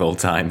such of all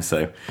time.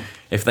 So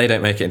if they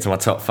don't make it into my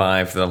top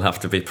 5, they'll have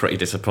to be pretty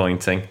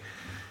disappointing.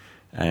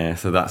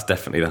 So that's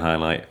definitely the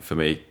highlight for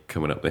me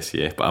coming up this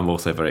year. But I'm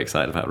also very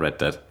excited about Red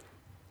Dead.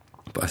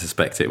 But I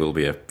suspect it will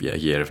be a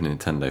year of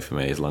Nintendo for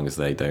me, as long as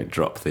they don't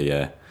drop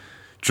the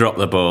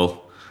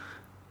ball.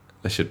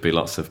 There should be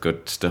lots of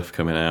good stuff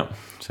coming out,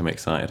 which I'm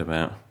excited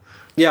about.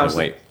 Yeah,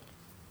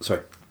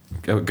 Sorry.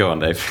 Go on,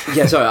 Dave.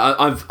 Yeah, sorry.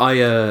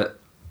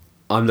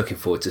 I'm looking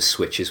forward to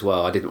Switch as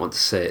well. I didn't want to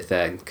say it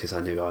then because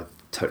I knew I'd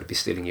totally be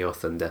stealing your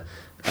thunder.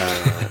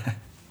 I'm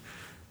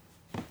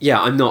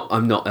not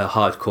a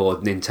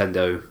hardcore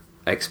Nintendo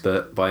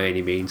expert by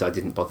any means. I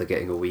didn't bother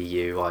getting a Wii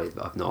U.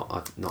 I've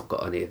not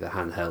got any of the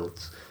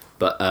handhelds.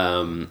 But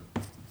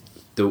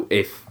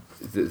if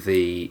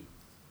the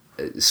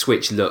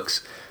Switch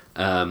looks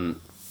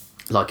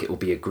like it will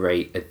be a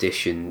great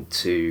addition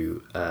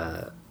to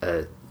a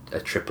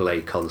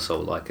AAA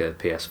console like a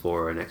PS4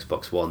 or an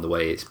Xbox One, the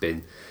way it's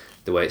been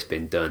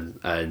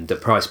done, and the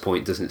price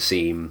point doesn't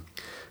seem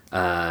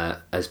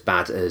as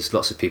bad as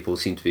lots of people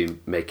seem to be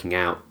making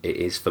out. It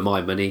is for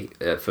my money,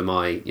 for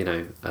my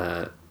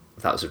that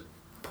was a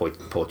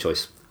poor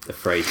choice of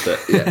phrase, but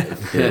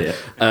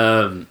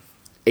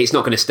it's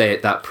not going to stay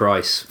at that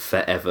price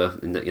forever.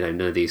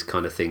 None of these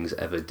kind of things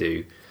ever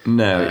do.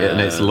 No,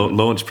 and its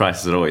launch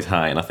prices are always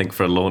high, and I think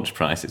for a launch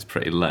price, it's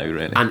pretty low,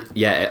 really. And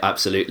yeah,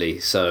 absolutely.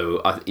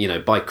 So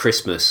by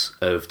Christmas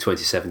of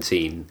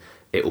 2017,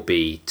 it will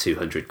be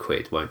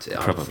 £200, won't it?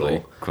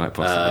 Probably, quite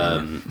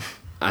possibly.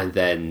 And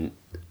then,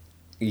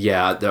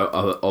 there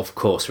are, of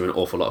course, are an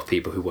awful lot of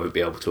people who won't be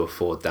able to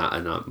afford that,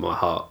 and my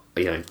heart,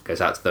 goes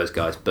out to those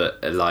guys. But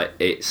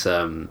it's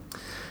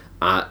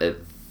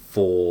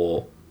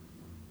for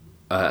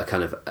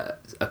kind of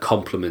a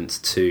complement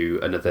to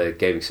another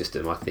gaming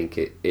system. I think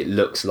it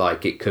looks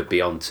like it could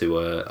be onto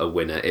a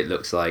winner. It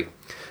looks like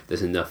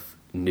there's enough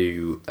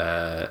new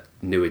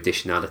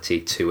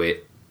additionality to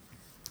it,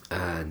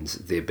 and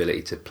the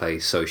ability to play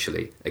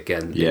socially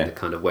again in the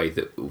kind of way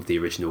that the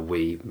original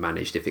Wii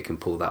managed. If it can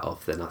pull that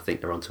off, then I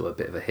think they're onto a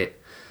bit of a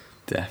hit.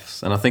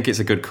 Defs. And I think it's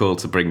a good call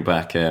to bring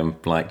back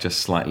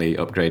just slightly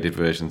upgraded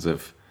versions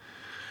of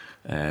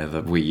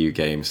the Wii U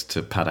games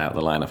to pad out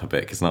the lineup a bit,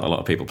 because not a lot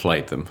of people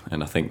played them,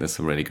 and I think there's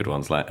some really good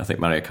ones. Like I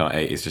think Mario Kart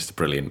 8 is just a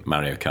brilliant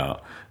Mario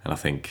Kart, and I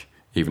think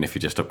even if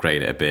you just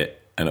upgrade it a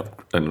bit,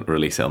 and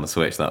release it on the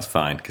Switch, that's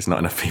fine, because not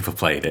enough people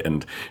played it,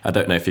 and I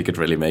don't know if you could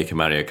really make a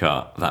Mario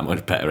Kart that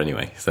much better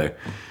anyway. So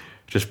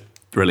just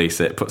release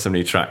it, put some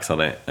new tracks on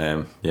it,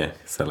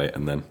 sell it,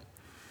 and then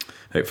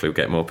hopefully we'll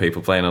get more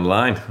people playing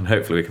online, and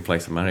hopefully we can play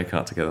some Mario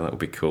Kart together. That would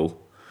be cool.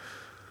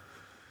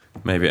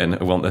 Maybe, and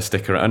I want the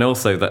sticker. And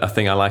also, the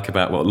thing I like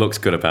about what looks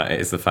good about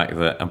it is the fact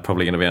that I'm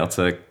probably going to be able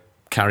to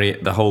carry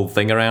the whole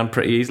thing around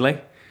pretty easily.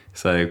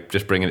 So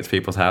just bringing it to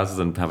people's houses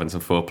and having some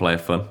 4-player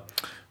fun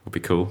would be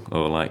cool.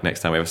 Or like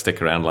next time we have a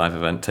stick around live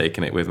event,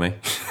 taking it with me.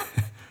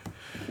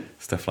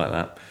 Stuff like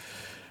that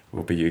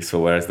will be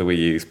useful. Whereas the Wii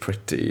U is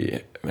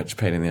pretty much a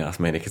pain in the ass,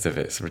 mainly because of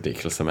its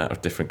ridiculous amount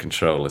of different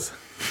controllers,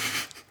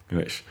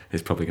 which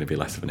is probably going to be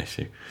less of an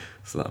issue.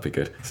 So that'll be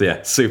good. So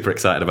yeah, super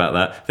excited about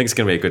that. I think it's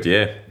going to be a good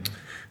year.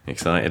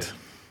 Excited.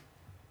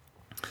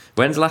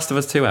 When's Last of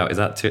Us 2 out? Is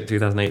that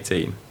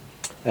 2018?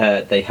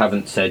 They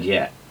haven't said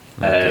yet.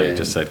 Okay,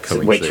 just said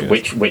coming soon.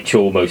 Which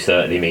almost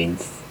certainly means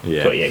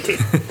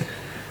 2018.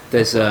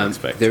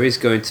 There is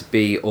going to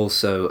be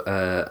also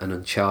an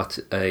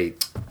Uncharted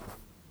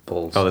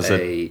there's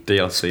a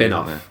DLC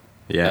spin-off.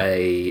 Yeah.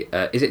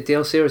 Is it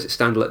DLC or is it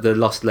standalone? The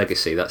Lost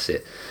Legacy. That's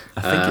it.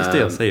 I think it's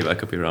DLC, but I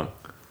could be wrong.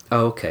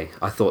 Oh, okay.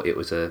 I thought it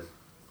was a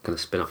kind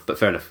of spin-off, but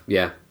fair enough.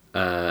 Yeah.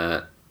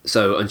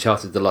 So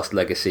Uncharted: The Lost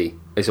Legacy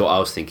is what I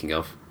was thinking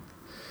of,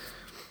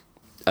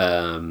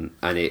 and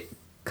it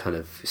kind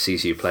of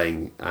sees you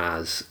playing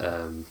as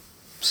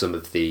some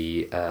of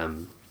the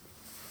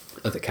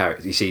other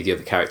characters. You see the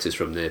other characters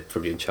from the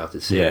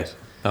Uncharted series. Yeah,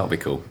 that'll be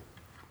cool.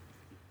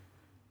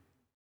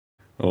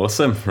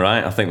 Awesome.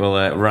 Right, I think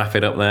we'll wrap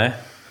it up there.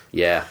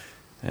 Yeah.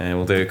 And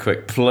we'll do a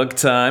quick plug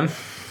time.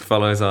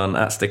 Follow us on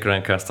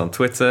 @StickAroundCast on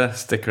Twitter,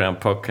 Stick Around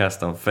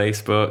Podcast on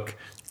Facebook.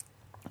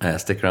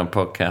 Stick Around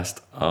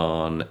Podcast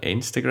on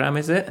Instagram,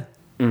 is it?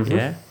 Mm-hmm.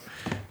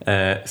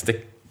 Yeah.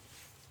 Stick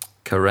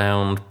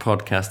Around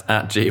Podcast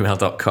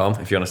 @gmail.com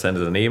if you want to send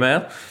us an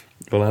email.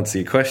 We'll answer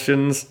your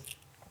questions.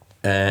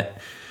 What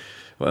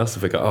else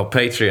have we got? Oh,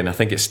 Patreon. I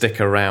think it's Stick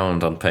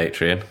Around on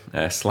Patreon.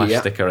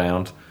 / Stick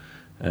Around.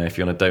 If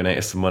you want to donate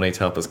us some money to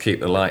help us keep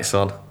the lights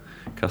on.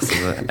 Costs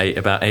us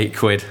about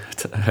 £8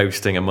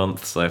 hosting a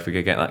month. So if we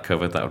could get that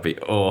covered, that would be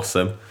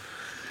awesome.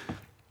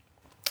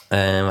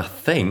 I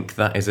think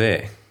that is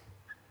it.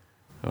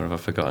 Or have I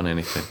forgotten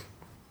anything?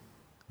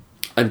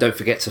 And don't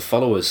forget to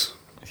follow us.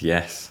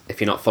 Yes.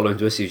 If you're not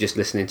following us, you're just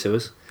listening to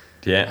us.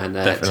 Yeah, and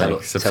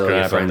definitely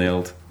subscribe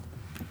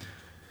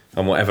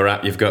on whatever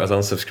app you've got us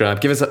on.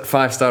 Subscribe. Give us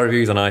 5-star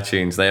reviews on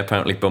iTunes. They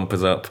apparently bump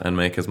us up and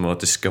make us more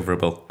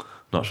discoverable.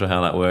 Not sure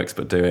how that works,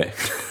 but do it.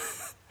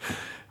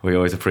 We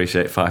always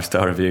appreciate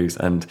 5-star reviews.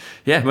 And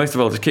yeah, most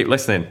of all, just keep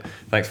listening.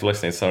 Thanks for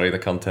listening. Sorry, the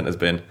content has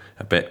been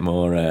a bit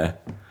more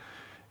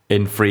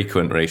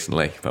infrequent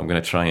recently, but I'm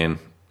going to try and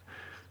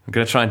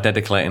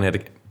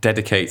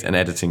dedicate an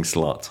editing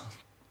slot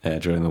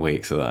during the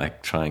week so that I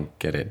try and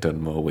get it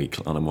done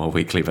on a more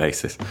weekly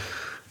basis.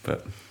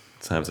 But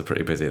times are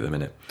pretty busy at the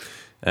minute.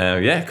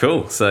 Yeah,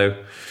 cool.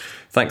 So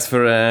thanks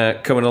for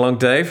coming along,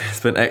 Dave.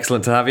 It's been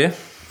excellent to have you.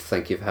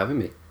 Thank you for having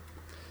me.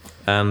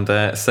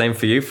 And same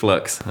for you,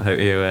 Flux. I hope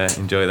you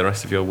enjoy the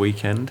rest of your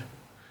weekend.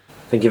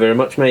 Thank you very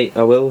much, mate.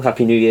 I will.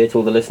 Happy New Year to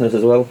all the listeners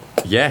as well.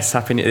 Yes,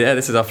 Happy New Year. Yeah,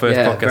 this is our first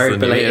podcast of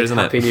the New Year, isn't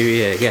it? Happy New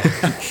Year,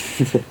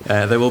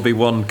 yeah. There will be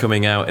one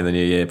coming out in the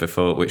New Year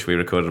before, which we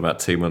recorded about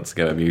 2 months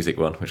ago, a music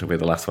one, which will be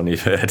the last one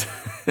you've heard.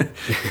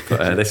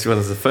 But this one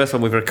is the first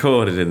one we've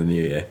recorded in the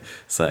New Year.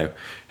 So,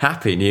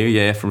 Happy New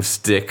Year from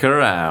Stick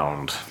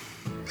Around.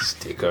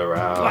 Stick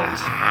around.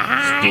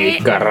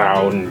 Stick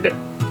around.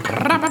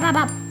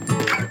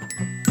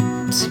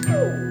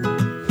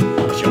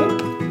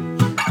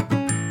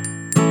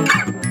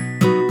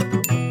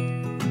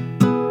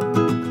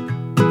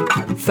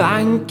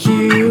 Thank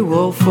you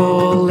all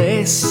for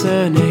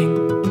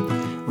listening.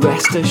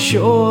 Rest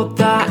assured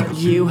that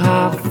you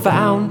have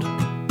found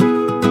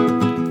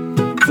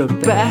the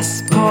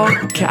best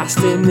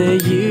podcast in the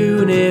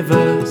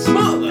universe.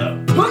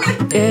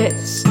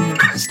 It's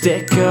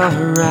Stick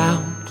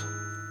Around.